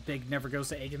Big never goes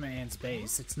to Eggman's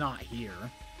base. It's not here.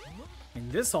 In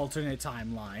this alternate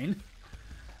timeline,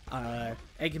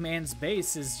 Eggman's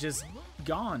base is just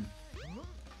gone.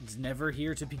 It's never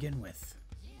here to begin with.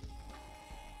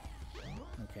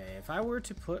 Okay, if I were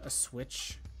to put a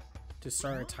switch to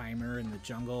start a timer in the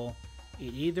jungle,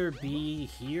 it'd either be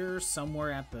here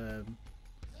somewhere at the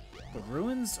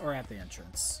ruins or at the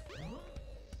entrance.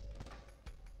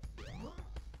 Okay,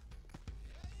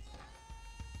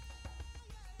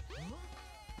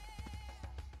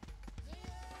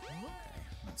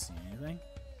 not seeing anything.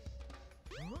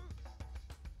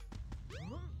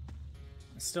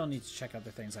 I still need to check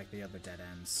other things like the other dead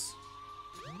ends.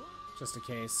 Just in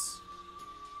case.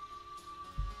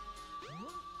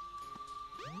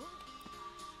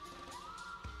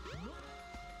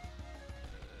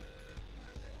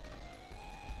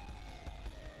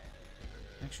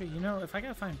 Actually, you know, if I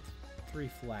gotta find 3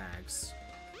 flags.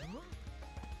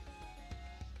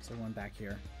 Is there one back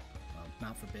here? Well,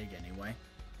 not for Big anyway.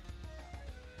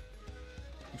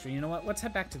 Actually, you know what? Let's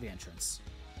head back to the entrance.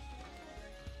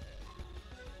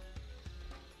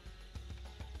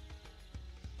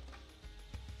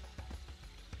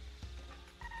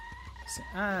 So,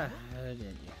 yeah, we'll head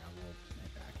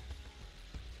back.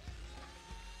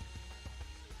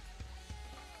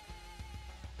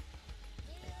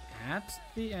 At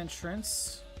the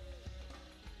entrance,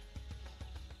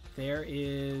 there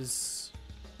is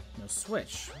no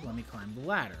switch. Let me climb the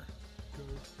ladder.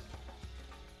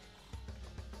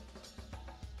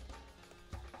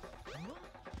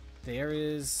 There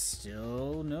is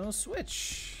still no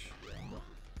switch.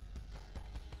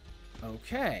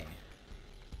 Okay.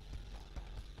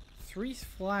 3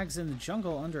 flags in the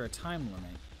jungle under a time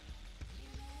limit.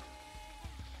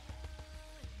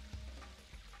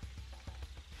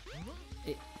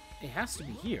 It has to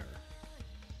be here.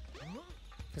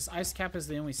 Because Ice Cap is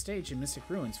the only stage in Mystic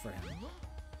Ruins for him.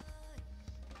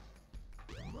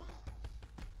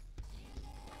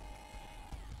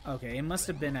 Okay, it must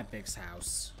have been at Big's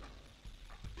house.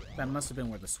 That must have been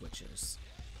where the switch is.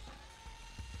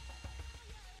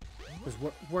 Because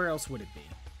where else would it be?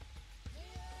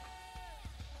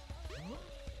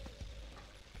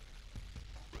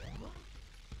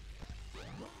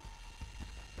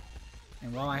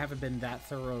 And while I haven't been that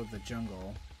thorough of the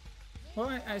jungle,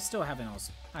 well, I still haven't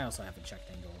I also haven't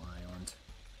checked Angle Island.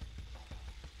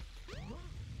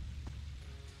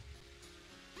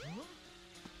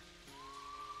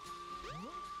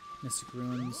 Mystic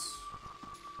Ruins.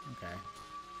 Okay.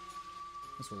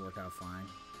 This will work out fine.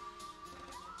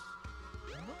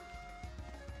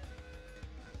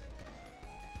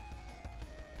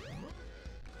 Going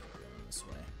this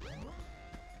way.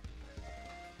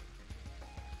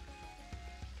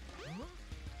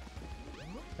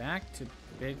 Back to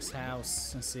Big's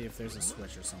house and see if there's a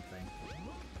switch or something.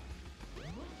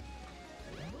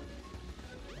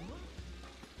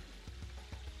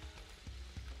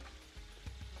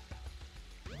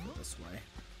 Go this way.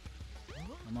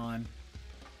 Come on.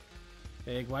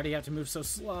 Big, why do you have to move so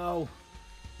slow?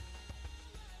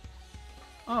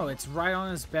 Oh, it's right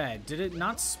on his bed. Did it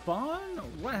not spawn?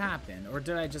 What happened? Or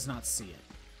did I just not see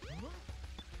it?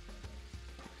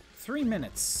 3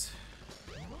 minutes.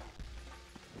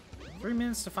 3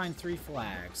 minutes to find 3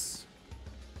 flags.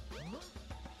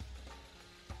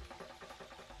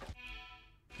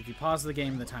 If you pause the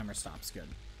game, the timer stops. Good.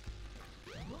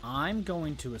 I'm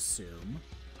going to assume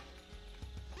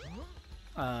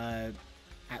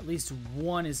at least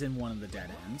one is in one of the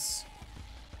dead ends.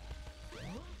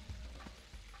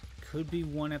 Could be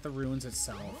one at the ruins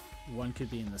itself. One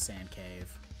could be in the sand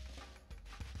cave.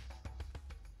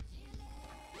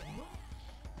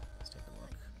 Let's take a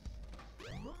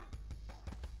look.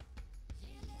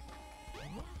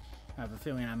 I have a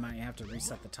feeling I might have to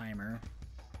reset the timer.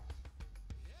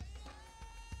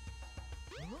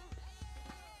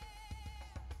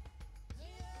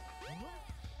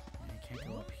 can't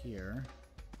go up here.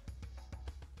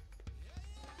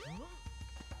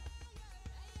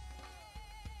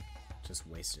 Just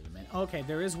wasted a minute. Okay,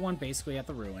 there is one basically at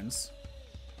the ruins.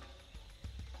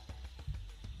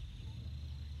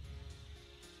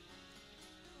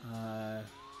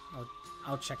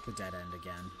 I'll check the dead end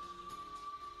again.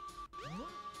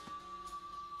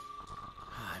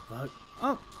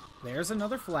 Oh, there's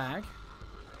another flag.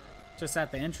 Just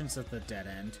at the entrance of the dead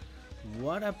end.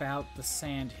 What about the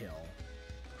sand hill?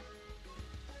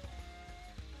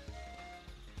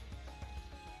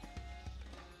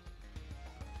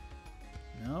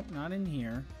 Nope, not in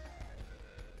here.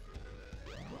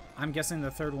 I'm guessing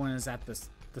the third one is at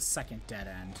the second dead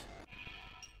end.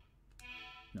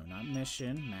 No, not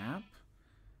mission. Map.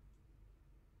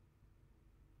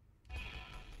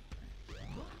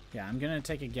 Yeah, I'm gonna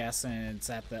take a guess and it's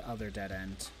at the other dead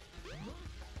end.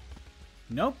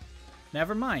 Nope.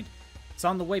 Never mind. It's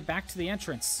on the way back to the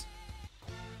entrance.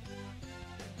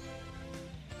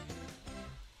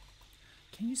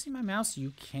 Can you see my mouse?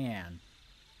 You can.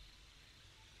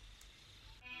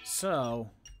 So,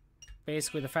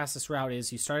 basically the fastest route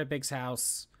is you start at Big's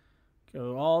house,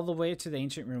 go all the way to the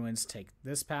ancient ruins, take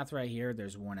this path right here.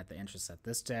 There's one at the entrance at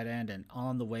this dead end, and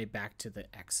on the way back to the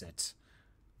exit.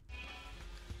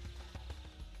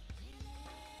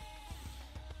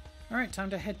 Alright, time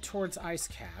to head towards Ice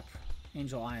Cap,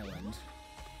 Angel Island.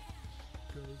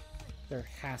 There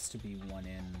has to be one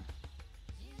in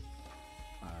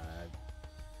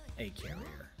a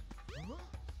carrier.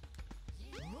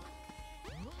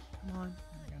 Come on,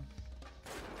 there we go.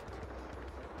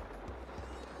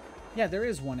 Yeah, there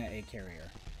is one at a carrier.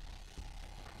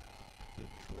 The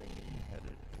train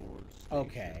headed for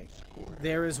Okay,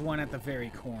 there is one at the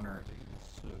very corner.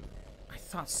 I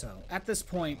thought so. At this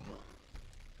point,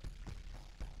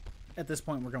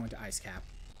 we're going to Ice Cap.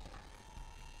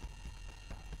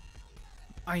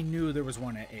 I knew there was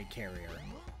one at a carrier.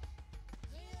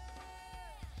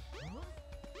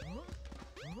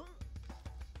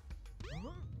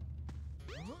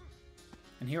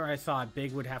 And here I thought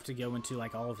Big would have to go into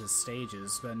like all of his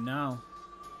stages, but no.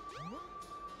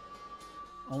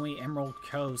 Only Emerald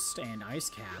Coast and Ice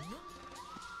Cap.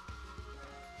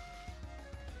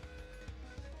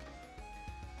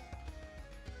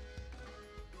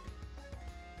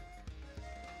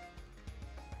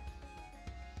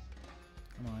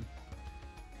 Come on.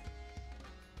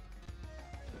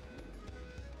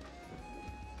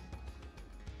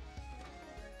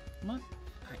 Come on.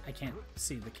 I can't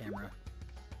see the camera.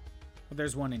 But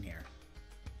there's one in here.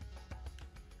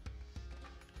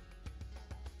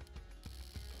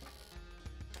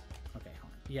 Okay,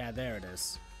 hold on. Yeah, there it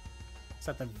is. It's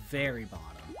at the very bottom.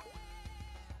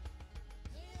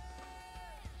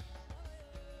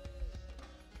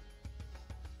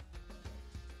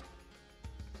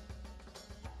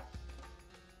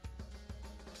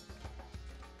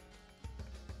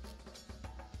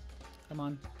 Come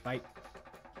on, bite.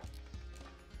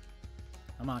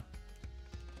 Come on.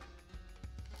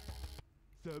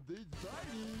 Something's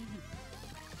biting.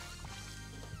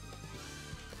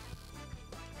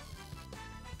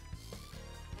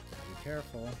 Be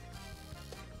careful.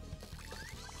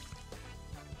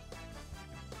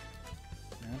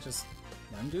 Now just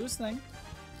let him do his thing.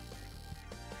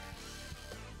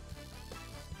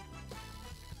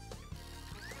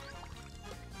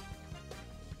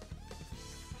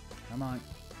 Come on.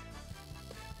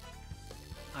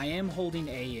 I am holding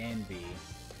A and B.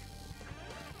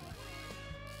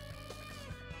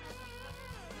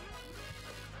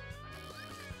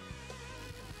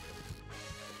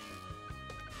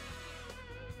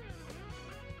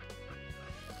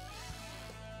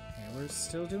 Okay, we're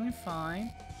still doing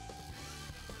fine.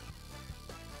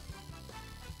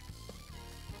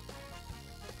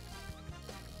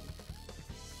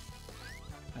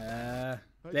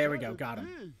 There we go, got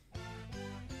him.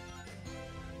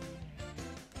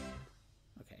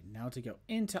 Okay, now to go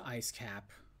into Ice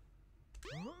Cap.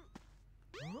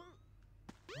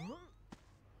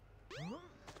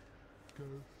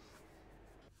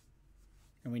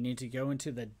 And we need to go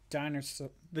into the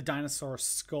dinosaur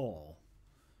skull.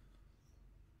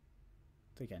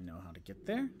 I think I know how to get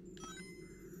there.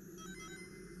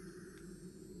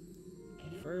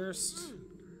 First,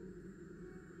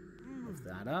 move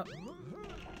that up. There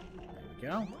we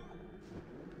go.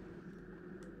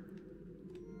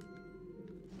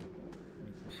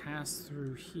 We pass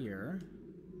through here.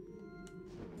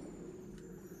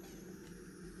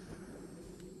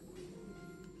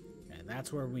 Okay,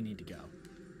 that's where we need to go.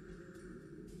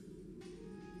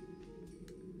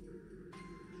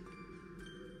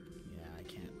 Yeah, I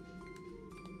can't.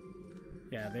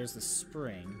 Yeah, there's the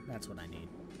spring. That's what I need.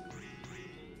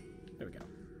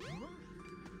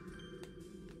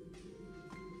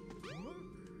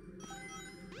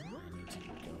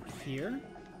 here.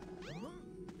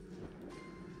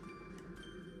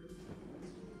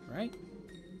 Right?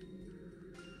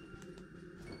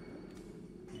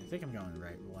 I think I'm going the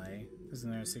right way.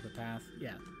 Isn't there a secret path?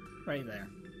 Yeah, right there.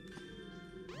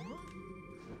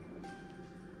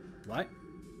 What?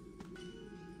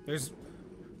 There's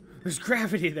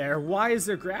gravity there. Why is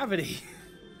there gravity?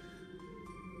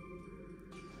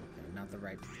 Okay, not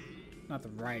the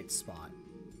right spot.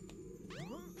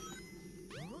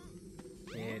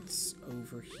 It's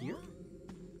over here.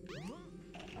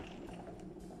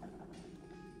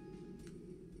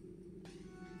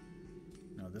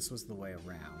 No, this was the way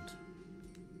around.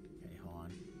 Okay, hold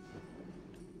on.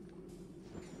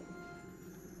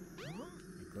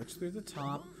 Glitch through the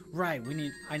top. Right,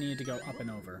 I need to go up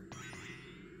and over.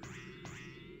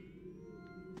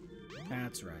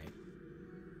 That's right.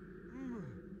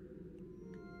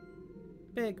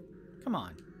 Big, come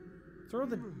on. Throw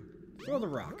the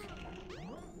rock.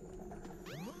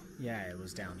 Yeah, it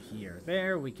was down here.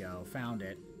 There we go. Found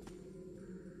it.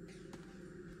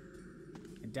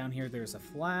 And down here there's a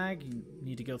flag. You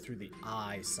need to go through the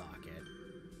eye socket.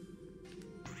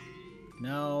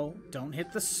 No, don't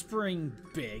hit the spring,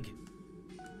 Big.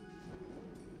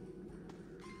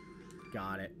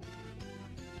 Got it.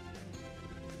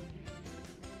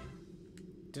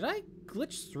 Did I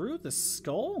glitch through the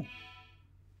skull?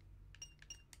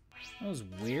 That was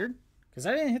weird. Because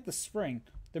I didn't hit the spring.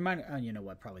 There might... you know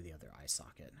what? Probably the other eye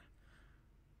socket.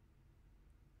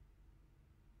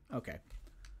 Okay.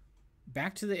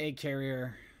 Back to the egg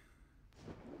carrier.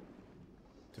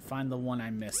 To find the one I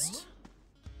missed.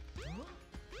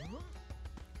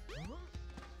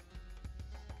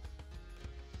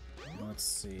 Let's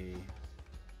see.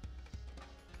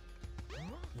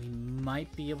 We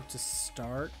might be able to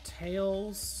start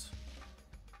Tails.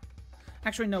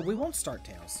 Actually, no, we won't start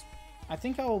Tails. I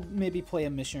think I'll maybe play a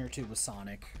mission or two with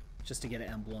Sonic, just to get an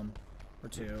emblem or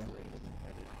two.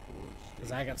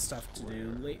 Because I got stuff to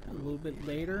do a little bit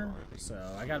later, so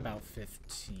I got about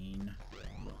 15.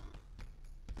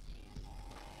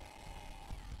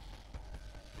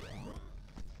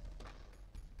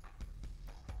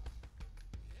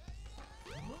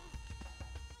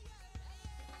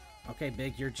 Okay,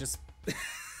 Big, you're just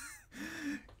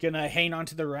gonna hang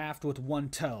onto the raft with one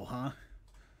toe, huh?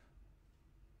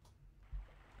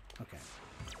 Okay.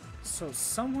 So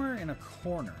somewhere in a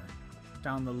corner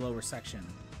down the lower section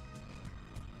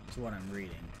is what I'm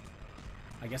reading.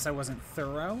 I guess I wasn't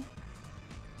thorough.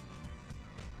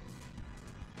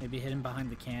 Maybe hidden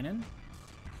behind the cannon.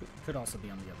 Could also be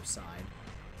on the other side.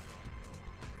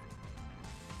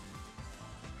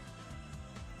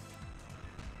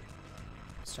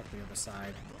 Let's check the other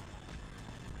side.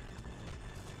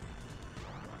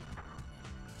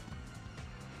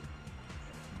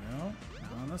 No,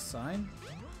 not on this side.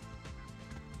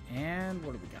 And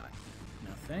what do we got?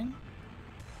 Nothing.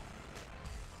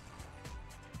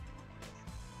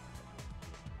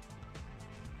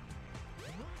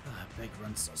 Ah, Big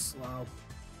runs so slow.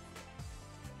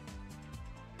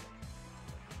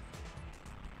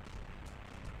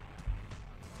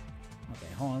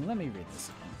 Okay, hold on, let me read this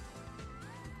again.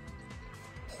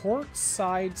 Port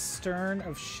side stern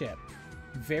of ship.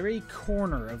 Very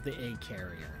corner of the egg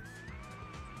carrier.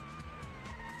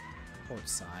 Port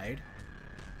side.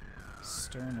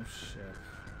 Stern of ship.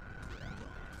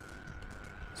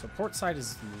 So port side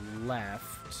is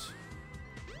left.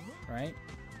 Right?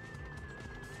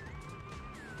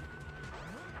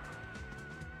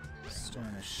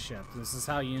 Stern of ship. This is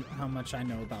how much I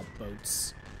know about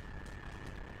boats.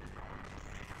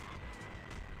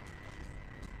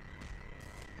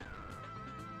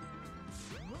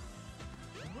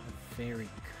 Very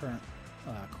current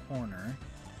corner.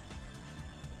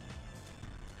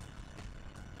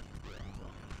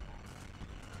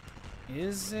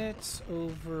 Is it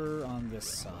over on this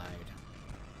side?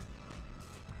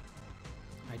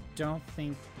 I don't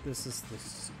think this is the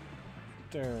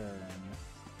stern.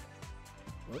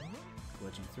 Whoop,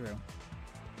 glitching through.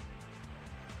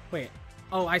 Wait.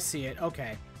 Oh, I see it.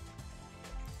 Okay.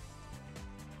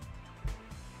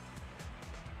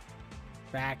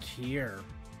 Back here.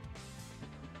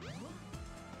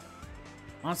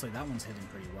 Honestly, that one's hitting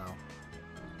pretty well.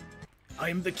 I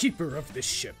am the keeper of this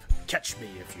ship. Catch me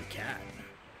if you can.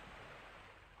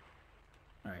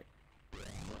 Alright.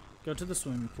 Go to the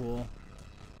swimming pool.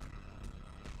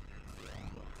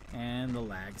 And the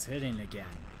lag's hitting again.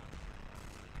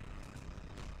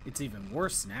 It's even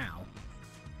worse now.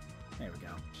 There we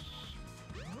go.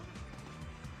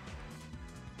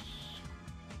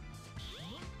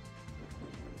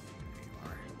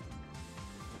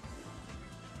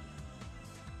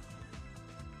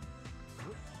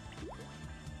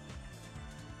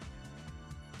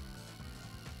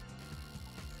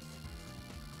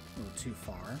 too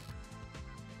far.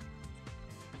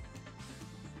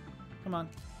 Come on.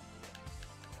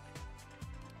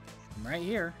 I'm right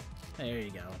here. There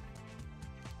you go.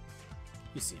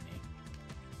 You see me.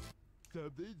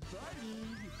 Something's funny.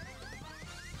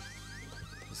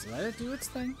 Just let it do its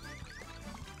thing.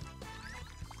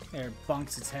 There, it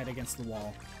bonks its head against the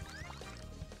wall.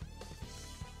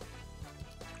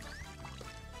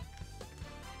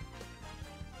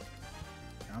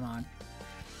 Come on.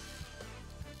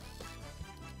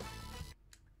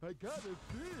 I got a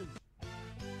fish.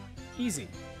 Easy.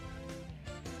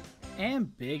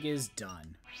 And Big is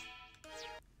done.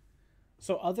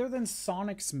 So other than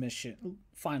Sonic's mission,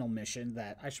 final mission,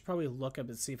 that I should probably look up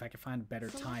and see if I can find better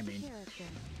timing.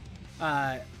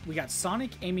 We got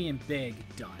Sonic, Amy, and Big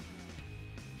done.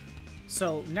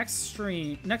 So next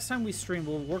time we stream,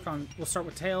 we'll start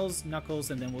with Tails,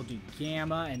 Knuckles, and then we'll do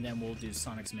Gamma, and then we'll do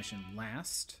Sonic's mission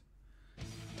last.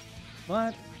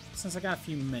 But since I got a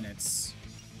few minutes,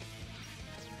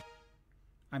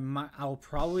 I'll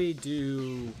probably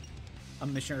do a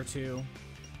mission or two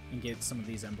and get some of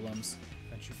these emblems.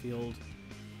 Adventure Field,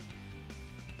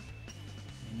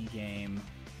 mini game.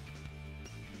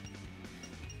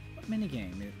 What mini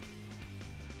game?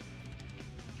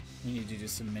 We need to do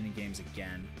some mini games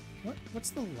again.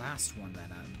 What's the last one that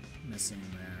I'm missing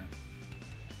there?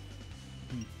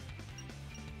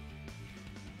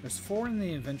 There's 4 in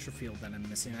the Adventure Field that I'm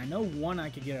missing. I know one I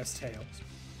could get as Tails.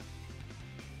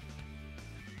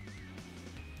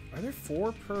 Are there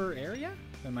 4 per area?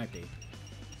 There might be.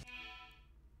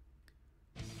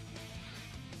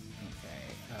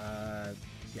 Okay.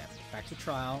 Yeah, back to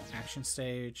trial. Action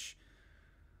stage.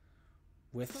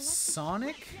 With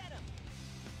Sonic.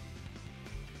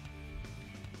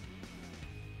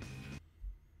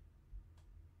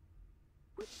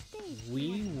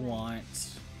 We want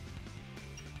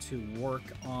to work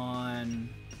on...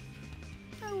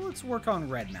 let's work on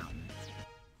Red Mountain.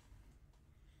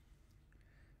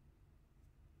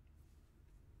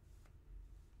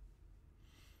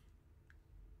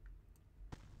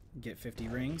 Get 50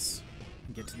 rings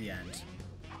and get to the end.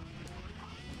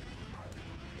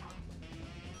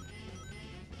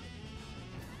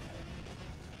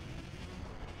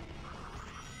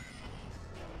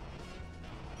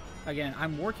 Again,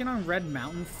 I'm working on Red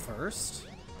Mountain first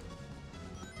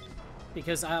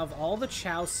because out of all the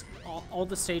all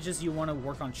the stages you want to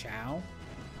work on Chao,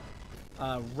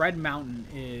 Red Mountain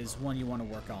is one you want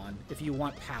to work on if you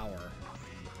want power.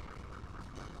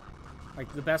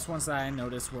 Like, the best ones that I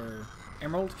noticed were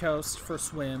Emerald Coast for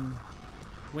swim,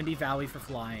 Windy Valley for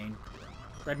flying,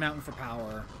 Red Mountain for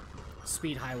power,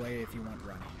 Speed Highway if you want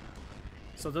running.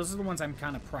 So those are the ones I'm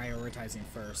kind of prioritizing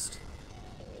first.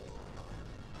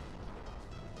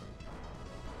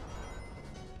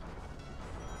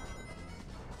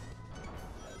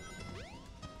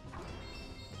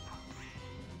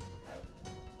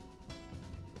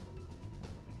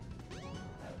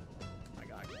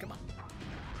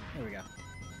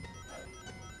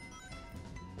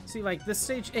 See, like, this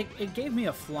stage, it gave me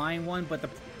a flying one, but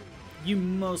you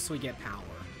mostly get power.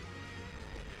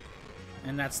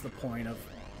 And that's the point of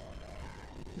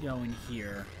going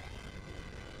here.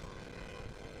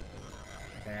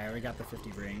 Okay, I already got the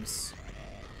 50 rings.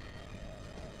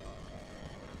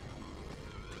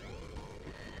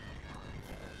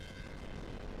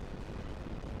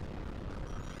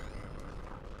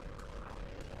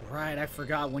 Right, I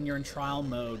forgot when you're in trial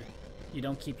mode, you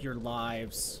don't keep your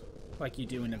lives like you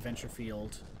do in Adventure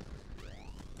Field.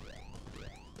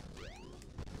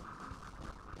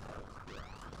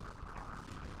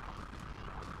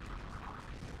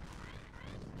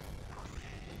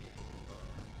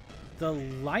 The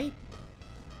light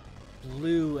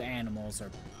blue animals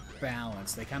are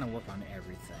balanced. They kind of work on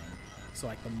everything. So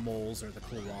like the moles or the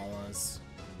koalas.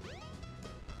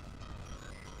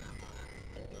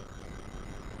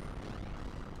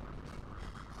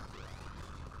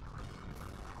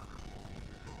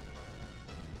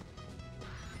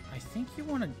 I think you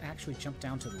want to actually jump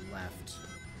down to the left.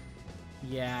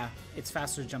 Yeah, it's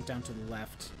faster to jump down to the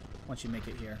left once you make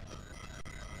it here.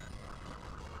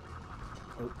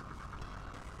 Oh.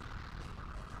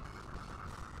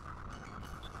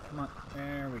 Come on,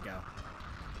 there we go.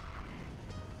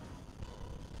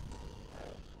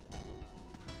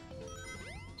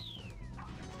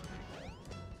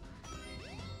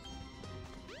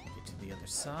 Get to the other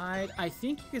side. I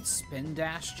think you could spin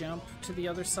dash jump to the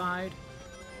other side.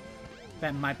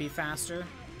 That might be faster.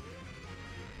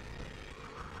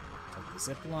 Take the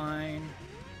zip line.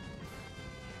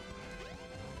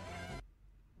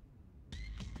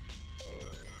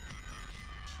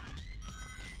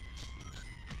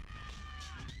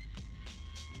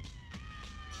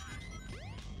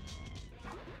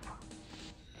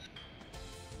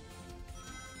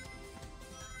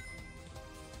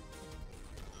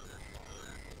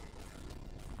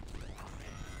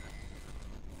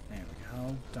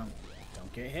 Don't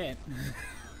get hit.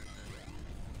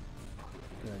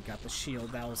 Good, got the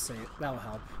shield. That'll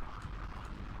help.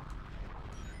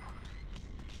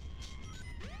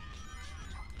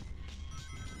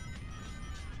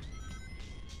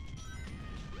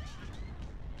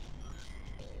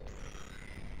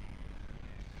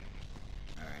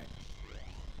 Alright.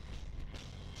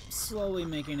 Slowly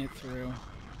making it through.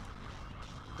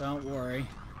 Don't worry.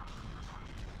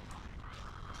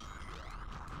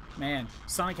 Man,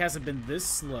 Sonic hasn't been this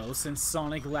slow since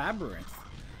Sonic Labyrinth.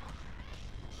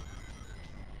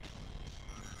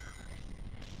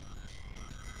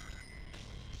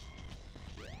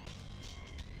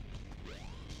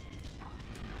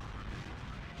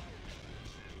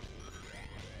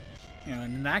 You know,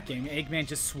 in that game, Eggman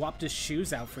just swapped his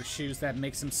shoes out for shoes that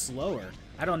makes him slower.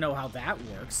 I don't know how that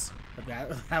works, but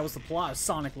that was the plot of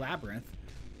Sonic Labyrinth.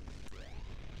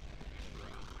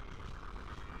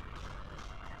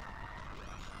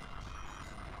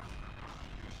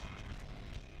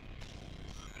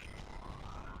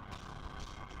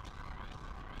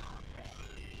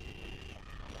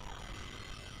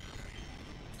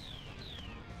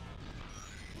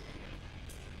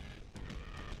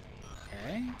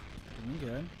 Okay, doing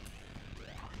good.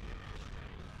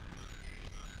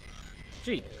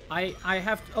 Gee, I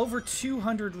have over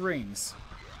 200 rings.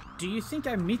 Do you think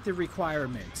I meet the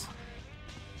requirement?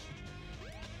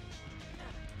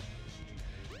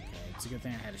 Okay, it's a good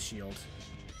thing I had a shield.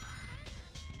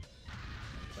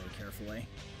 Play carefully.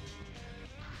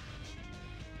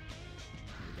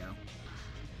 There we go.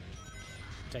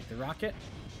 Take the rocket.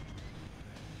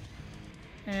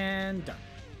 And done.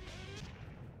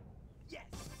 Yes.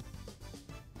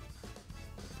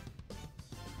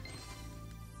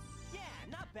 Yeah,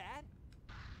 not bad.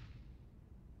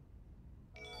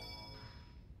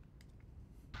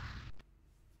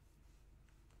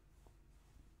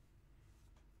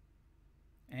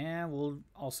 And we'll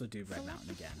also do Red Mountain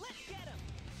again. Let's get him.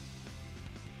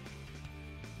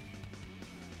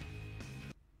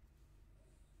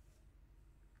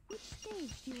 Which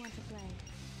stage do you want to play?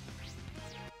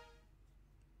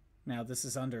 Now, this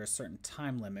is under a certain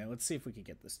time limit. Let's see if we can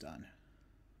get this done.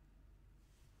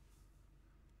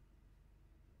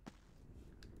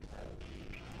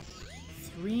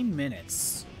 Three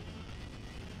minutes.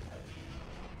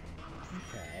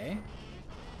 Okay.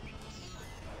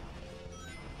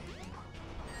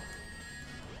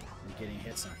 And getting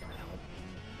hit's not going to help.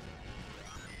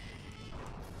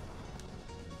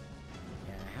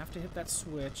 Yeah, I have to hit that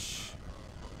switch.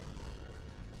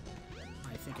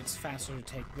 I think it's faster to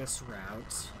take this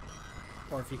route.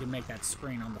 Or if you can make that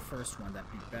screen on the first one,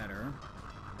 that'd be better.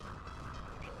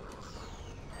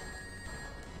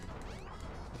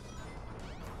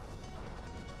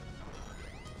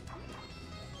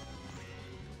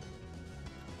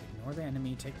 Ignore the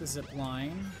enemy, take the zip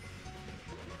line.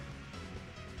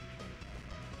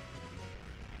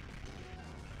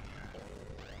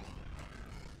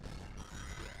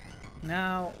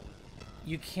 Now,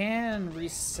 you can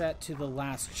reset to the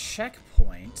last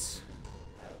checkpoint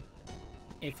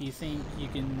if you think you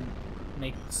can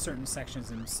make certain sections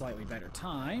in slightly better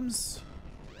times.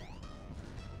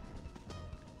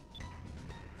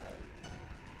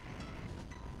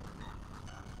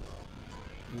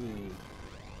 Ooh.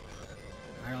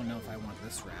 I don't know if I want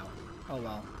this route. Oh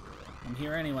well. I'm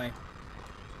here anyway.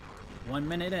 1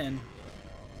 minute in.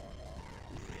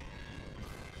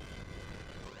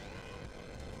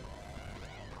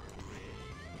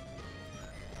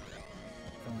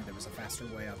 If only there was a faster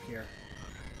way up here.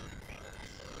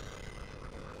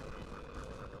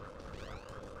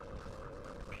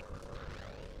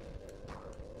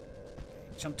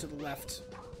 Jump to the left.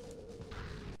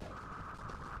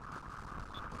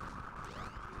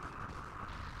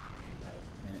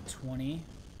 Minute 20.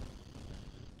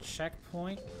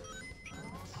 Checkpoint.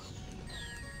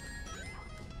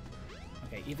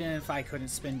 Okay, even if I couldn't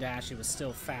spin dash, it was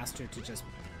still faster to just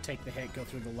take the hit, go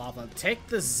through the lava. Take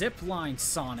the zip line,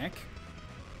 Sonic!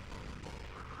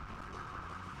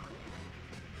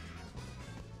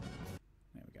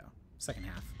 There we go. Second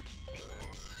half.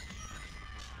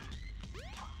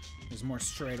 There's more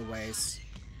straightaways.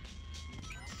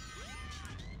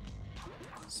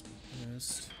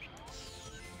 Boost.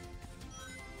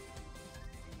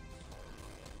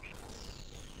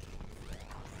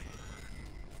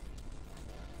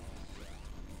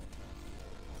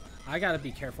 I gotta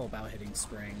be careful about hitting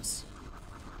springs.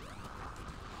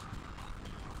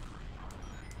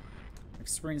 Like,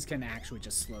 springs can actually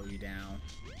just slow you down.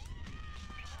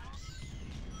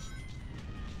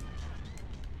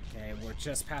 Okay, we're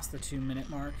just past the 2-minute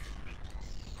mark.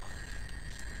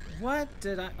 What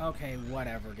did I... Okay,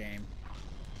 whatever, game.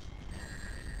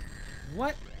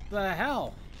 What the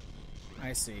hell?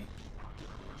 I see.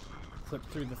 Clipped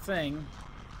through the thing,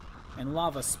 and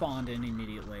lava spawned in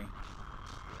immediately. Okay,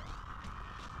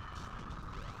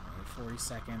 40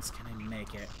 seconds. Can I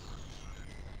make it?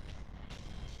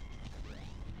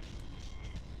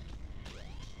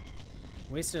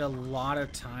 Wasted a lot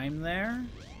of time there.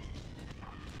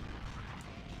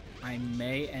 I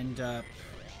may end up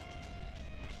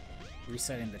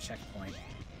resetting the checkpoint.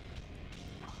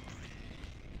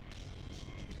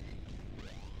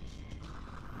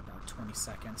 About 20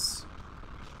 seconds.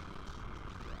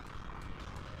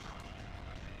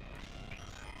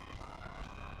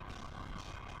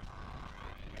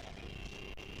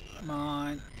 Come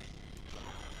on.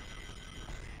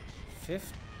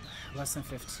 Less than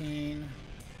 15.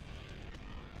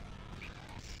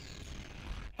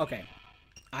 Okay.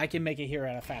 I can make it here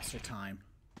at a faster time.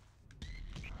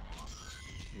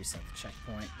 Reset the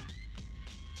checkpoint.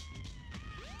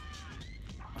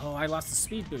 Oh, I lost the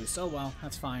speed boost. Oh well,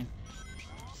 that's fine.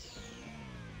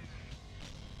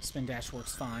 Spin dash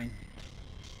works fine.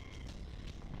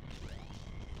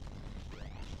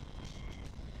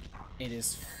 It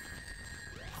is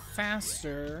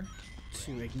faster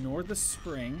to ignore the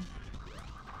spring.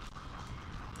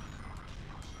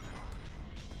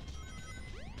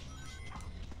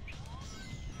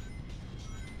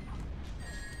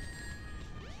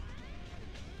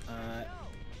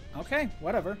 Okay,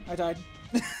 whatever. I died.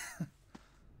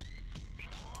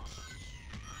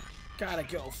 Gotta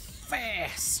go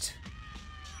fast.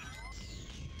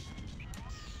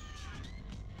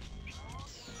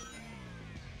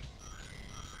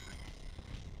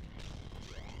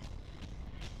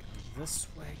 This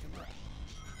way, come on.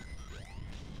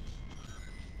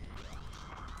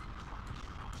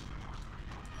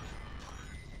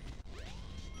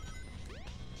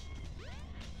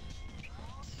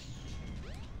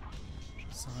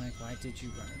 Sonic, why did you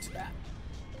run into that?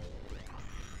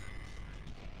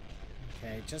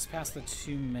 Okay, just past the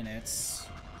 2 minutes.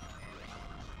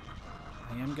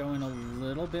 I am going a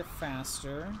little bit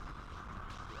faster.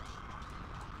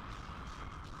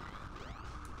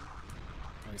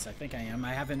 At least I think I am.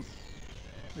 I haven't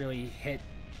really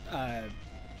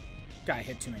got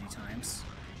hit too many times.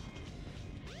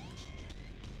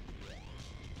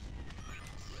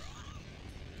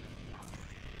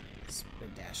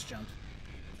 Spin dash jump.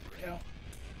 There we go.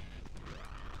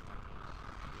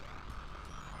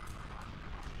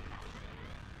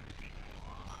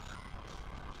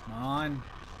 Come on.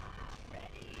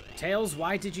 Tails,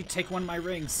 why did you take one of my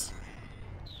rings?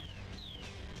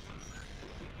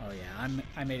 Oh yeah,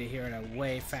 I made it here at a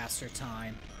way faster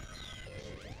time.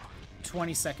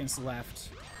 20 seconds left.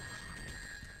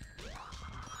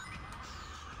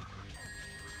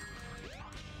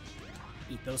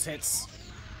 Eat those hits.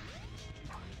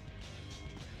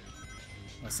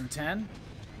 Less than 10.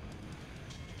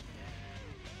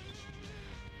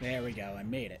 There we go, I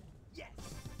made it. Yes.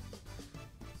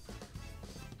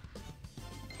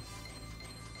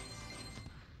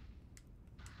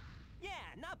 Yeah,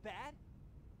 not bad.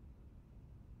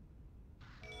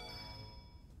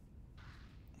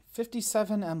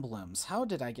 57 emblems. How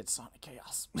did I get Sonic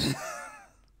Chaos?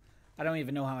 I don't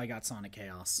even know how I got Sonic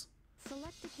Chaos.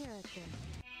 Select a character.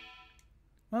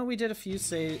 Well, we did a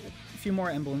few more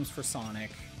emblems for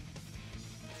Sonic.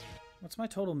 What's my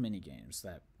total mini games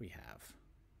that we have?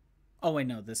 Oh wait,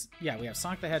 no, yeah, we have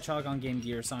Sonic the Hedgehog on Game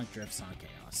Gear, Sonic Drift, Sonic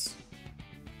Chaos.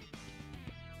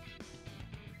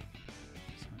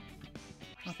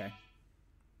 Okay.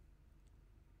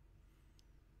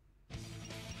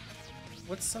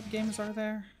 What sub-games are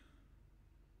there?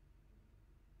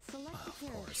 Select Oh,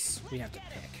 of course, we have to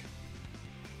pick.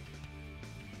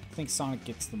 I think Sonic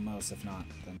gets the most, if not,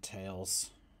 than Tails.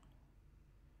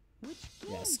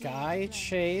 Yeah, Sky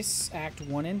Chase, Act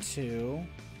 1 and 2.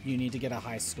 You need to get a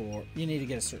high score. You need to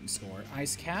get a certain score.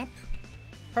 Ice Cap,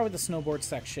 probably the snowboard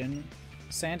section.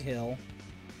 Sand Hill,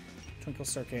 Twinkle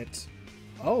Circuit.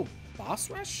 Oh, Boss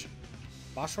Rush?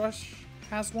 Boss Rush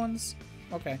has ones?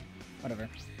 Okay, whatever.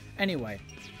 Anyway.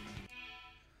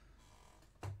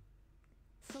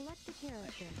 Select a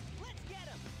character. Let's get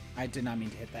him. I did not mean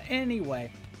to hit that.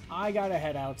 Anyway, I gotta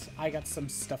head out. I got some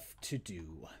stuff to do.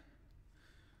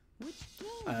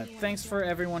 Thanks for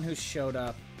everyone who showed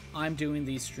up. I'm doing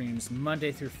these streams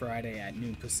Monday through Friday at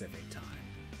noon Pacific time.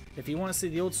 If you want to see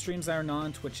the old streams that are not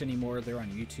on Twitch anymore, they're on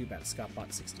YouTube at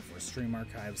ScottBot64 Stream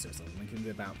Archives. There's a link in the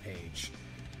About page.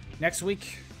 Next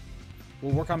week,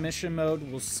 we'll work on mission mode.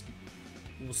 We'll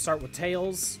start with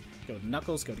Tails, go to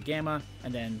Knuckles, go to Gamma,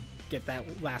 and then get that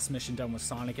last mission done with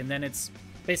Sonic, and then it's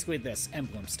basically this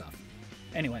emblem stuff.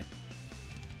 Anyway,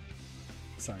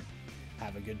 sorry.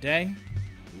 Have a good day.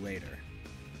 Later.